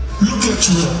 Look,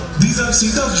 Lakshmana, these are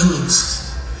Sita's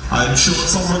jewels. I am sure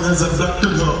someone has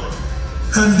abducted her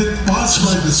and they passed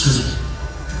by this way.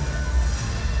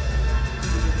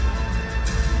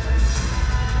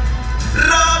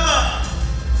 Rama!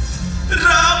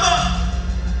 Rama!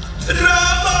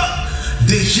 Rama!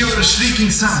 They hear a shrieking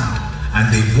sound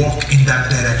and they walk in that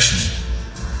direction.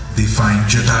 They find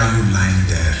Jatayu lying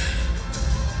there.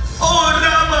 Oh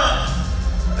Rama!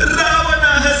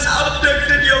 Ravana has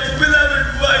abducted your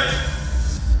beloved wife.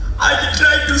 I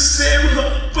tried to save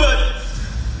her, but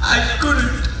I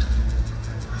couldn't.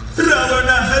 Ravana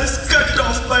has cut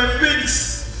off my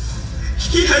wings.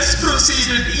 He has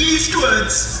proceeded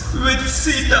eastwards with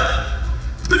Sita.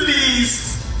 Please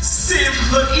save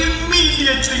her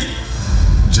immediately.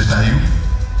 Jatayu,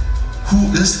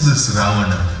 who is this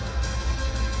Ravana?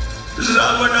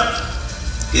 Ravana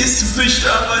is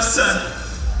Vishrava's son,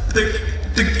 the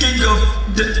king of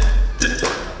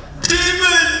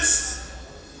demons.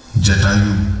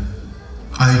 Jatayu,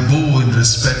 I bow in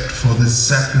respect for this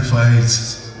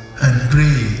sacrifice and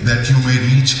pray that you may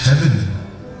reach heaven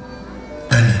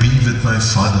and be with my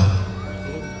father.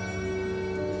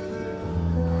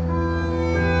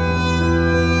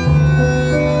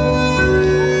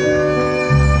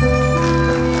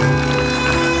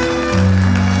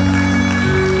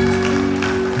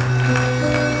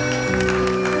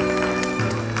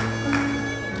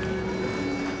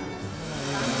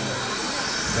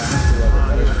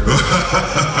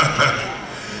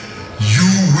 You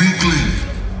weakling,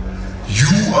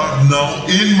 you are now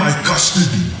in my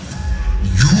custody.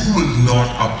 You will not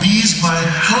appease my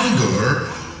hunger,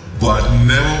 but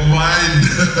never mind.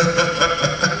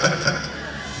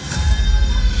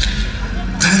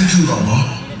 Thank you, Rama.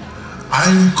 I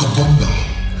am Kabanda.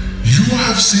 You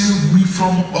have saved me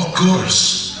from a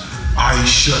curse. I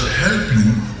shall help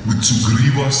you with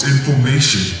Sugriva's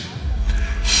information.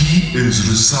 He is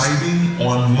residing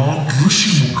on Mount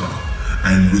Rishimuka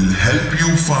and will help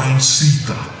you find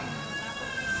Sita.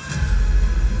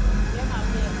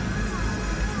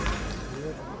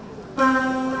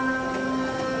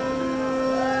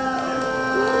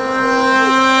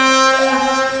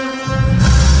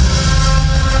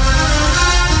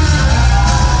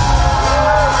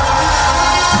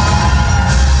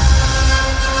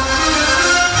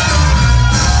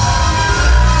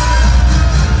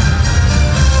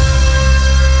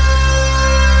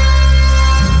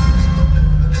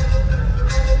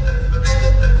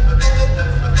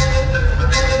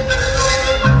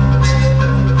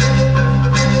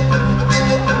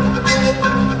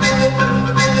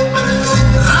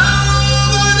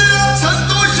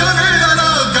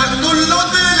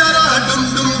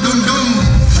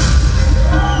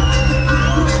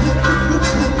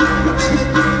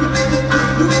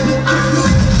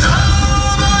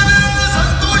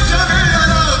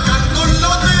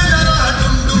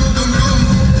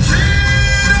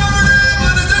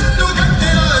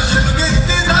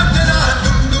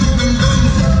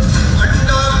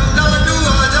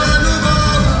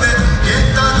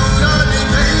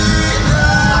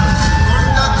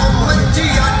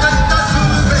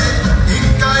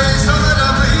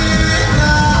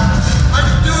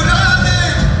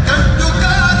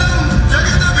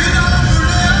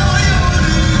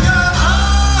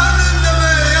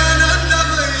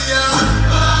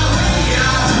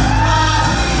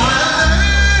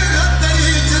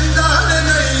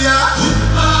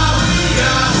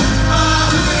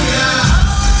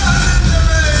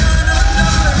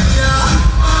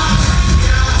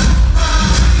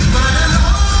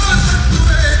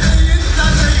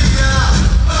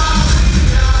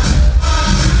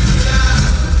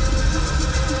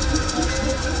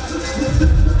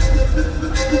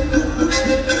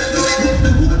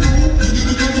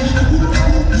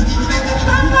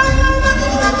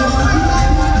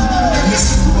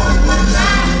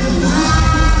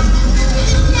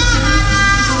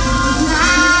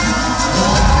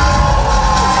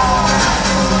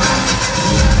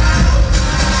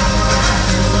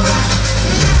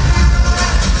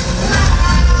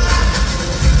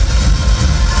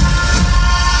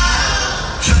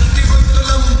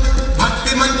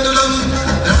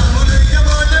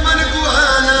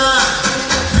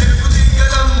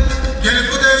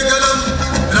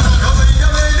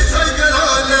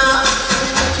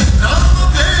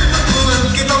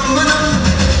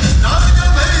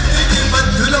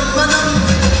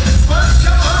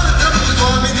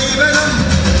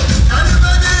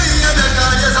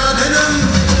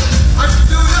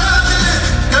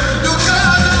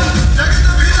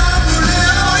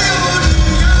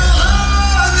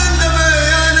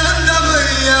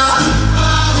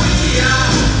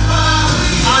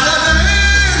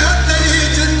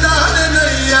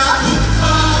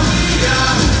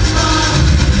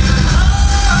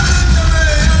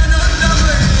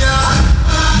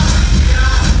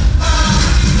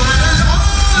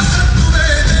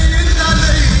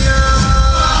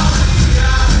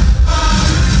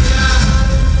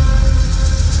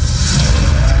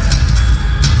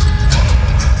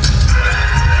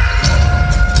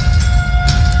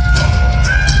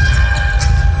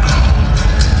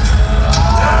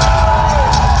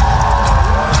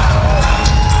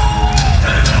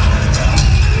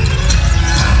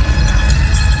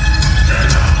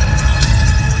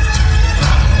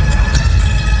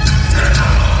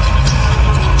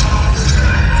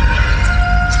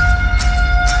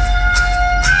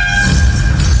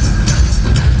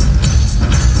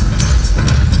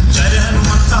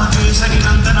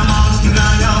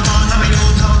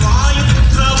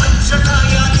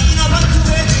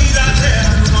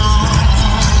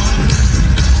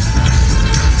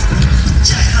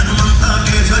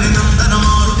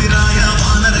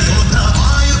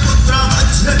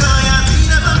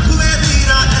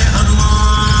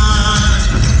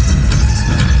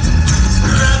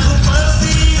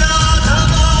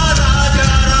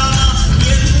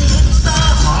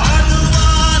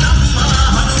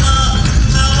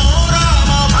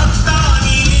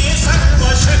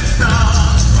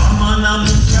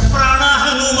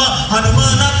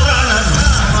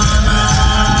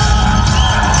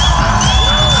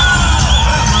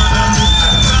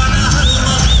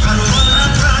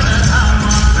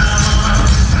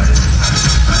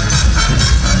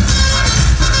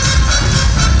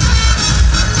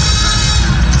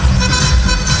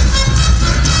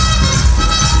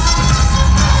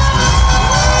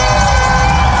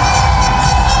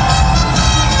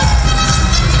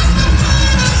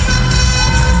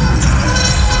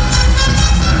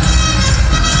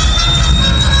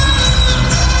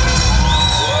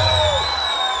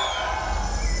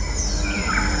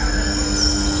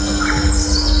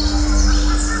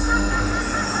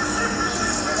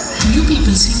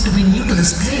 people seem to be new to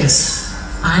this place.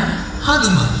 I am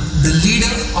Hanuman, the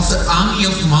leader of the army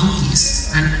of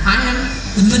monkeys, and I am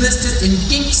the minister in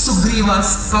King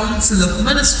Sugriva's council of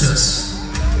ministers.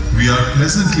 We are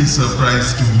pleasantly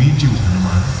surprised to meet you,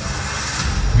 Hanuman.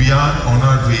 We are on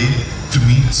our way to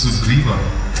meet Sugriva.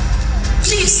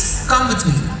 Please come with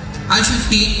me. I shall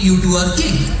take you to our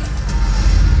king.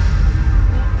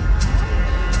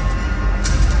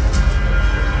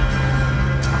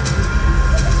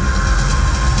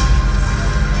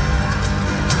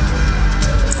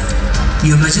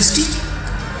 Your Majesty,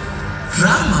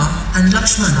 Rama and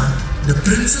Lakshmana, the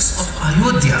princes of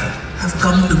Ayodhya, have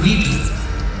come to meet you.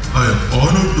 I am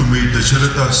honored to meet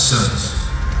Dasharatha's sons.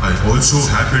 I also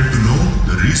happen to know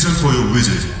the reason for your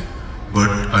visit, but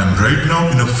I am right now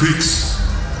in a fix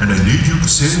and I need you to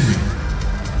save me.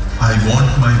 I want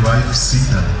my wife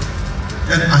Sita,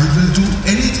 and I will do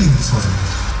anything for her.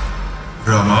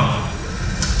 Rama,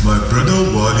 my brother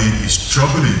Vali is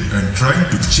troubling and trying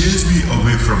to chase me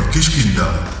away from Kishkinda.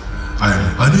 I am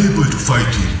unable to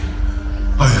fight him.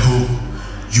 I hope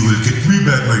you will get me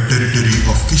back my territory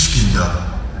of Kishkinda.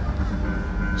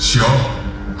 Sure,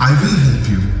 I will help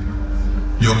you.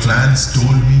 Your clans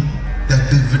told me that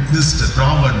they witnessed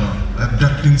Ravana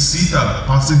abducting Sita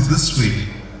passing this way.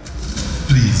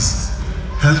 Please,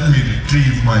 help me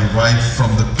retrieve my wife from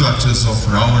the clutches of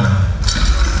Ravana.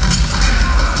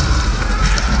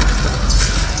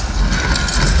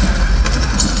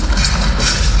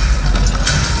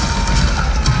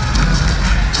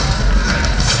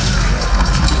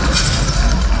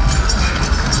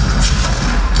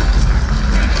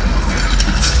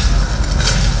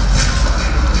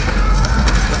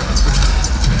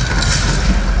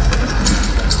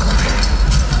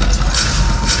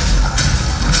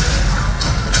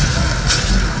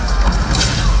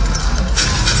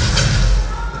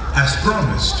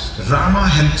 Rama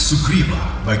helped Sugriva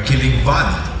by killing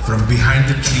Vali from behind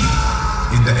the tree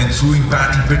in the ensuing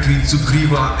battle between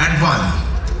Sugriva and Vali.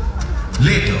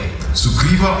 Later,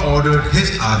 Sugriva ordered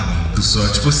his army to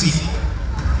search for Sita.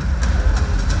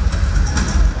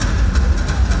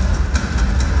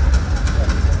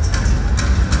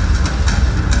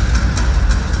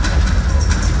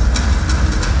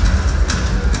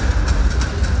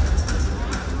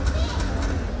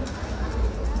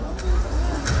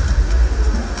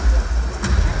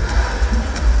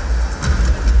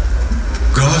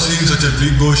 Crossing such a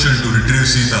big ocean to retrieve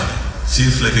Sita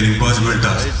seems like an impossible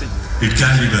task. It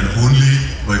can be done only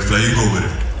by flying over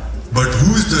it. But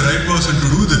who is the right person to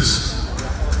do this?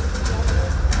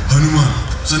 Hanuman,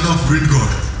 son of wind god.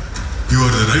 You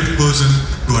are the right person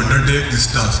to undertake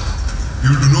this task.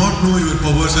 You do not know your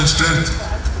powers and strength.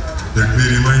 Let me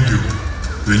remind you,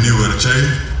 when you were a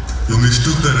child, you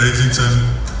mistook the rising sun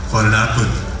for an apple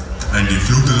and you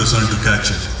flew to the sun to catch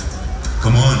it.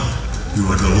 Come on. You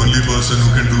are the only person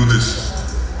who can do this,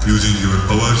 using your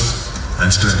powers and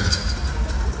strength.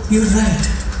 You're right.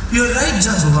 You're right,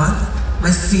 Jambavan. My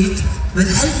fate will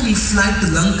help me fly to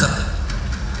Lanka.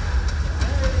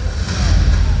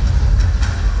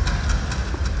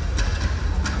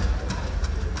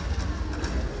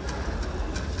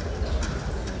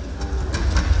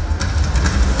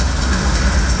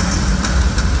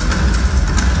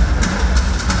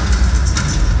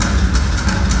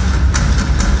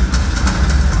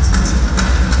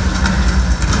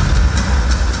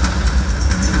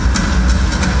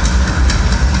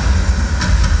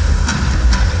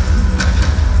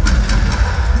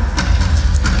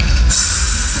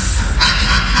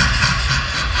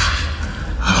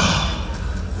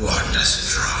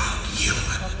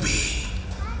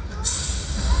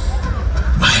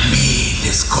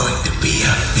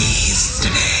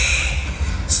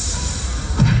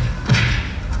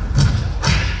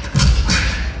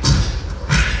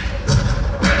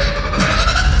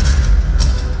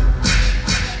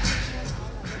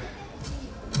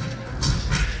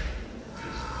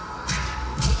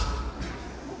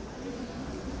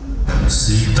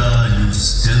 Sita, you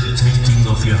still thinking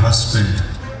of your husband?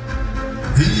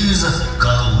 He is a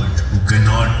coward who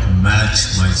cannot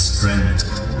match my strength.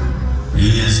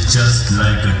 He is just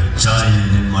like a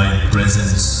child in my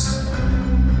presence.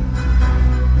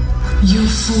 You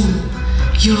fool!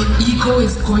 Your ego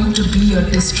is going to be your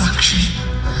destruction.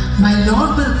 My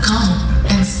lord will come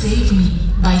and save me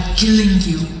by killing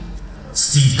you.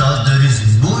 Sita, there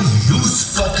is no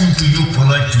use talking to you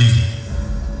politely.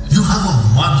 You have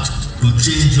a month to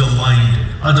change your mind,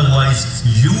 otherwise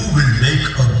you will make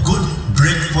a good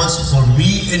breakfast for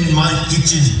me in my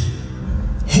kitchen.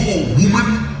 Oh,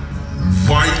 woman,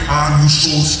 why are you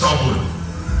so stubborn?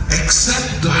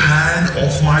 Accept the hand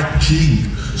of my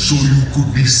king so you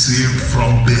could be saved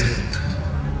from death.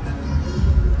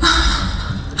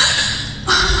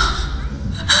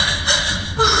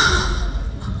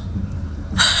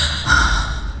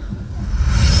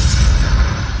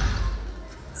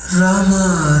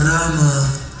 Rama,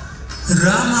 Rama,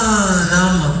 Rama,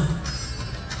 Rama.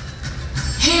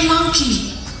 Hey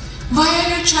monkey, why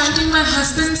are you chanting my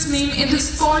husband's name in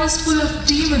this forest full of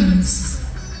demons?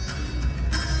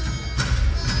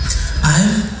 I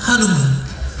am Hanuman.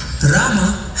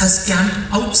 Rama has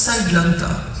camped outside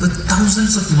Lanka with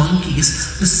thousands of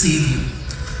monkeys to save you.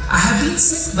 I have been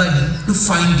sent by him to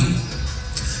find you.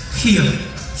 Here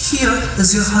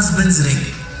is your husband's ring.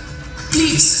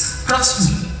 Please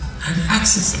trust me and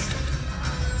accept it.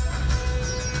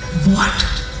 What?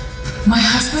 My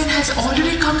husband has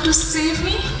already come to save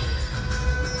me?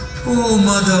 Oh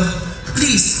mother,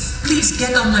 please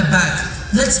get on my back.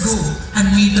 Let's go and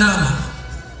meet Rama.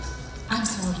 I'm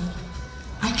sorry.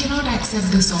 I cannot accept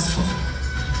this offer.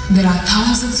 There are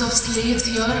thousands of slaves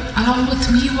here along with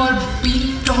me who are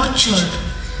being tortured.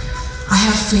 I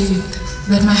have faith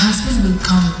that my husband will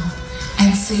come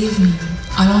and save me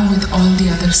along with all the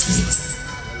other slaves.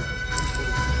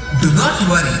 Do not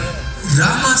worry.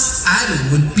 Rama's arrow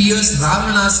will pierce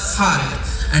Ravana's heart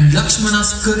and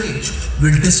Lakshmana's courage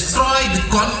will destroy the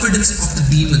confidence of the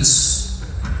demons.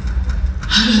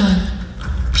 Hanuman,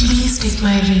 please take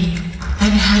my ring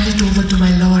and hand it over to my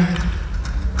lord.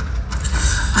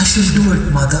 I shall do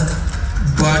it, mother.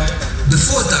 But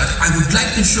before that, I would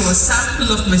like to show a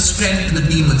sample of my strength to the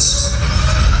demons.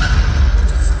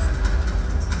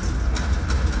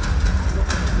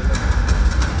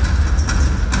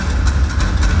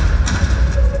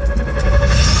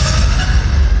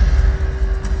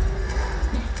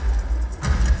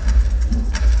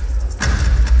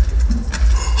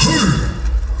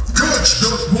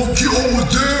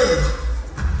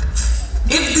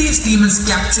 If these demons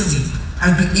capture me,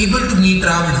 I'll be able to meet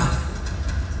Ravana.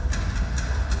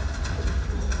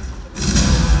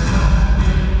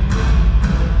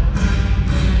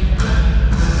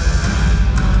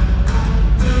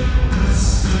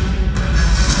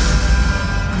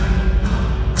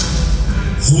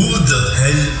 Who the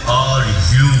hell are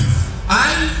you?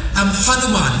 I am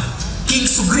Hanuman, King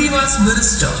Sugriva's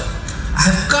minister. I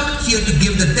have come here to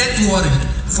give the death warrant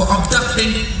for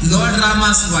abducting Lord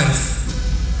Rama's wife.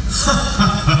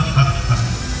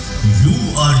 You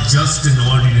are just an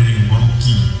ordinary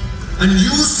monkey, and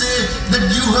you say that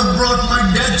you have brought my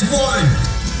death warrant.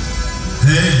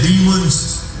 Hey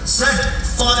demons, set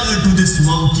fire to this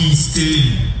monkey's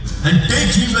tail and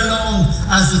take him along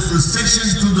as a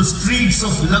procession through the streets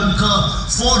of Lanka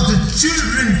for the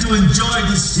children to enjoy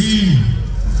the scene.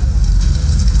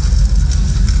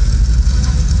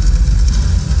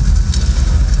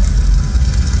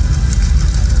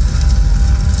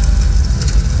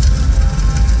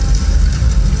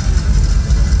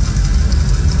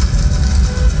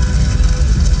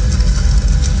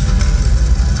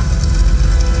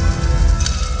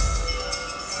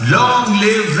 Long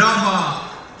live Rama!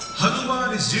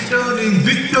 Hanuman is returning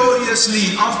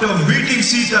victoriously after meeting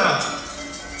Sita.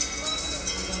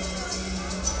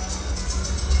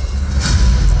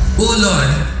 O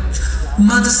Lord,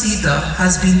 Mother Sita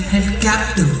has been held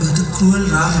captive by the cruel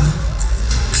Ravana.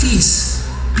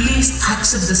 Please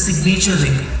accept the signature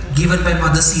ring given by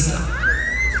Mother Sita.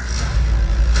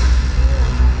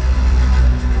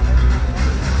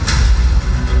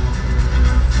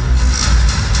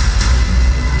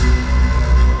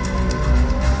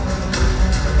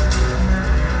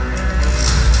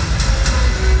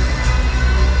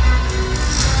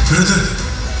 Brother,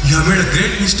 you have made a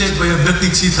great mistake by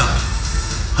abducting Sita.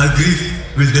 Her grief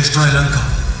will destroy Lanka.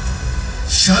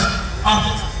 Shut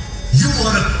up! You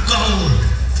are a coward!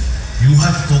 You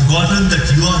have forgotten that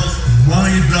you are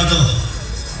my brother.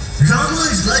 Rama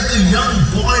is like a young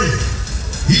boy.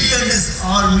 He and his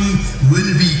army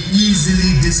will be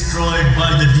easily destroyed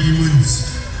by the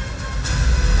demons.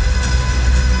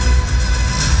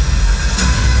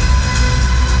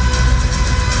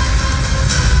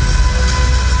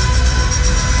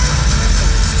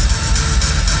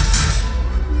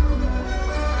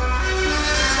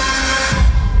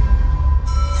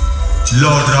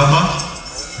 Lord Rama,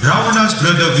 Ravana's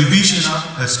brother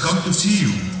Vibhishana has come to see you.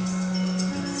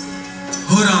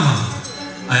 Oh Rama,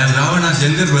 I am Ravana's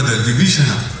younger brother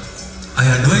Vibhishana. I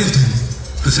advised him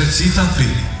to set Sita free,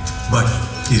 but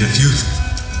he refused.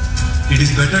 It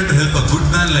is better to help a good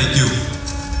man like you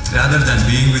rather than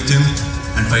being with him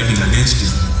and fighting against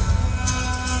him.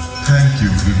 Thank you,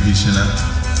 Vibhishana.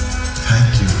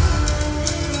 Thank you.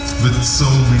 With so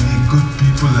many good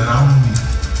people around me,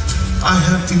 I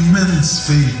have immense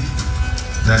faith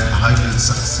that I will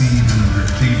succeed in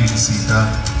retrieving Sita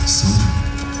soon.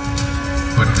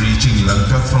 But reaching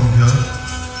Lanka from here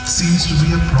seems to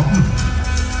be a problem.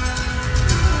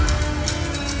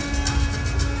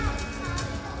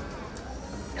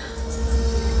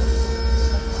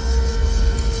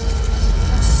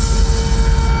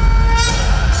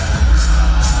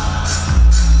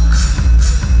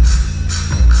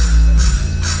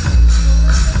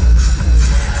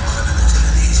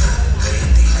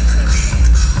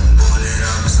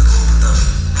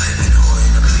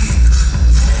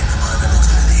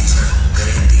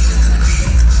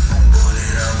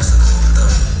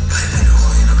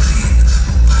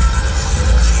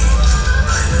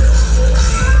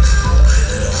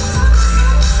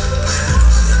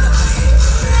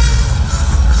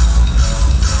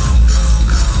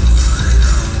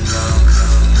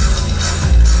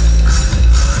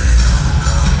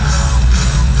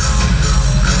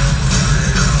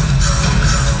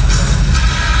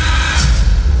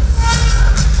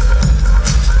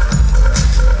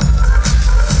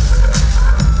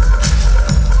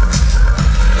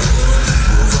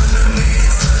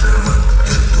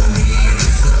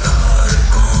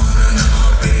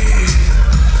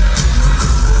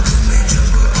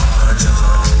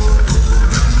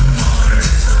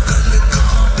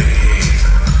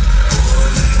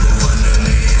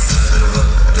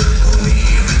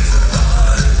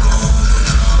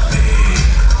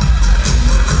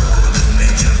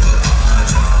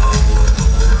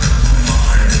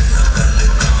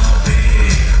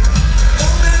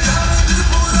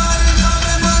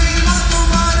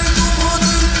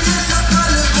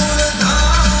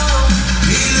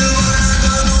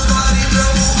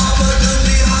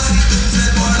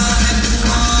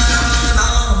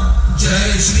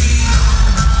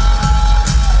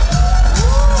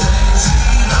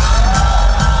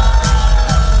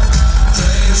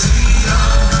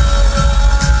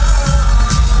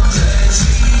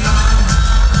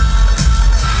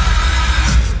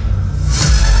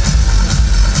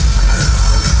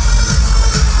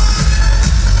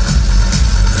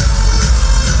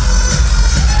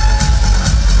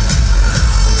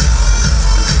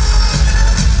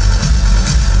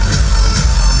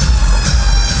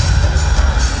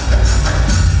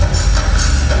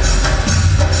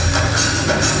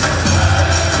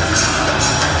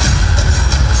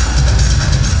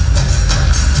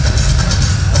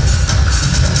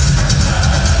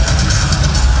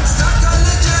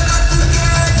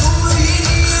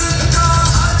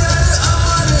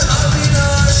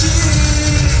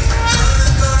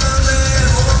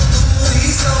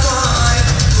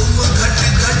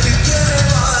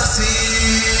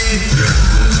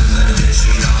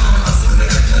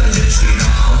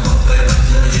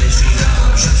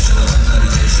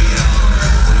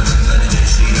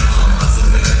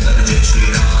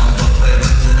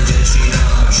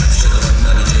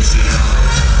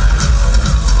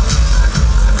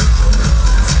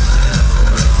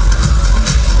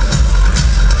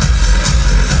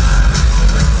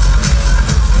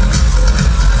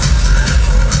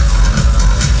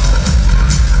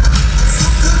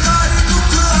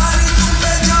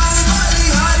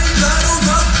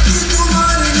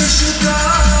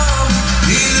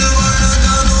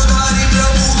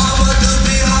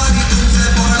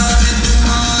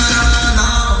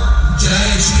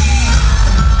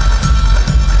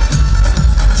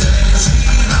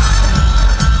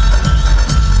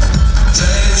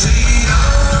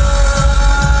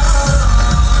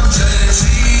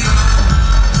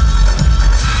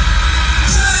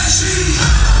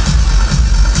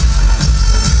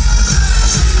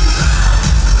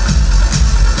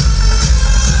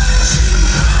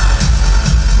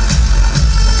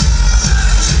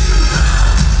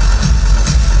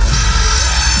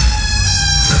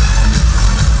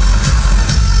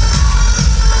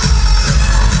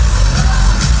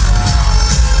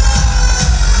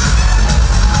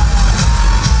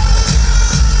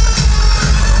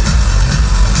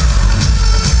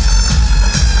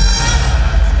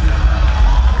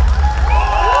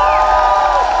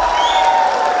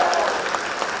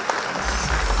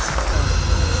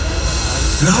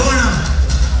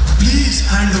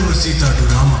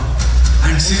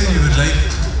 and save your life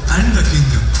and the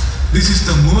kingdom. This is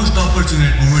the most opportune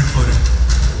moment for it.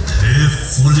 Hey,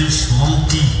 foolish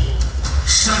monkey!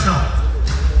 Shut up!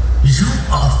 You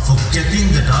are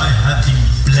forgetting that I have been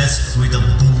blessed with a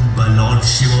boon by Lord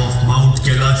Shiva of Mount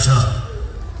Kailasha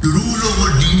to rule over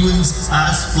demons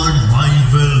as per my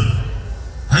will.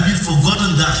 Have you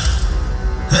forgotten that?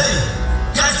 Hey,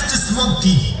 catch this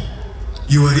monkey!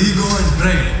 Your ego and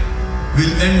pride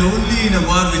will end only in a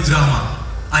war with Rama.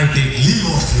 I take leave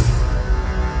of you.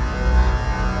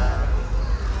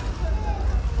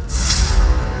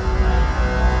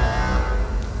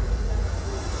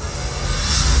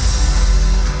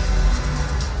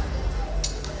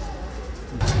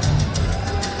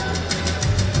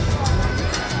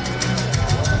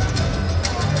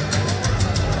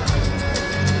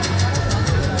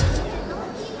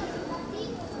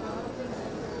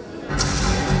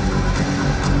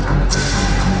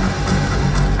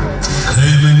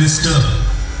 Minister,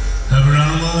 have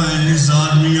Rama and his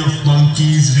army of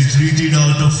monkeys retreated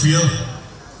out of fear?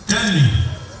 Tell me,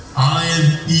 I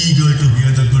am eager to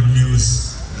hear the good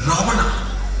news. Ravana,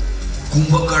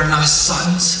 Kumbhakarna's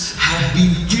sons have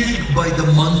been killed by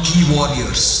the monkey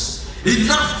warriors.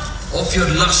 Enough of your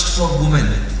lust for women.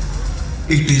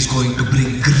 It is going to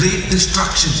bring great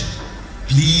destruction.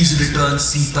 Please return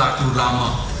Sita to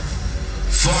Rama.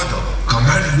 Father,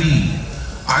 command me.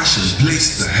 I shall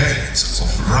place the heads of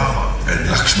Rama and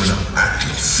Lakshmana at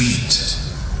your feet.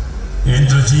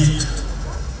 Indrajit,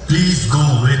 please go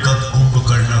wake up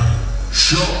Kumbhakarna.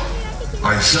 Sure,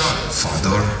 I shall,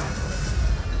 Father.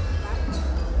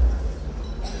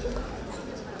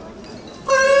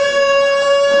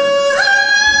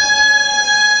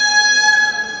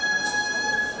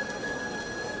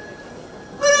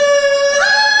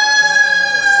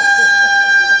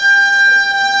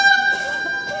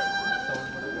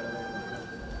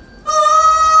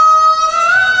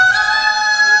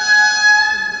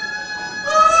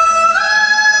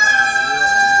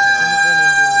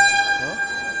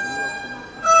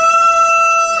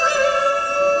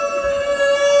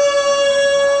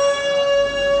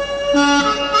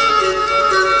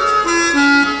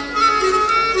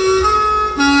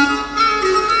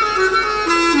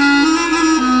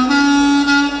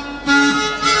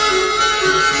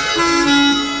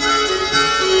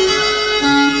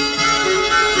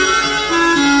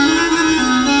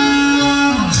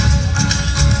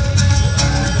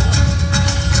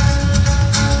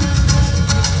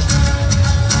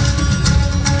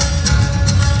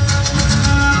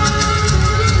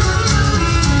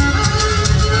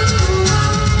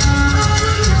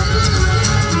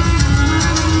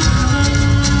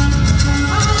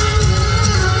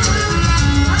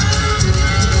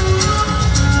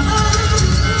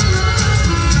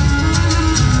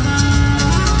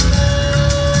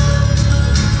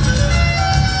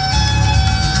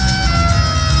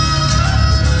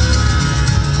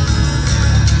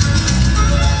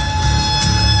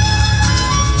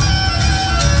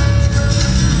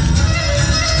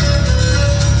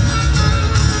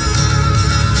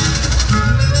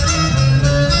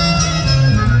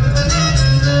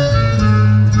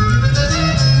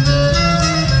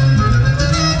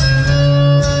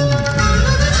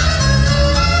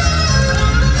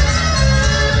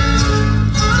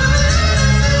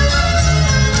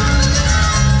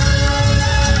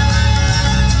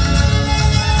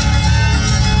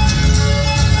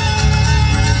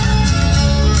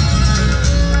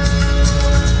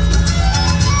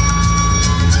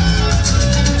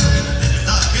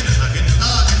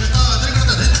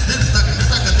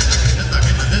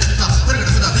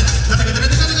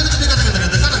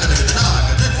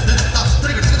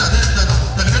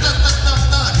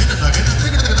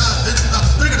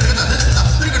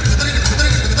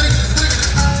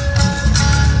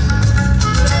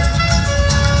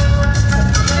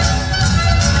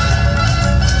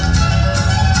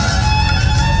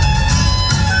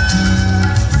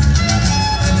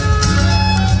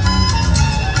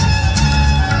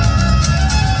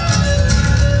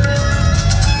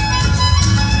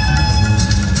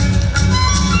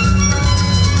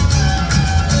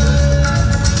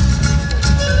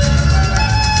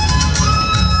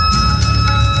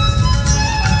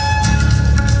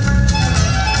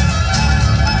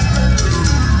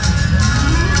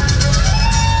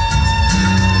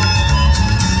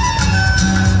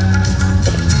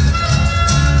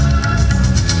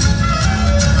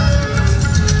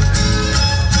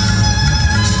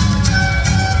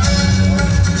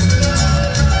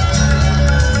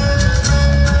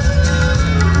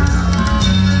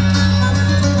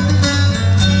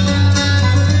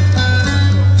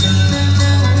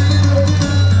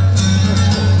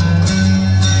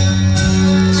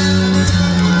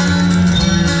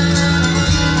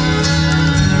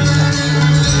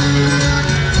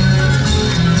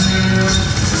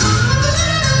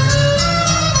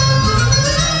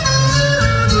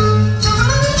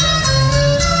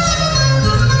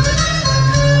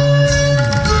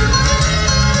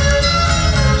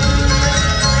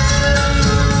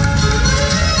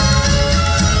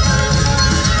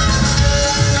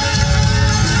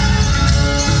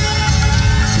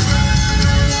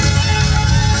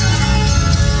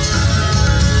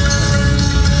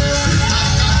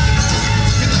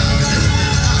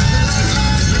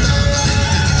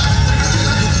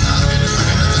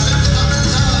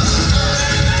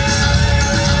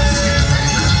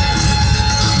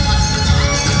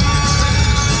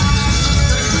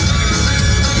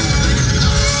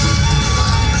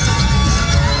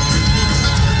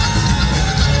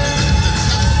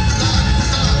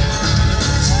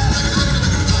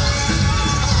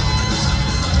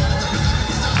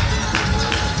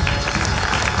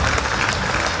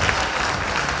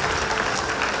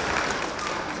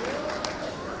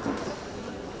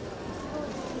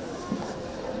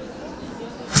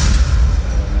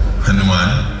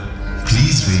 Hanuman,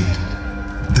 please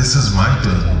wait. This is my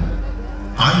turn.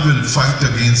 I will fight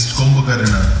against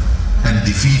Kumbhakarna and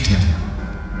defeat him.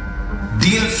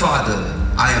 Dear father,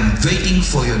 I am waiting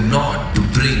for your nod to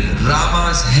bring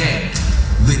Rama's head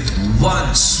with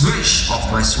one swish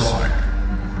of my sword.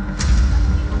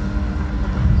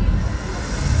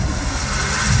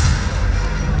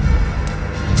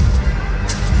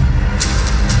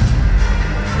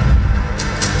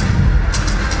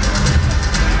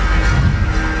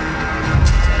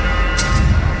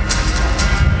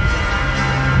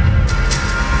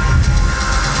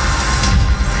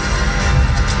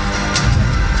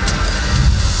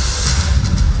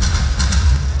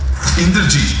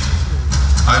 Indrajit,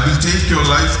 I will take your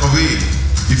life away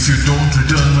if you don't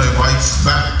return my wife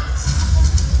back.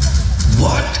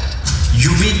 What?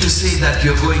 You mean to say that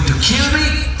you're going to kill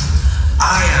me?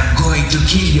 I am going to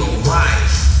kill your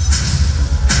wife.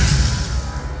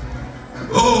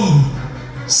 Oh,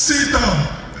 Sita!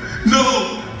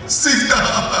 No!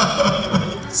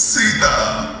 Sita! Sita!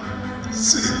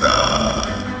 Sita!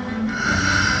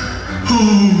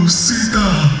 Oh,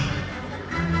 Sita!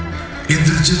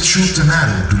 Indrajit shoots an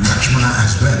arrow to Lakshmana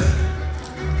as well.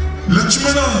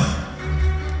 Lakshmana!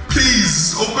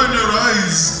 Please open your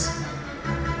eyes.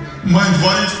 My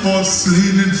wife was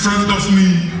slain in front of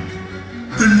me.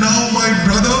 And now my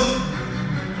brother?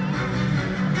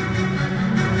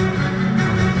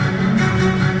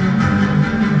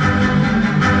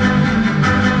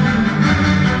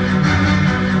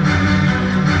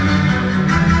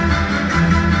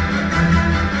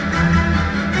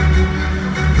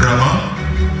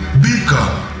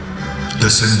 The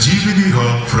Sanjeevani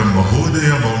herb from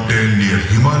Mahodaya mountain near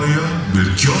Himalaya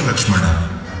will cure Lakshmana.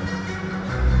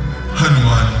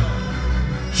 Hanuman,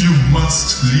 you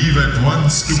must leave at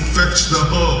once to fetch the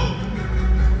herb.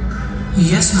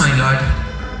 Yes, my lord.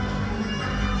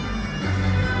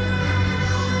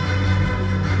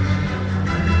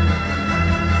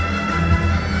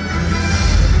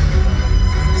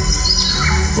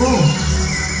 Oh,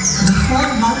 the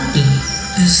whole mountain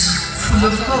is full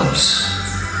of herbs.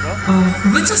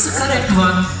 Which is the correct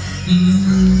one?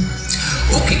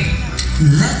 Okay,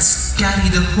 let's carry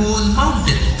the whole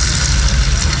mountain.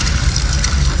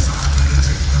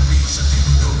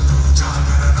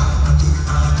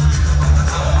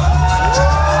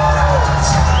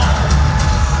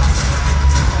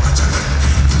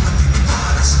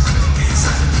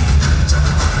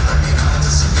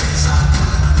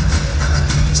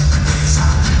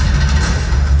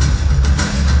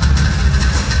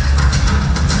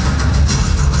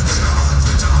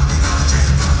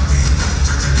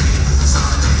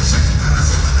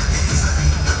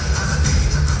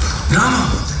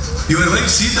 Your wife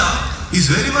Sita is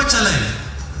very much alive.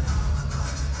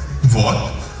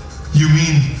 What? You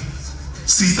mean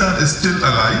Sita is still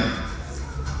alive?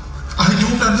 I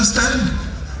don't understand.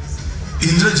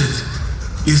 Indrajit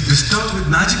is bestowed with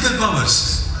magical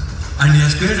powers and he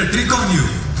has played a trick on you.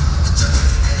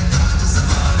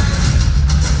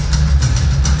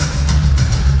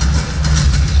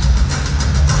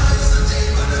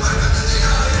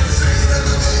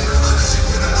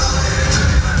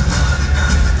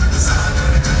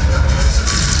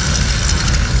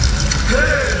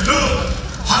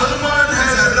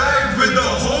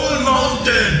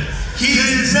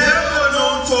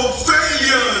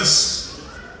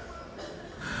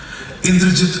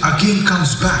 Indrajit again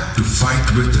comes back to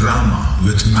fight with Rama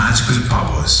with magical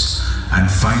powers, and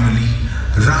finally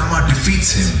Rama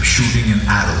defeats him shooting an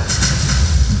arrow.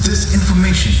 This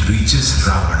information reaches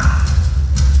Ravana.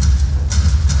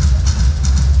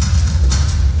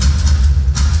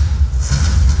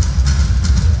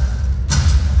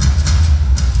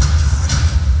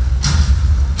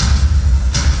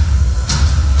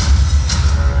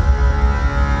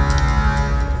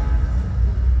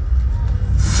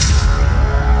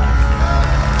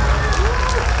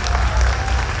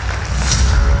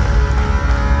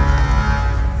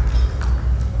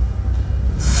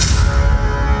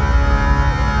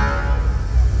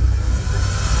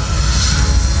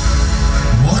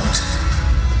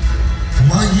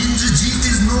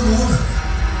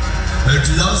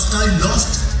 I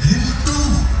lost him too.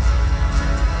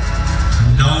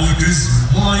 Now it is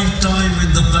my time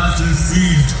in the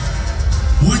battlefield.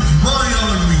 With my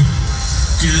army,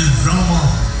 kill Rama,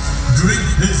 drink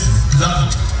his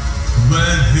blood,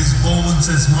 wear his bones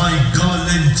as my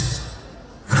garland.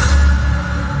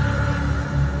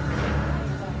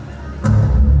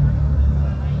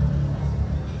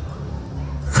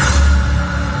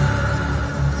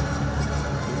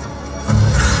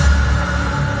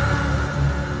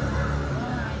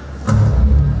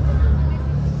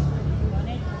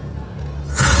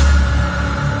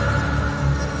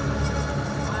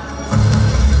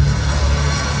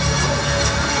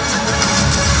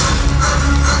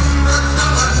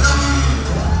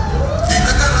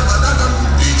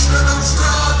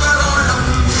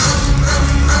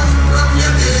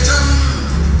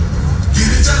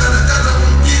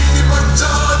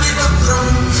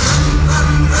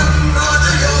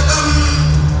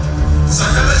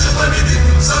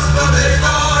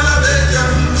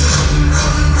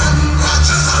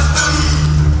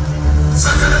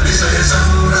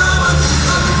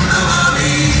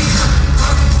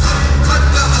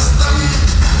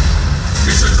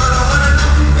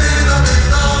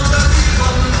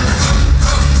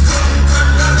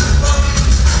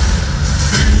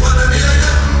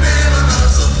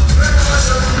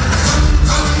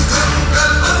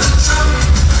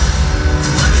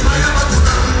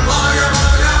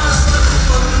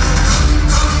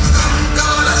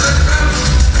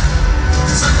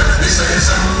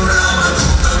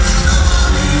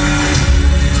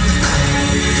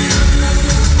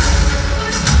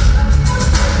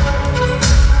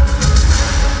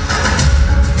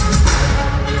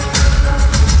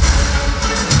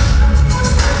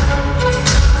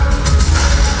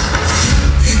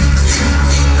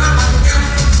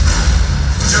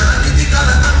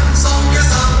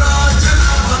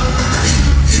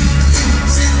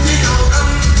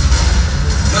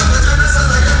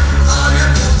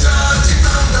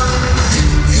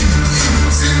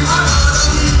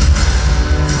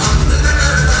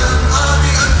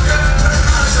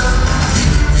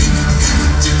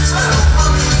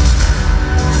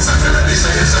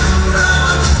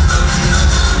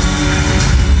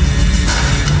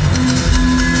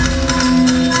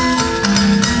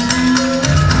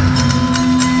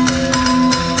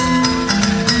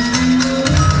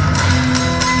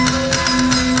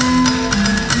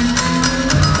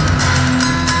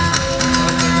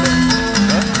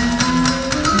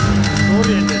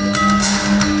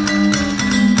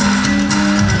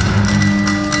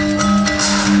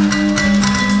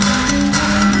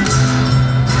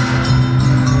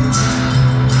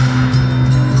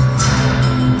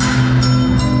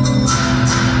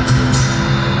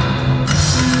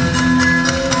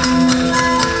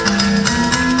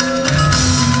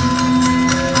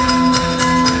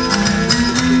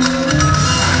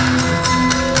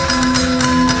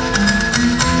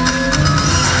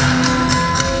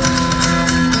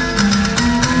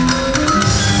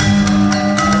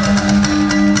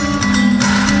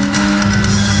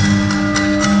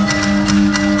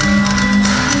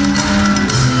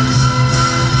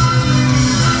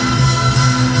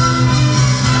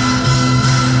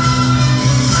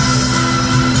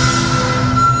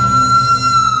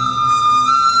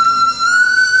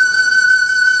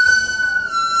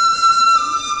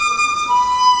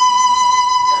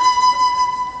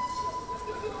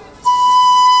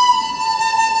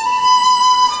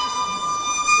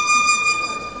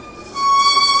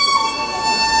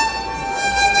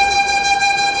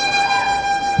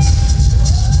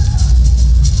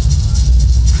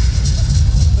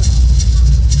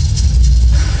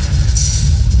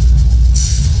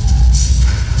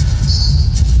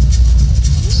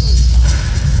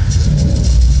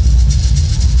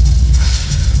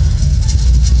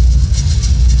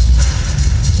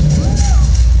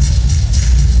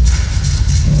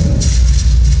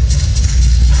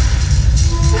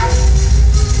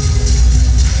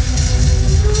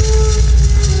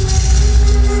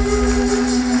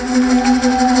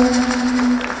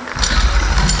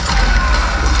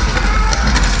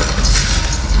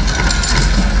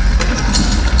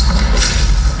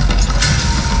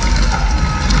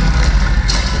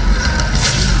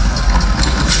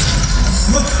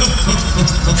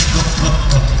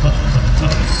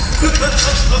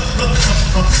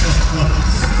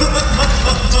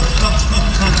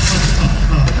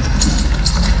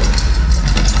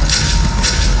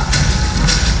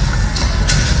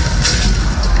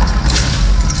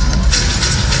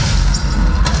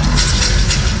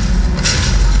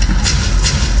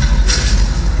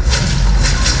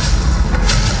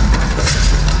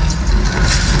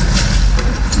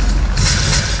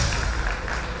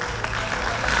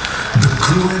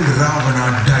 Cruel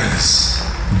Ravana dies.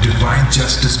 Divine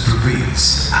justice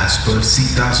prevails. As per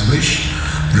Sita's wish,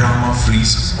 Rama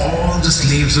frees all the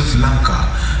slaves of Lanka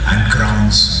and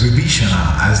crowns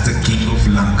Vibhishana as the king of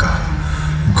Lanka.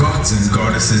 Gods and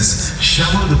goddesses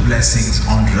shower the blessings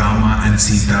on Rama and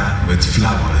Sita with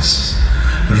flowers.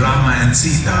 Rama and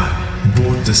Sita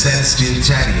board the celestial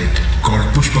chariot called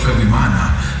Pushpaka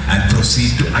Vimana and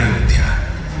proceed to Ayodhya.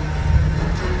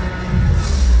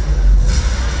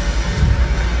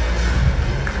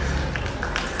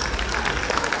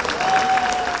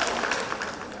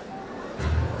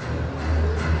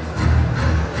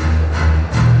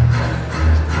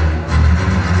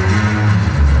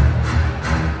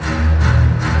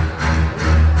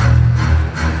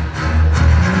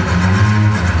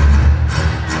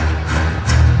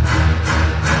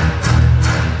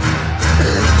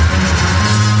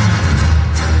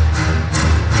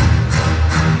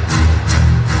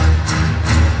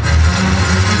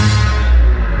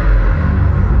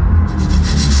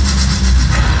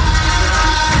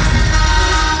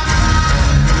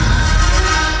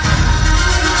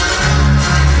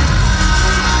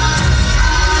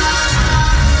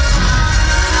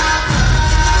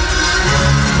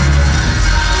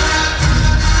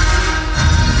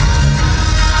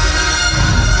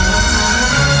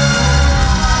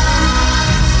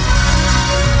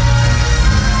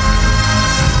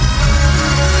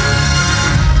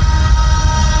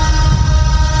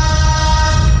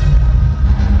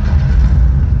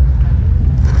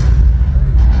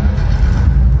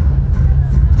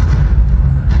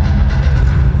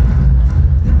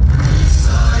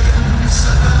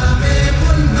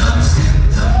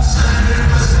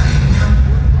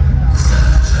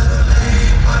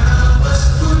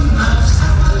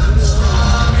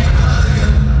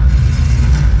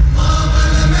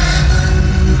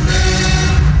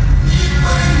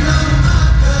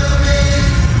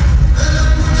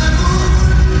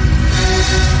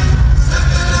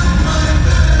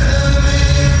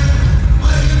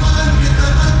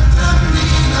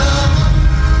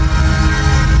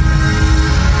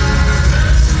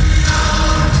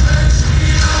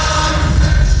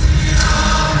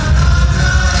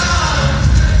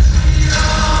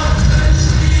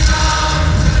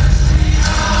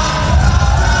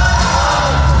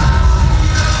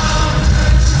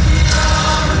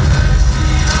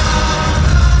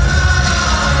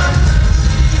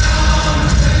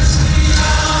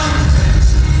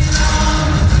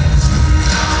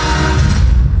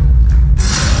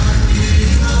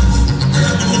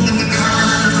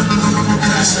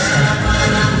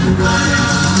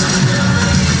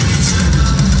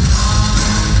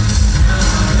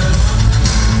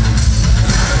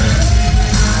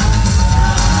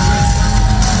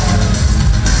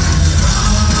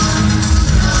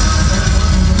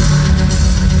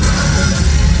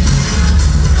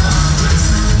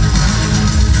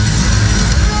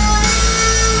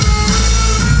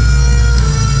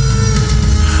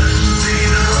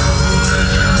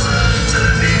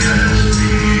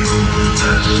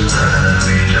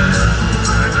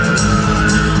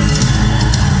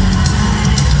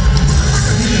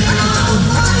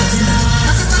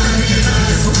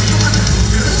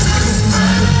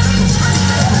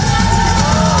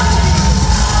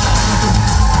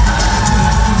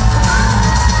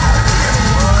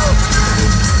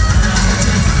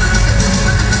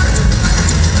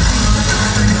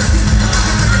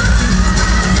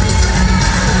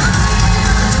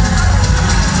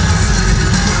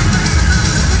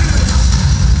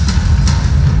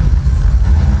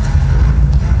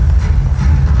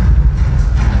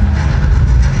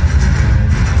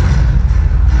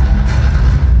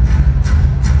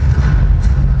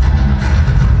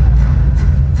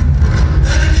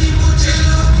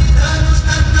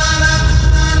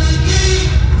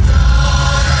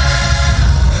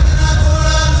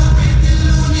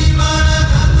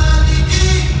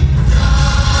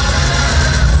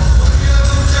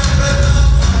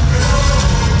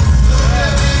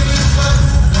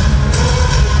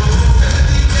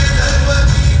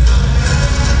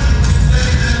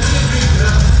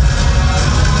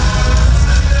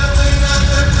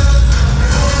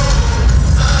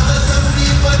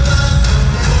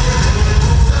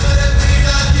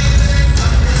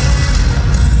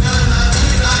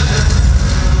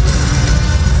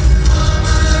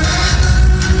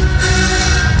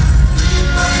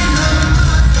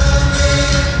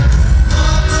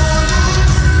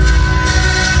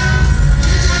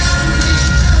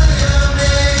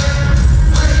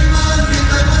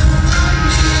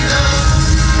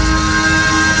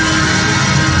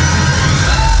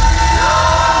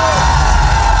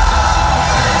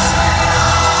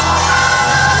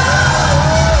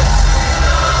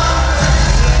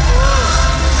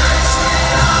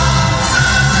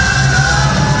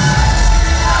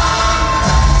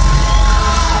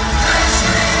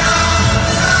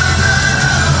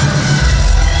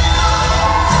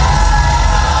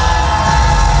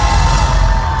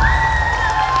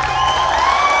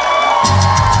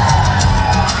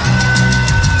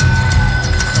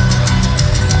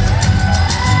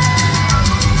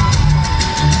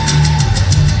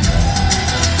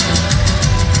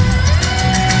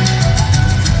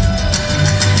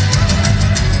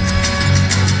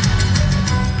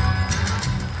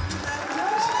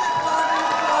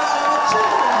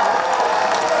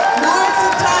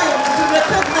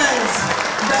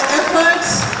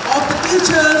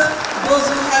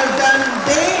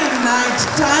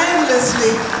 worked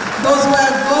tirelessly, those who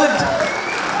have worked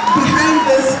behind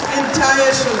this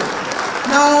entire show.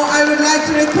 Now I would like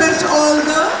to request all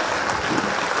the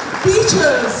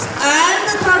teachers and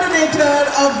the coordinator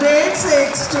of grade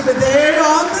 6 to be there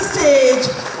on the stage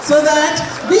so that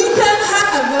we can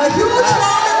have a huge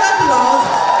round of applause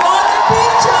for the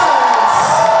teachers.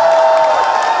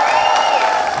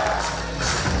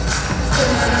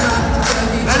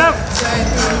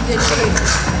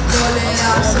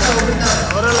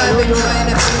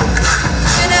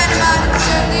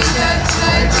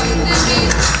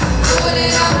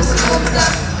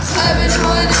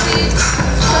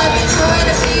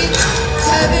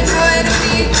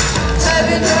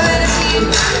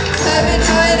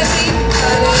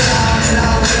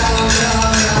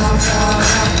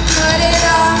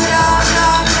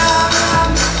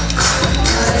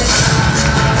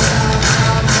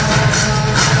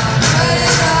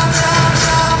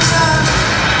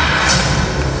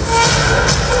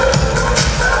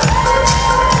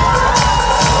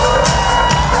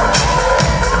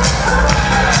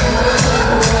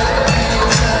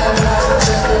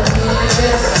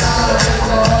 Yes,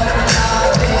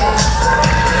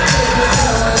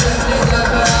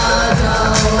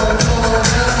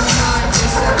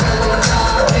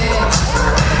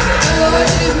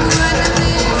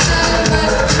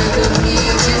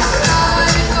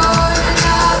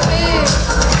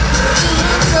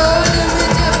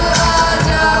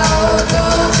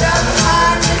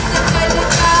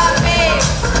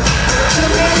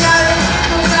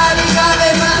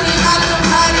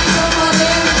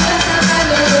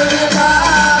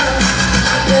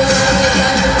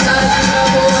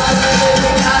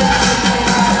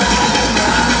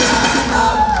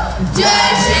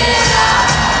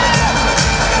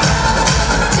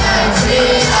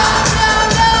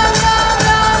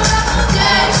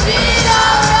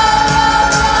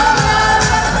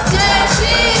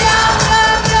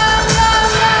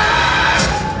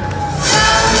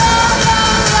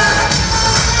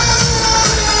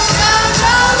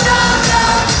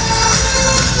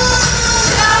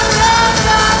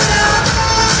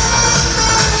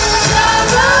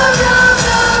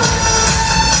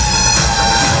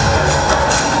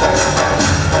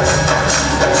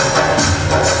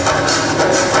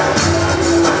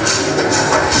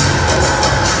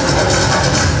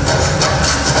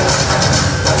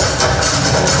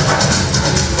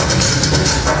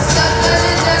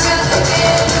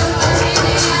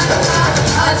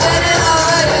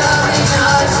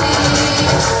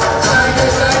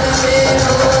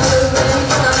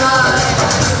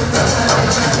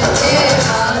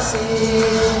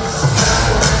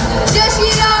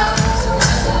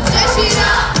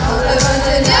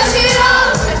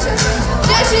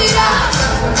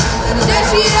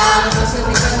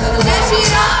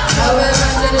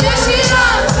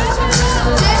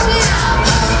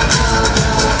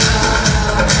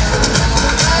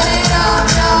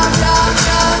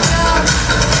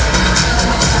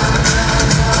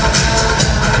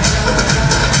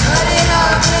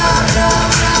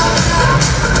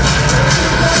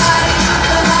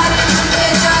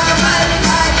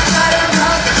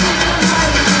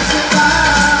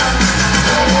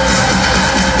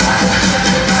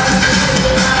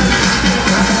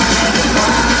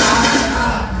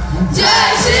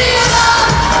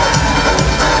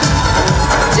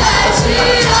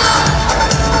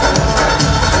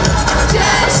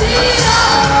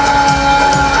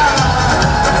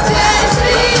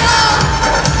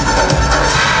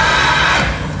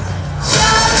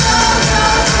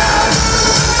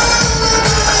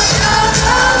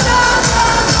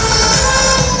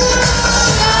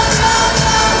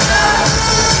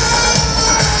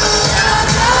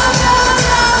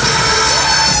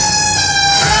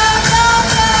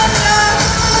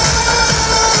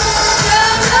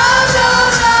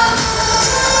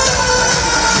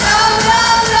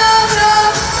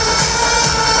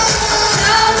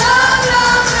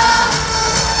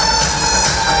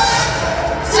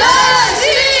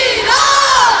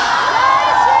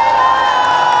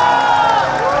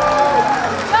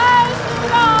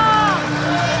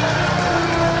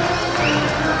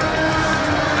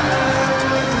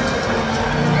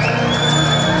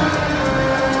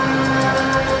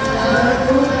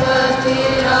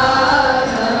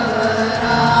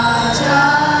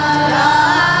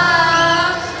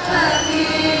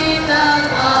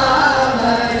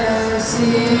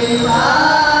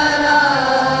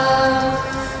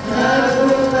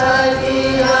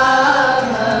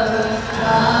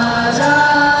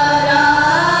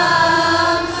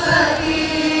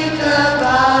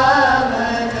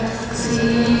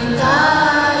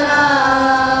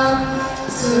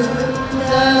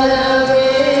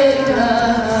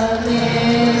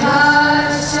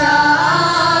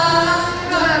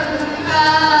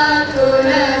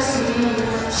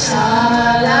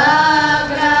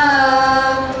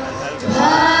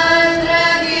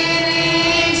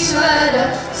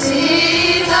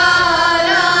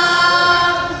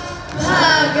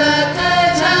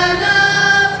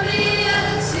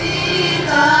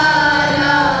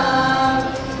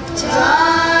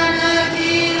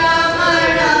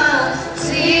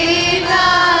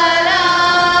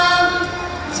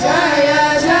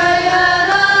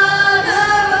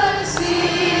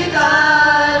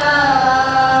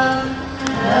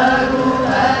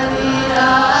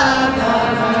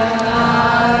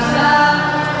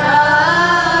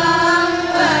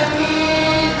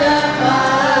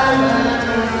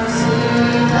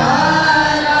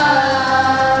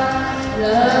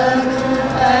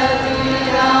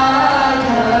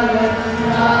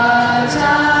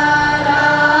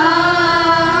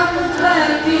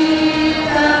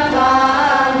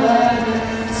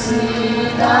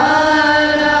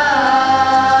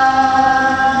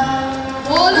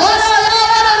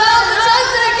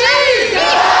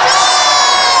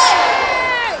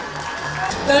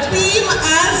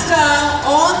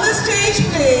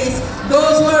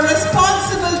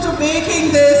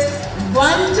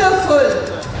 Wonderful.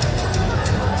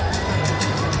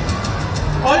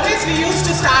 Always we used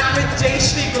to start with Jai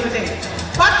Shri Gurudev.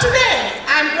 But today,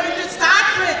 I'm going to start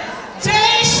with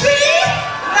Jai Shri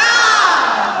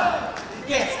Ram.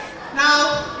 Yes.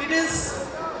 Now, it is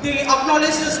the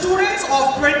acknowledged students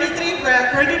of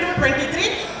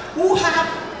 22-23 who have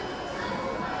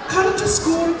come to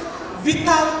school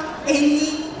without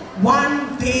any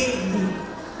one-day leave.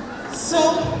 So,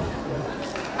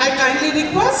 I kindly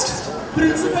request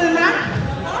Principal Ma'am,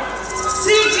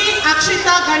 C.G.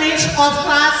 Akshita Ganesh of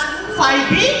class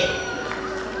 5B.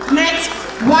 Next,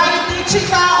 Y.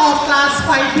 Dikshita of class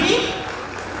 5B.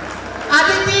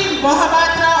 Aditi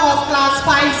Mohapatra of class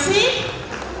 5C.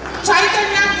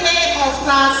 Chaitanya K of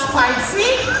class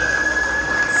 5C.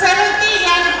 Seventhi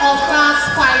N of class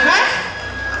 5F.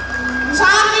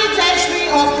 Charlie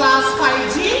Jayashri of class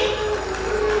 5G.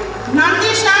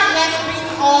 Nandisha SP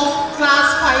of class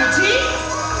 5G.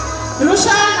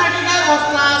 Rusha Nadigal of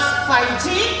class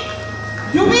 5G.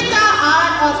 Yuvika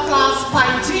R of class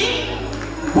 5G.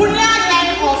 Punya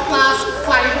N of class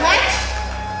 5H.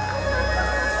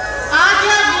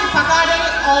 Adya V. Pagade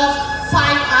of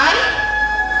 5I.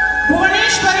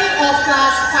 Bhuvaneshwari of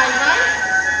class 5I.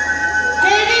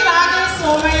 K.V. Rajesh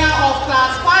Somaya of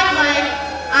class 5I.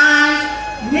 And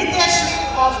Nityashri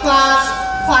of class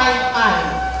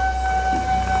 5I.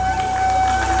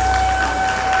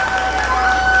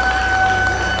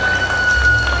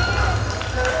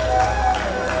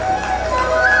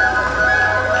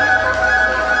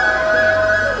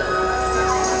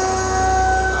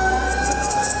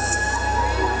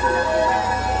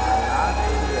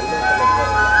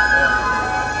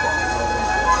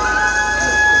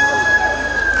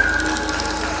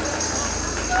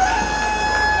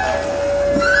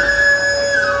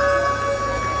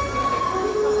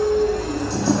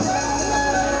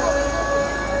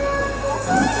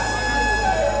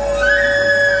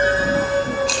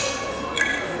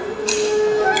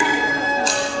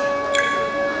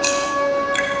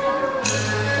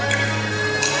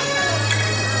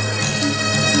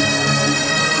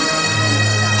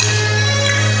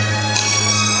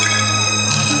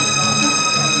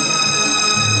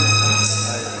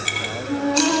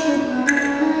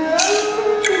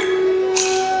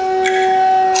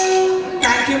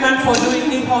 For doing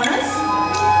the honors.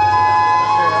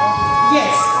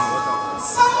 Yes,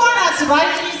 someone has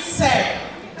rightly said,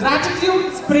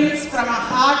 gratitude springs from a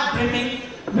heart brimming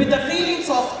with the feelings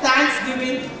of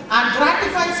thanksgiving and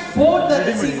gratifies both the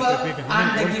receiver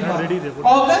and the giver.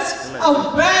 August, a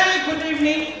very good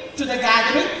evening to the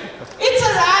gathering. It's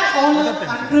a rare honor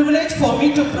and privilege for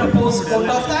me to propose vote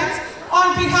of thanks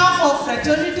on behalf of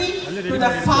fraternity to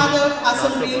the Father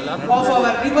Assembly of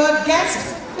our revered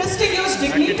guests, distinguished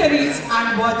dignitaries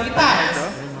and worthy parents.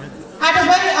 At the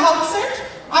very outset,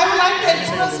 I would like to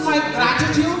express my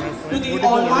gratitude to the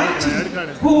Almighty,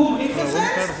 whose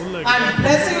munificence and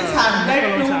blessings have led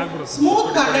to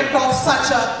smooth conduct of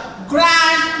such a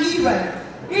grand event.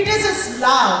 It is His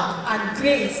love and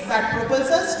grace that propels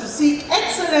us to seek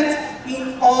excellence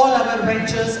in all our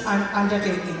ventures and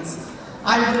undertakings.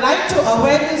 I would like to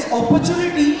avail this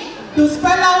opportunity to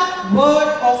spell out word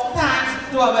of thanks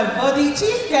to our worthy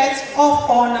chief guest of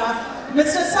honor,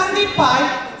 Mr. Sandeep Pai,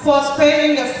 for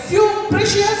sparing a few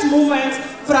precious moments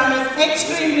from his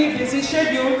extremely busy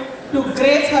schedule to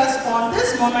grace us on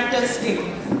this momentous day.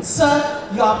 Sir,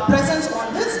 your presence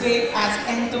on this day has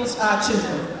enthused our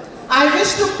children. I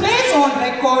wish to place on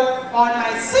record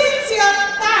my sincere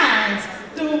thanks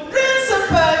to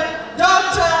Principal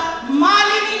Dr.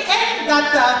 Malini N.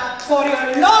 Datta for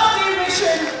your lofty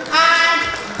vision and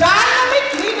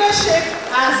dynamic leadership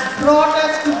has brought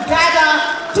us together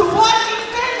to work in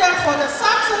tandem for the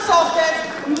success of this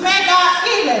mega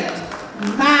event.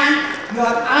 Man,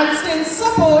 your unstinted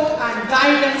support and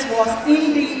guidance was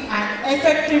indeed an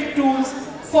effective tool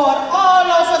for all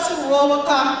of us to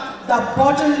overcome the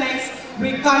bottlenecks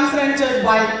we confronted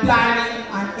while planning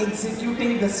and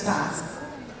executing this task.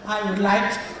 I would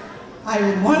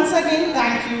once again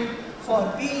thank you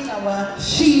for being our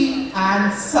shield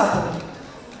and support.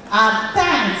 Our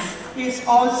thanks is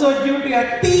also due to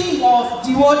a team of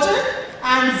devoted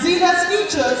and zealous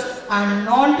teachers and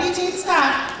non-teaching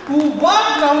staff who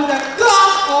worked round the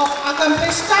clock of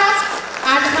accomplished tasks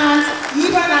at hand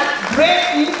even at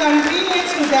great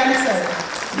inconvenience to themselves.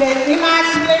 Their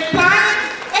immaculate planning,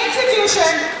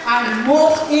 execution, and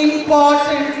most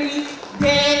importantly,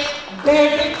 their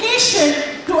dedication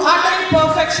to attain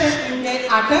perfection in their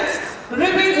attempts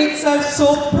reveal itself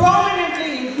so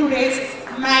prominently in today's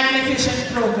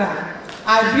magnificent program.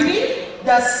 I believe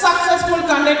the successful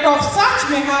conduct of such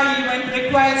mega event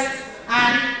requires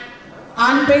an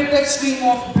unbated stream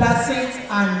of blessings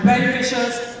and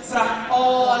well-wishers from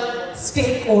all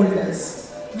stakeholders.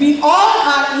 We all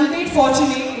are indeed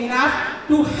fortunate enough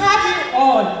to have you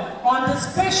all on this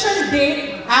special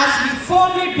day, as we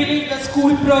firmly believe the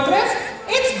school progress,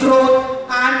 its growth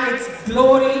and its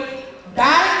glory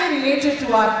directly related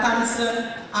to our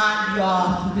concern and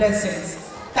your blessings.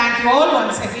 Thank you all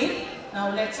once again. Now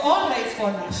let's all rise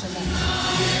for national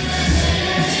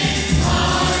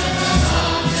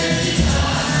anthem.